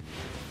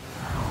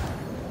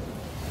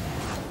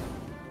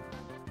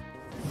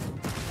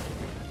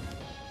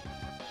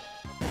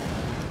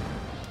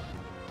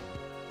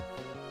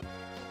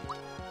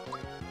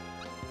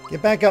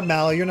 Get back up,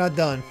 Mallow. You're not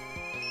done.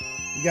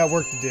 You got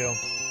work to do.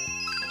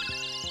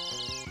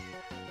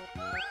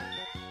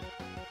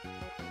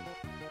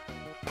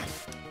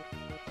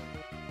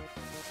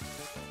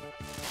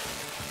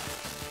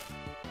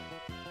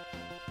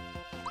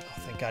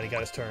 God, he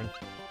got his turn.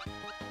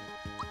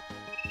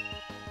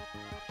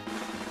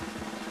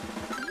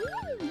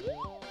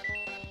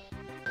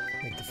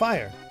 Make the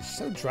fire. It's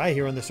so dry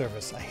here on the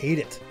surface. I hate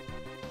it.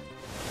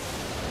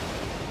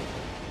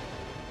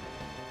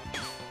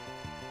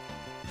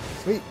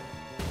 Sweet.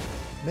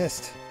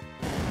 Missed.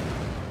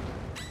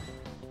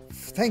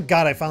 Thank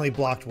God I finally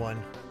blocked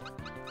one.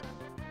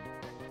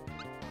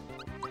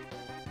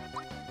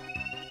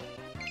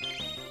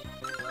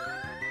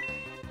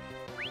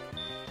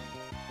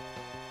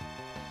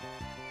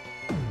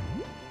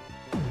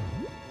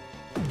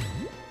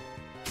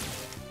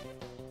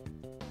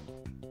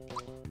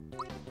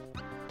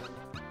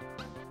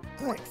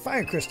 Alright,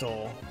 fire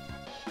crystal.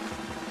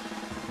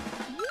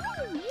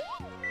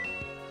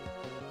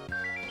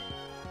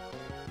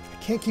 I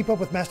can't keep up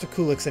with Master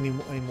Kulix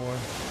anymore.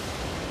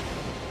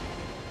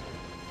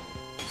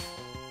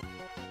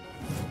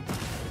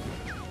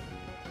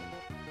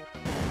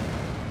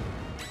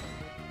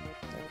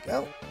 There we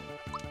go.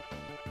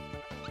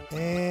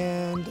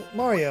 And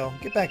Mario,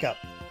 get back up.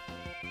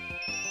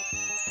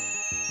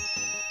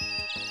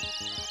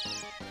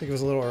 I think it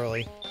was a little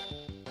early.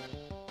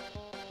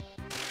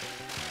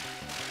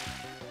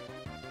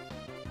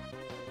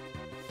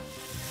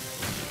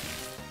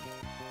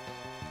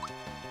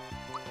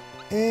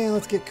 And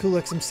let's get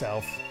Kulix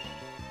himself.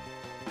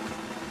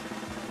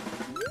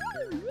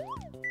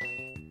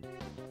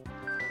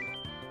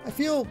 I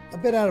feel a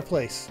bit out of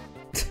place.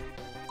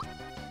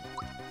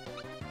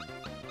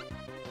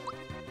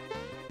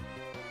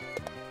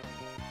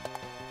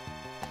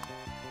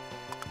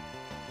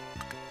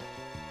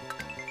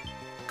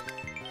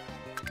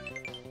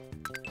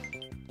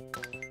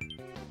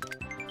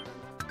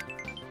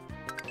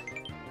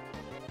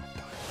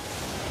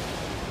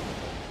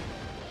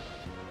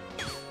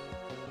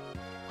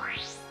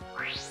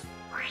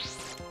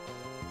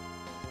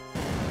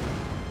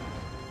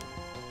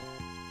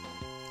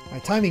 My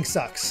timing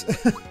sucks.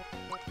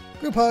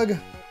 Group hug.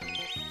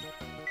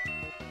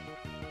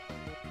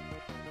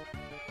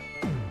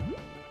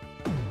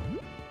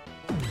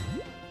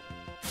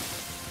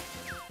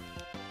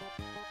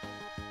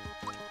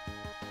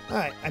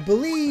 Alright, I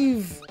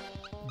believe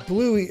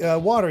blue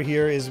water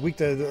here is weak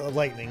to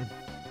lightning.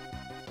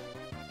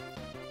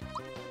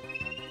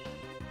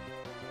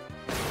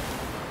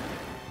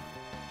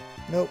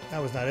 Nope, that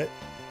was not it.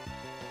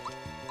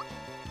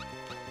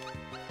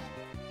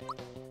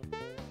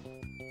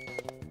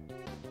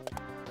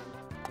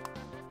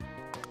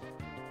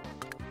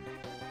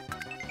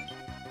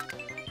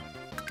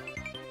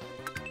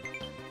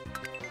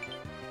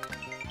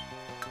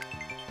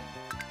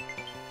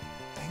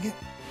 Dang it.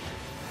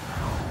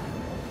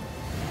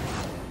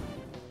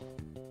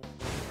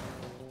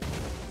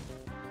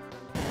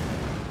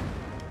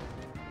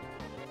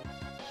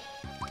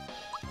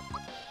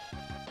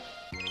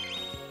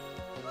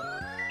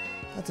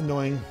 That's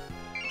annoying.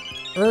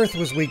 Earth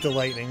was weak to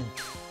lightning.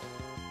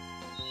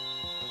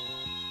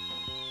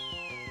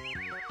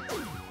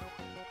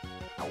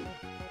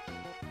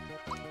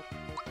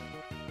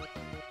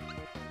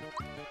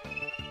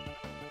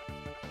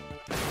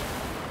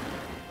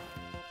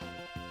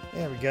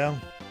 There we go.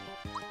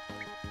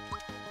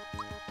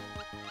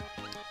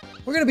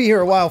 We're going to be here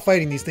a while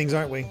fighting these things,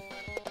 aren't we?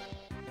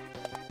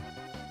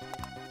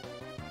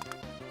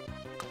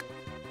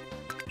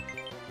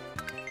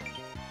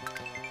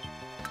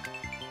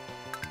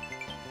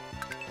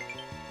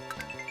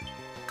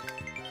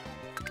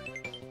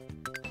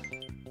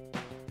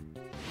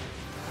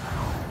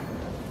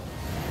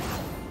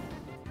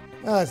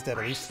 Well, that's dead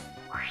at least.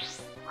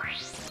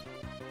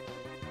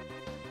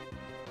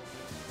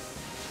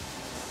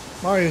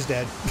 Mario's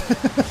dead.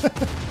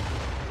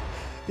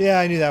 Yeah,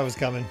 I knew that was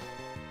coming.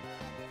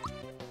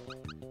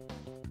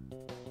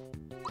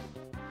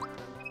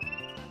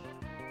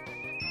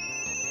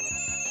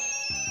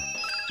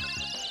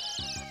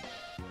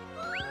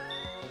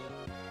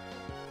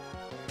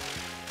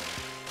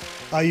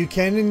 Oh, you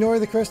can ignore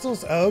the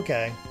crystals? Oh,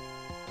 okay.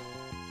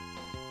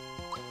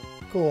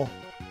 Cool.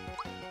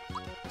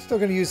 Still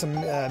gonna use some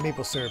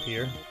maple syrup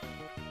here.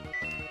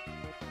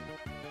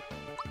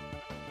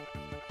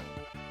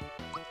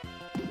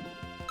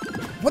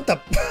 What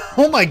the?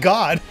 Oh my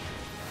god!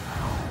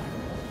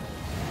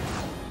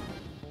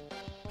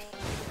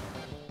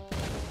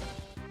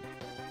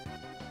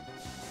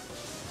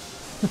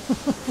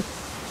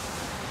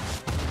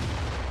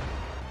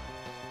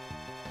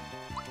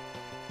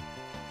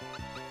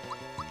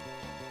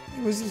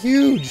 It was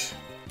huge!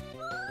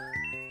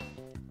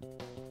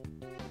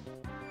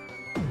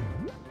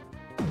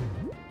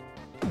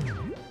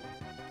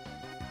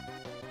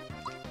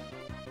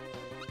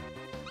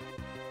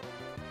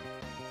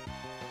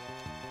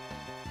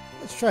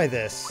 Let's try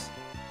this.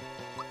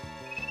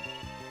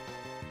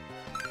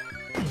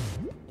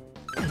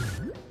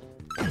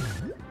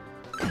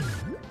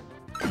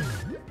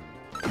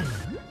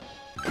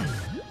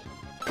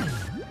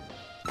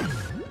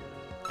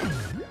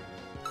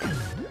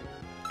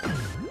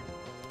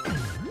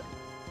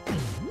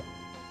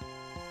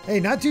 Hey,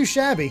 not too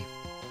shabby.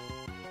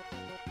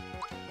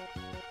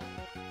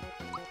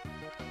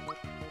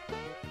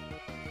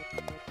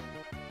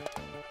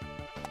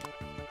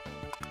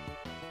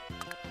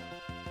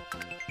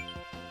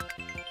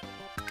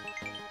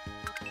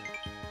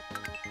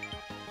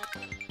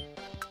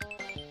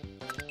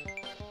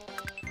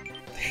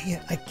 Dang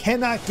it, I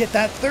cannot get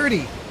that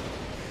 30.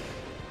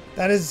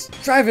 That is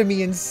driving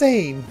me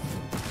insane.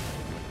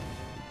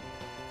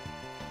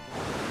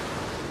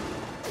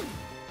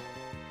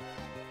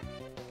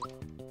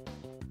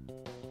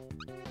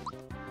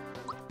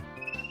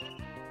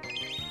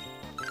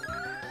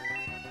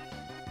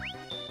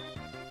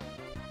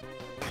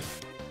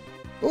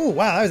 Oh,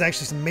 wow, that was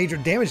actually some major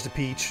damage to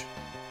Peach.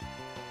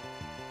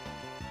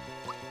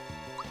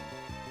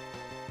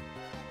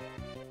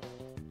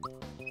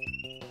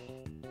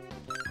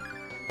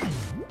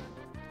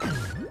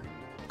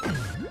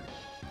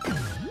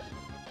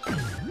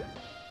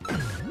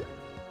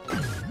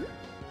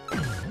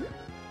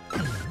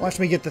 Watch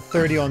me get the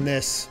 30 on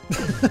this.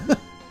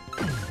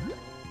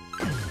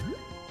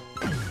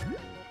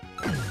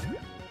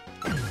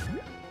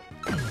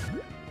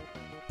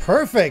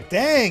 Perfect!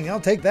 Dang, I'll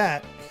take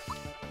that.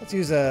 Let's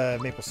use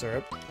maple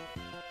syrup.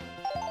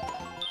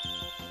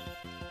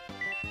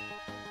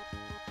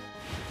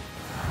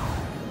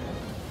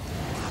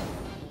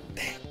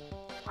 Dang.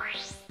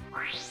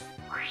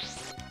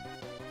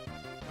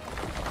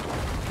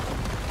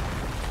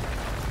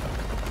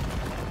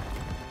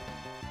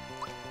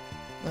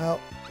 Well,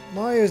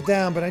 Mario's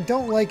down, but I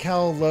don't like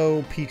how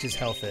low Peach's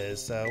health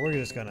is, so we're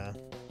just gonna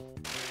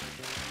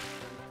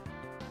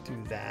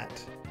do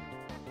that.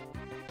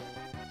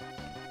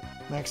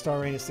 Max star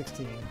rating is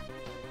 16.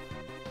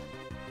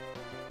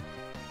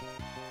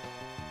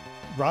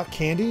 Rock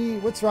candy?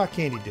 What's rock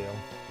candy do?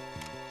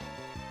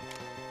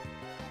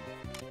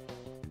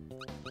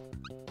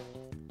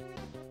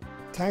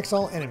 Attacks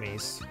all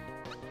enemies.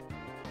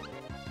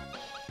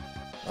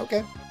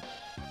 Okay.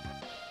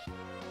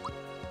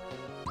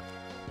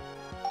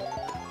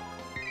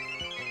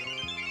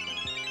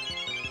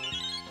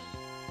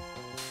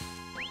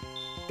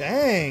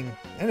 Dang!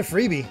 And a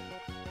freebie.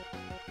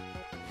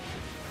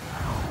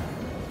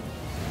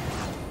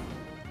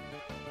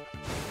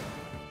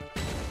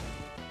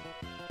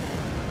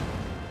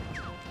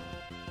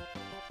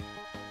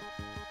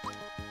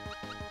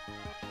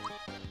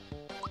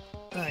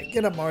 Alright,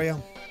 get up,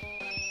 Mario.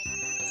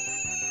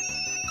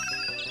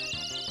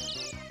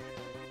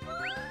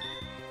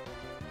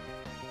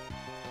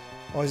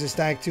 Always a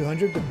stack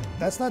 200, but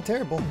that's not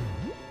terrible.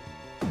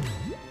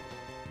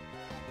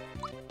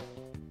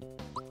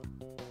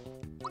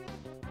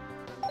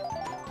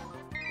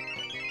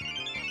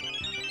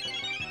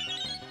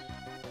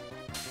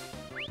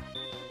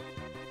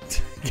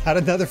 got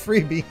another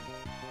freebie.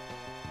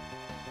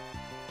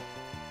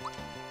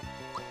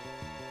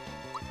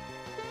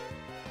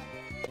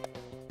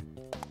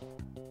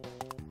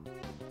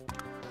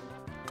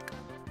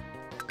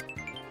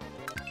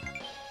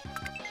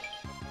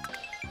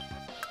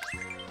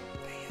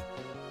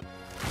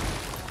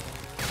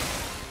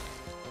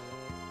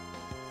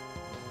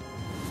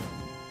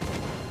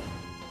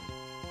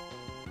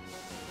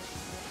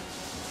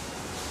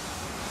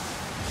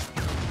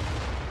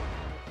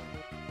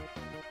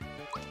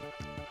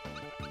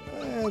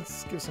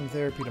 Let's give some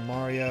therapy to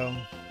Mario.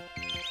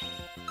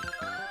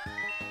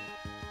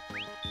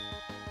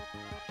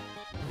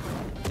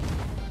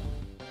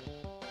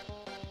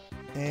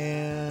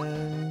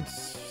 And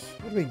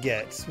what do we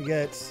get? We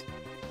get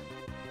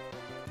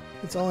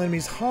it's all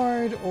enemies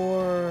hard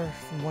or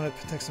from one it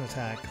protects an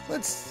attack.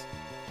 Let's,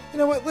 you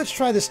know what? Let's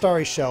try the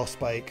Starry Shell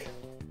Spike.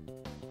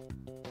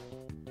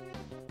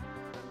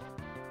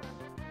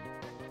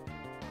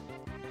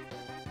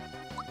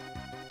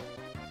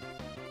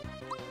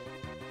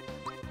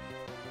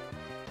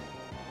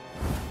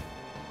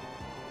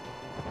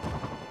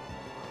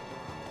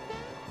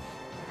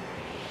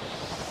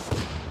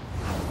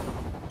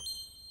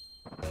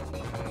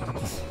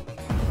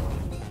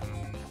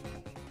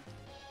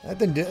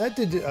 That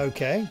did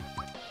okay.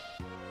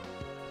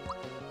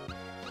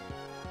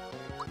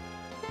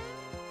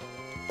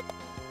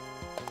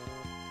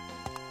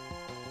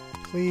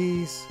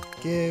 Please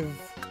give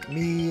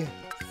me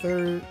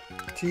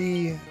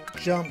 30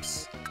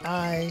 jumps.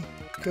 I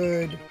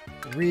could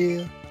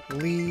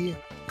really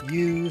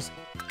use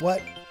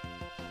what?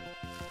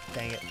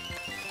 Dang it.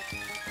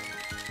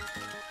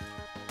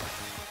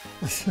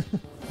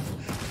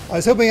 I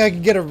was hoping I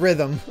could get a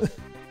rhythm.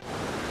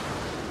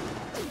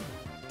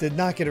 Did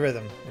not get a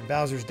rhythm, and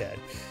Bowser's dead.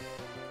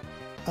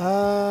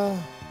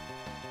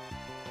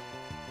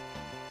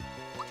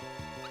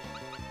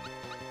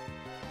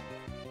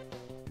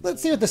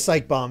 Let's see what the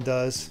Psych Bomb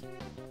does.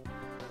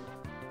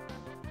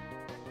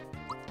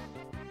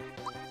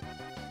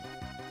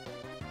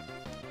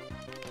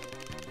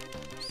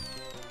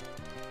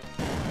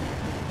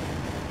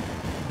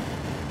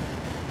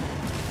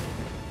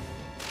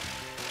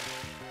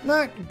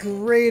 Not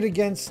great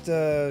against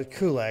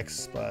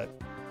Kulex, but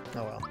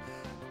oh well.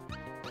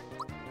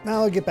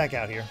 Now I'll get back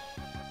out here.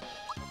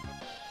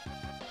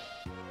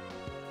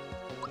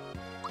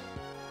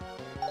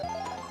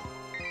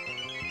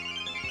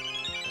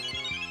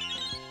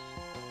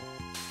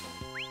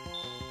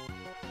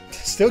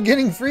 Still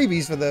getting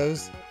freebies for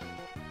those.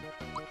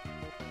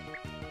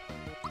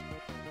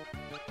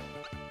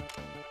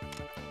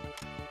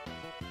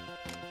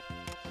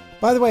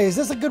 By the way, is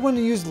this a good one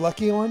to use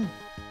Lucky on?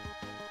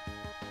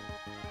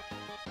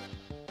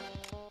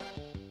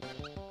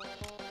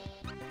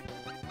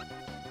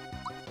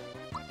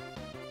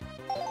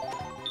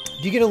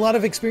 Do you get a lot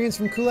of experience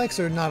from Kulex,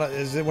 or not?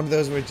 Is it one of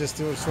those where it just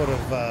sort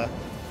of,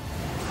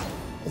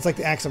 it's like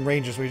the Axem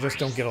Rangers where you just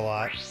don't get a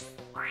lot?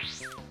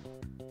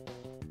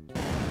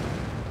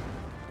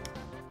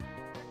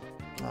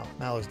 Oh,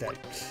 Mallow's dead.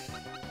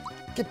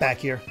 Get back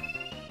here.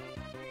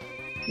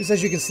 Who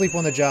says you can sleep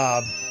on the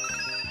job?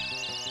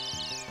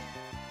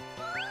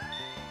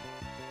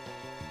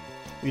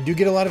 You do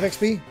get a lot of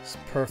XP? It's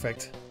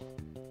perfect.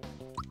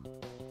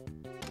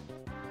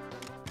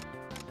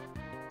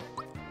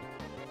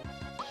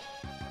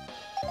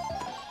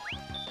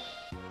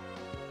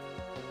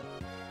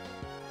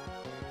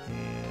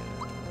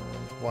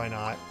 Why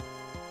not?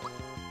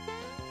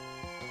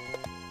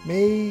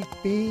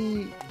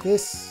 Maybe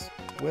this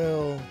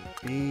will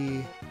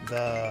be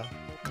the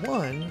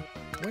one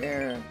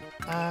where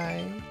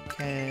I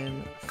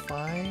can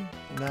finally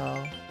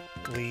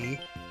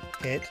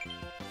hit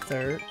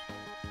third.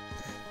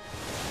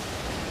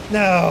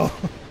 No!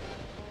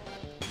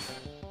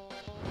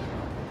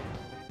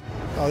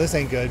 Oh, this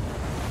ain't good.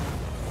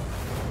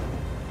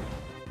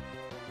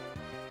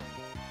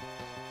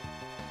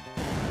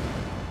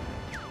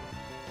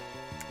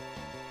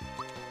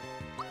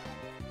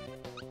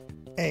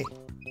 Hey,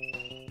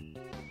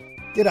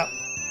 get up.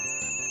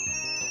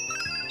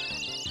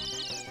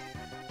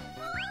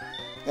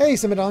 Hey,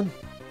 Simidon.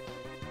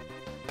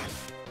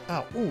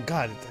 Ow, oh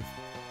God,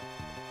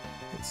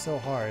 it's so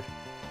hard.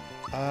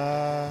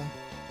 I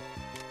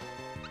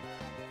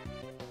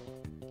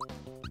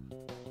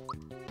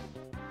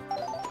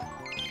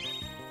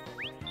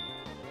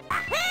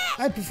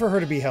prefer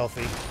her to be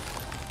healthy.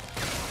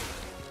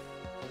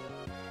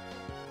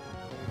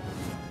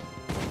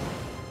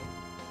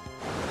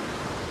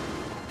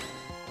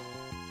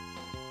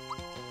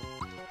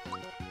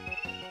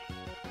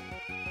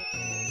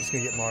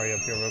 Gonna get Mario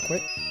up here real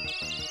quick.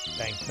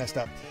 Dang, messed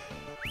up.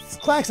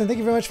 Claxon, thank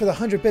you very much for the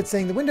 100 bits,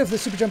 saying the window for the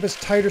super jump is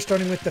tighter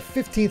starting with the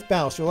 15th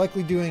bow, so you're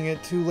likely doing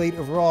it too late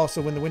overall,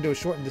 so when the window is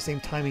shortened, the same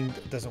timing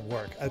doesn't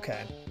work.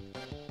 Okay.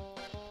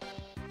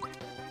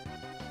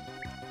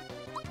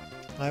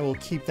 I will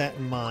keep that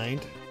in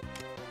mind.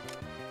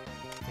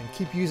 And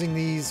keep using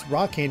these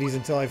rock candies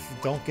until I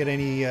don't get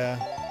any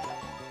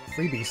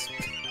freebies.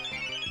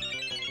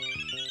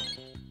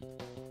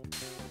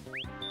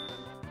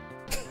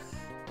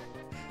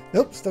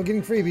 Nope, still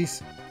getting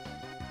freebies.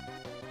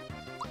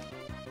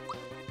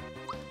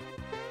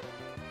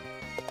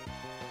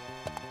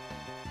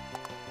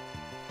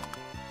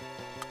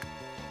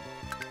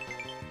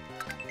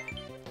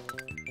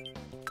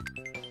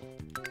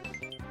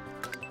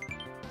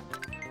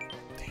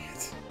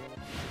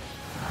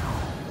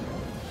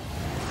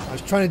 I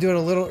was trying to do it a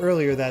little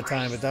earlier that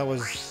time, but that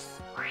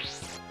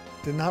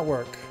did not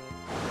work.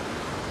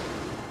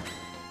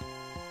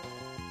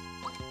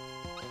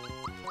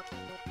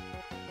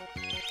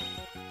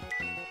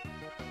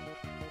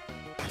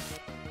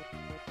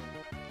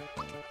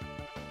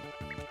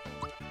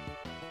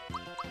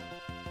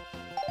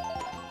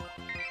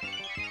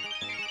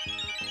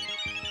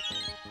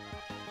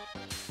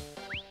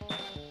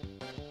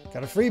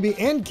 Got a freebie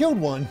and killed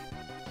one.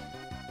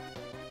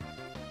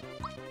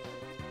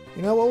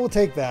 You know what? We'll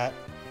take that.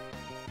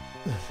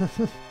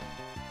 I'm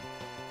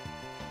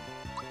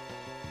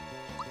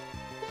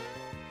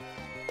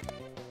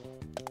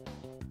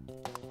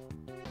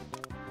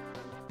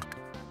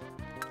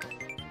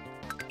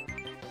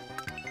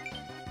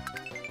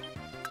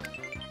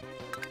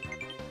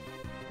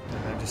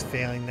just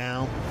failing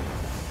now.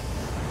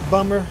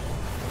 Bummer.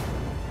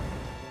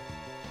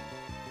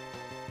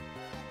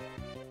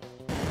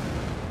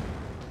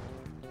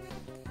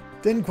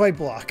 Didn't quite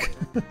block.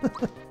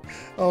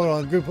 Hold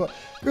on,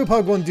 group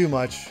hug won't do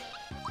much.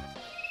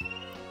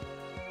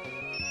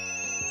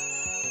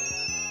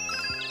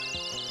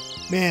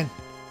 Man,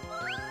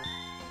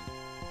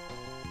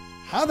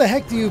 how the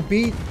heck do you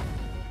beat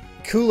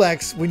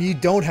Kulex when you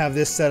don't have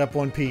this set up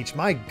on Peach?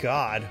 My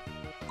God.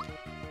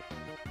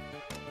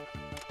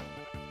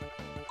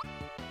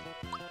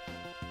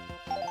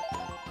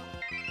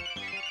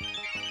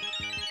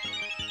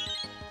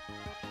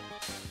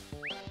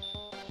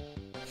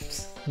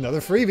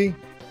 Another freebie.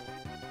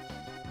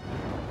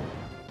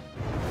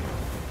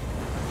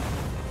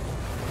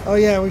 Oh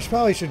yeah, we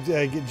probably should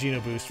get Geno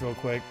Boost real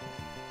quick.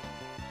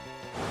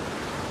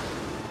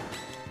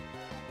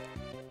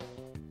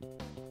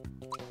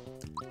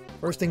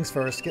 First things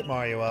first, get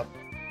Mario up.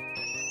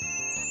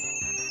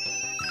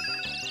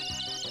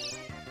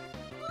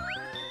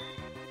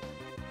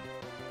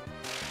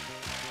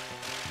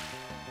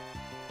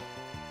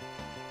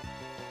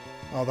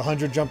 Oh, the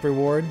 100 jump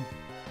reward.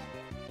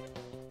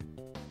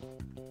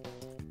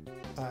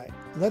 Alright,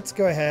 let's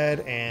go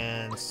ahead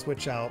and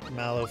switch out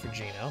Mallow for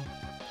Geno.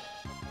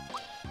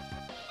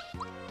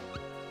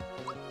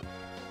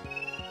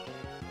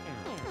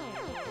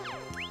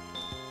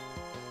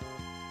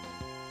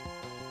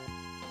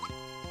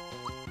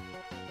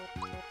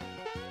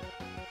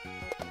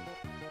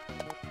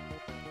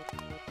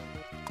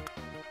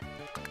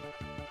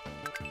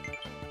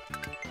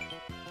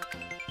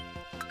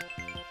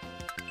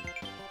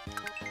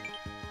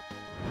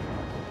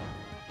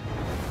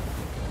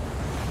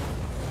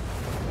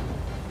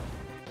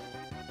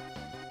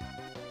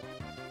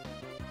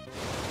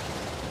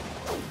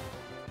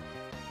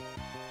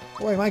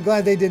 Boy, am I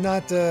glad they did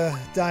not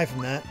die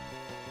from that.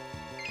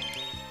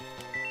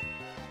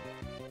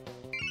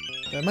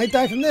 I might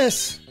die from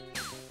this.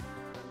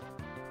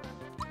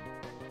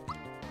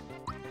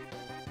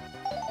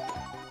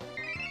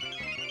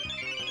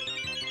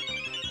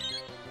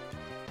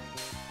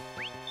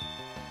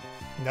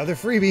 Another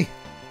freebie.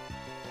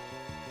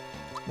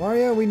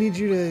 Mario, we need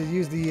you to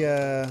use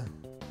the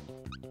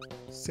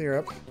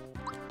syrup.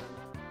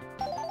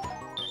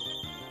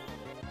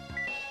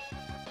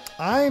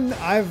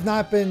 I've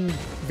not been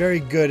very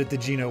good at the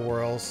Geno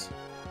Whirls.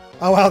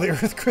 Oh wow, the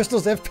Earth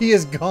Crystal's FP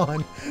is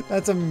gone.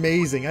 That's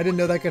amazing. I didn't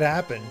know that could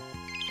happen.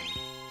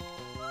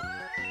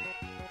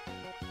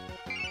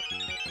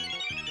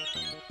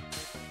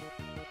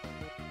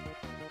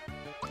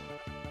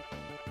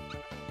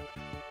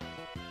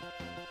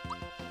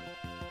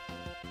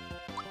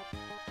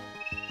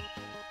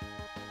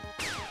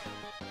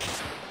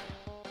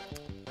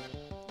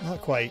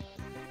 Not quite.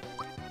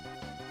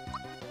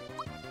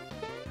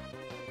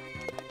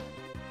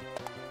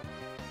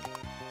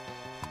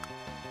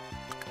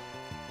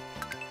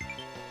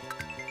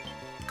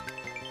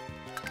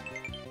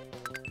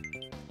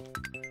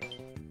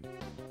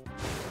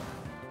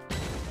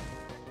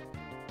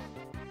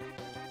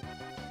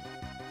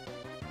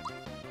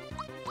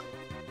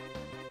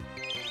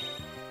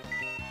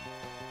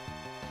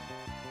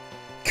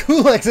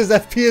 Kulex's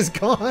FP is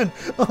gone.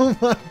 Oh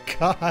my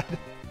God.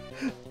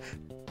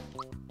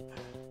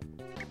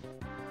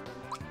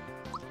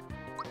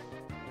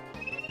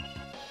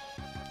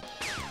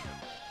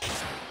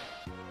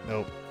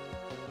 Nope.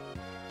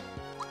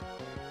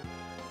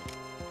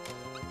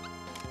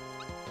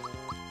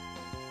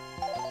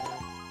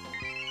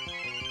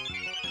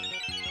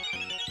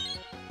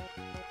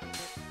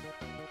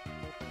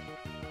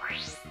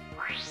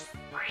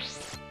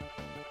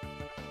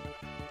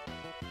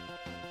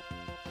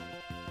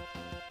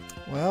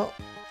 Well,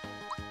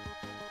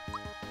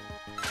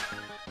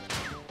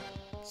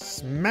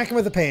 smack him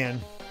with a pan.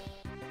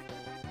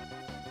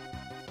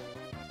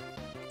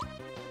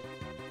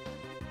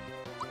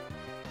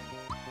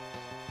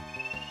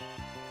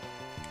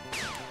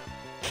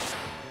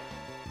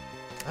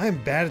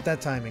 I'm bad at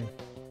that timing.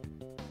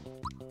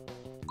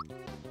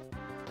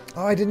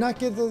 Oh, I did not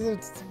get the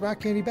rock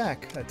candy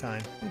back that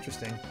time.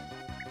 Interesting.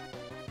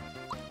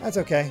 That's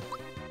okay.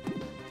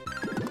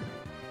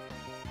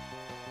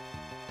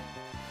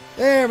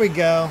 There we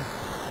go.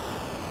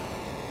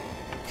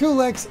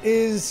 Kulex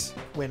is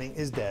winning,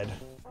 is dead.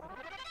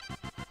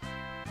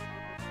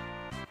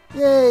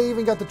 Yay,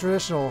 even got the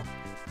traditional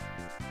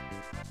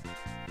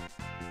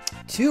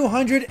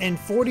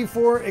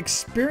 244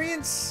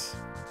 experience.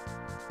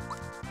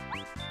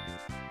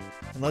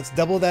 And let's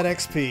double that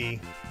XP.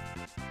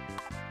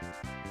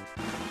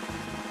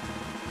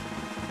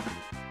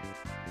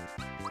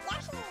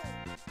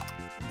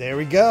 There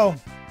we go.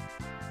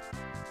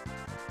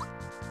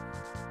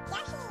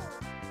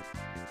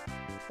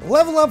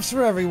 Level ups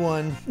for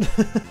everyone. Nice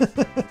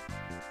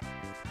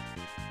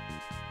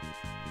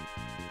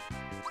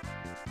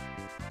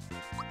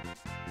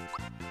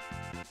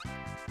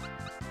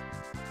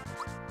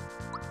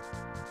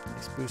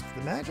boost to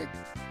the magic.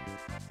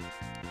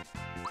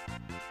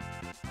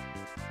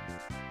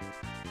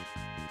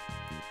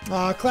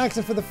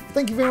 Klaxon for the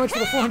thank you very much for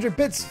the 400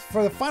 bits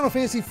for the Final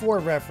Fantasy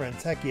IV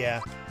reference. Heck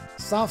yeah.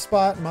 Soft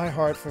spot in my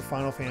heart for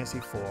Final Fantasy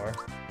IV.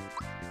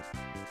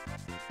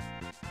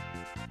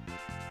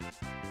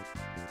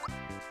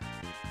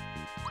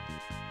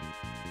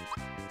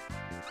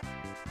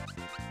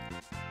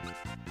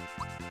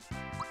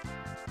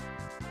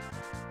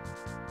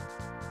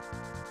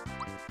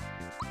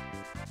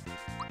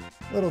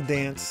 Little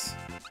dance.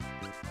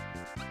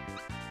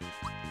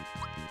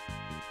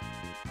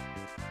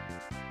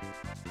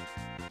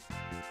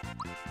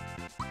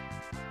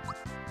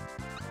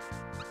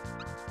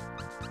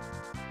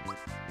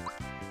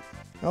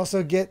 I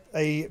also get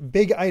a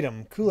big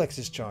item,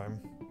 Kulex's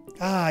charm.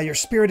 Ah, your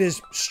spirit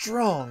is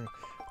strong.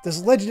 This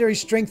legendary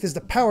strength is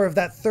the power of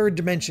that third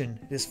dimension.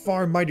 It is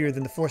far mightier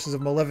than the forces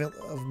of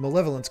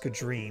malevolence could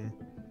dream.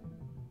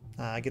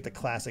 I get the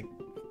classic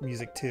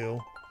music too.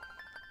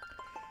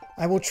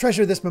 I will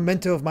treasure this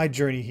memento of my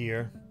journey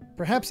here.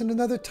 Perhaps in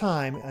another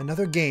time,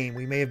 another game,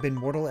 we may have been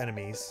mortal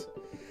enemies.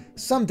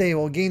 Someday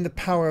we'll gain the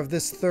power of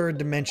this third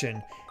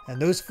dimension, and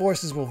those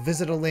forces will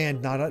visit a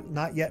land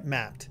not yet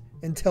mapped.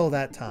 Until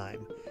that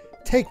time.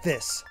 Take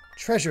this.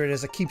 Treasure it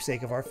as a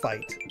keepsake of our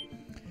fight.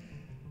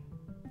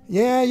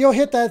 Yeah, you'll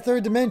hit that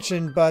third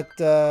dimension, but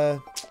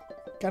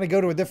gotta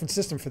go to a different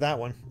system for that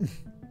one.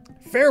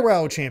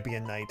 Farewell,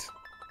 Champion Knight.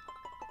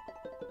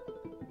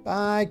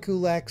 Bye,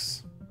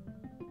 Kulex.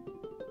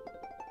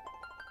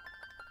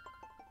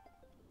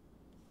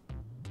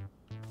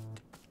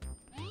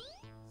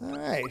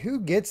 Alright,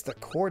 who gets the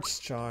Quartz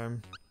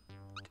Charm?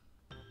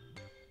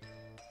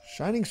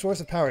 Shining source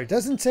of power. It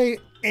doesn't say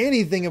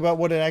anything about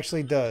what it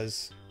actually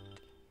does.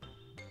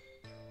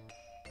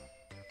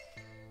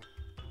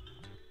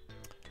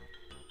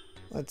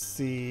 Let's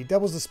see.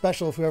 Doubles the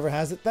special if whoever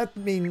has it. That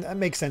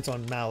makes sense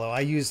on Mallow.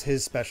 I use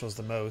his specials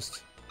the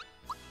most.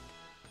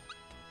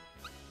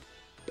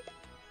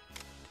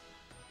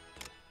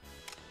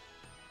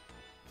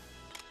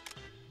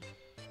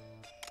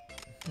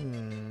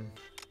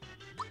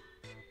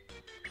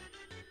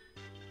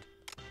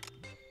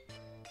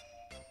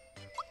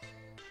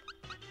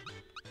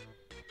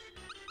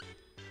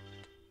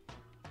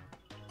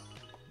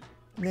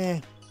 Nah,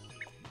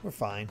 we're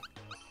fine.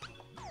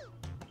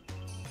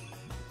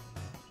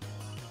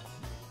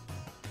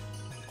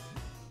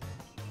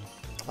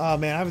 Oh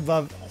man, I would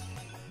love...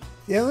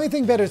 The only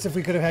thing better is if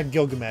we could have had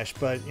Gilgamesh,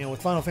 but, you know,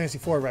 with Final Fantasy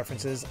IV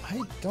references, I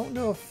don't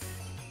know if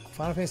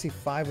Final Fantasy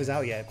V was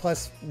out yet.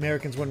 Plus,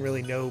 Americans wouldn't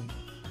really know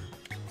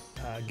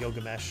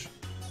Gilgamesh.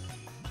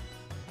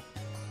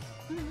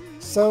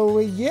 So,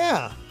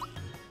 yeah.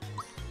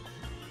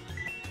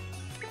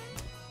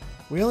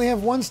 We only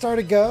have one star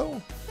to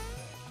go.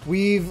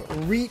 We've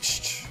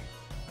reached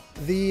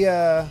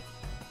the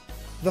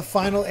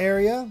final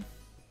area.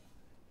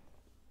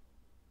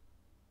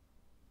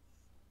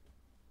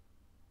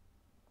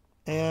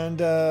 And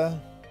could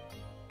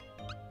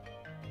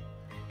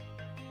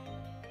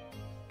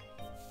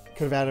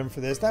have added him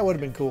for this. That would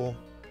have been cool.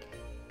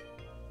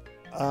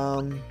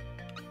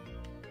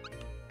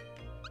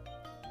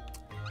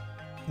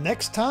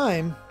 Next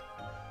time,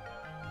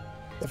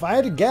 if I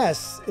had to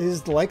guess,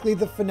 is likely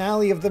the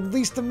finale of at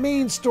least the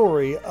main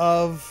story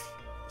of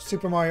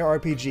Super Mario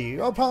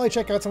RPG. I'll probably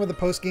check out some of the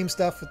post-game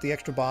stuff with the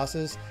extra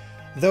bosses.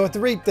 Though at the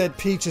rate that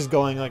Peach is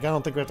going, like, I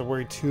don't think we have to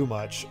worry too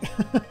much.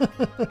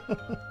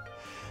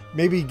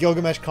 Maybe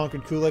Gilgamesh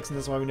conquered Kulex, and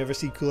that's why we never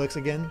see Kulex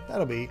again.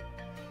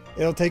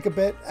 It'll take a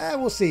bit.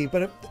 We'll see.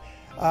 But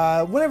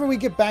whenever we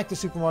get back to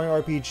Super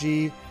Mario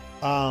RPG,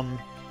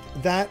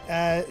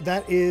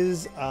 that'll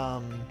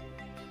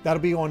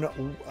be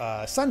on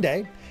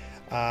Sunday.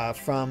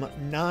 From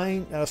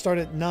 9, start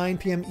at 9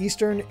 p.m.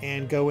 Eastern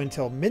and go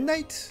until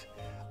midnight.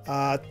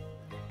 Oh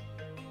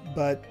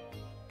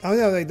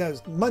no, that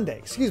was Monday.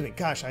 Excuse me.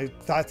 Gosh, I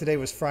thought today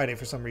was Friday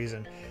for some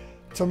reason.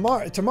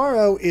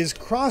 Tomorrow is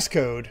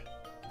Crosscode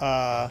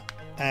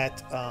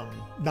at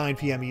 9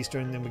 p.m.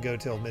 Eastern, then we go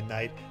till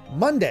midnight.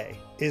 Monday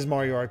is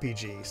Mario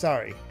RPG.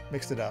 Sorry,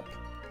 mixed it up.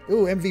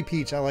 Ooh, MV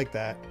Peach. I like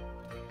that.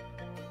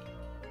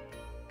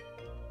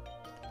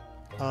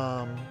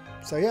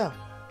 So yeah,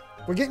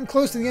 we're getting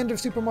close to the end of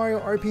Super Mario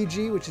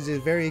RPG, which is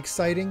very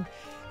exciting.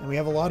 And we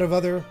have a lot of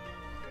other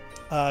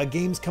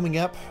games coming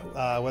up,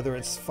 whether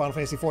it's Final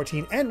Fantasy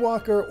XIV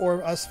Endwalker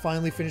or us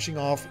finally finishing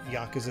off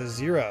Yakuza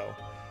 0.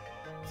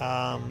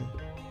 Alright.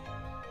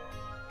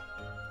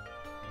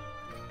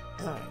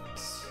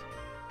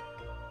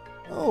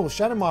 Oh,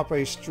 Shadow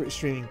Moppe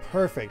streaming.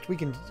 Perfect. We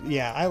can,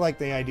 yeah, I like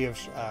the idea of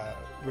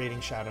rating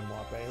Shadow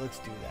Moppe. Let's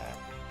do that.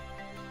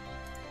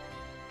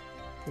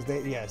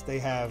 Because yes, they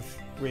have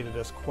rated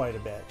us quite a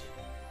bit.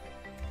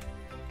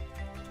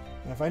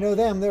 And if I know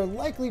them, they're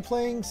likely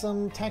playing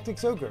some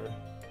Tactics Ogre.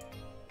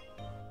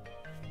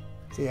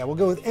 So yeah, we'll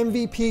go with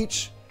MV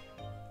Peach.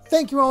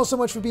 Thank you all so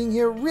much for being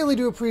here. Really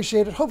do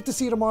appreciate it. Hope to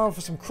see you tomorrow for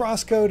some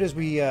crosscode as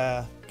we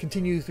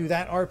continue through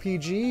that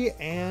RPG.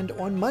 And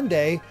on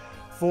Monday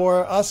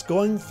for us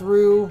going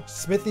through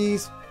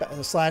Smithy's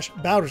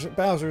 /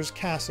 Bowser's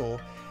Castle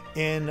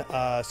in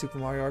Super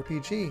Mario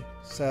RPG.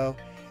 So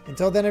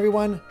until then,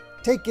 everyone,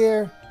 take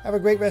care. Have a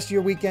great rest of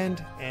your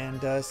weekend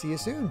and see you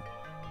soon.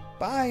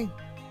 Bye.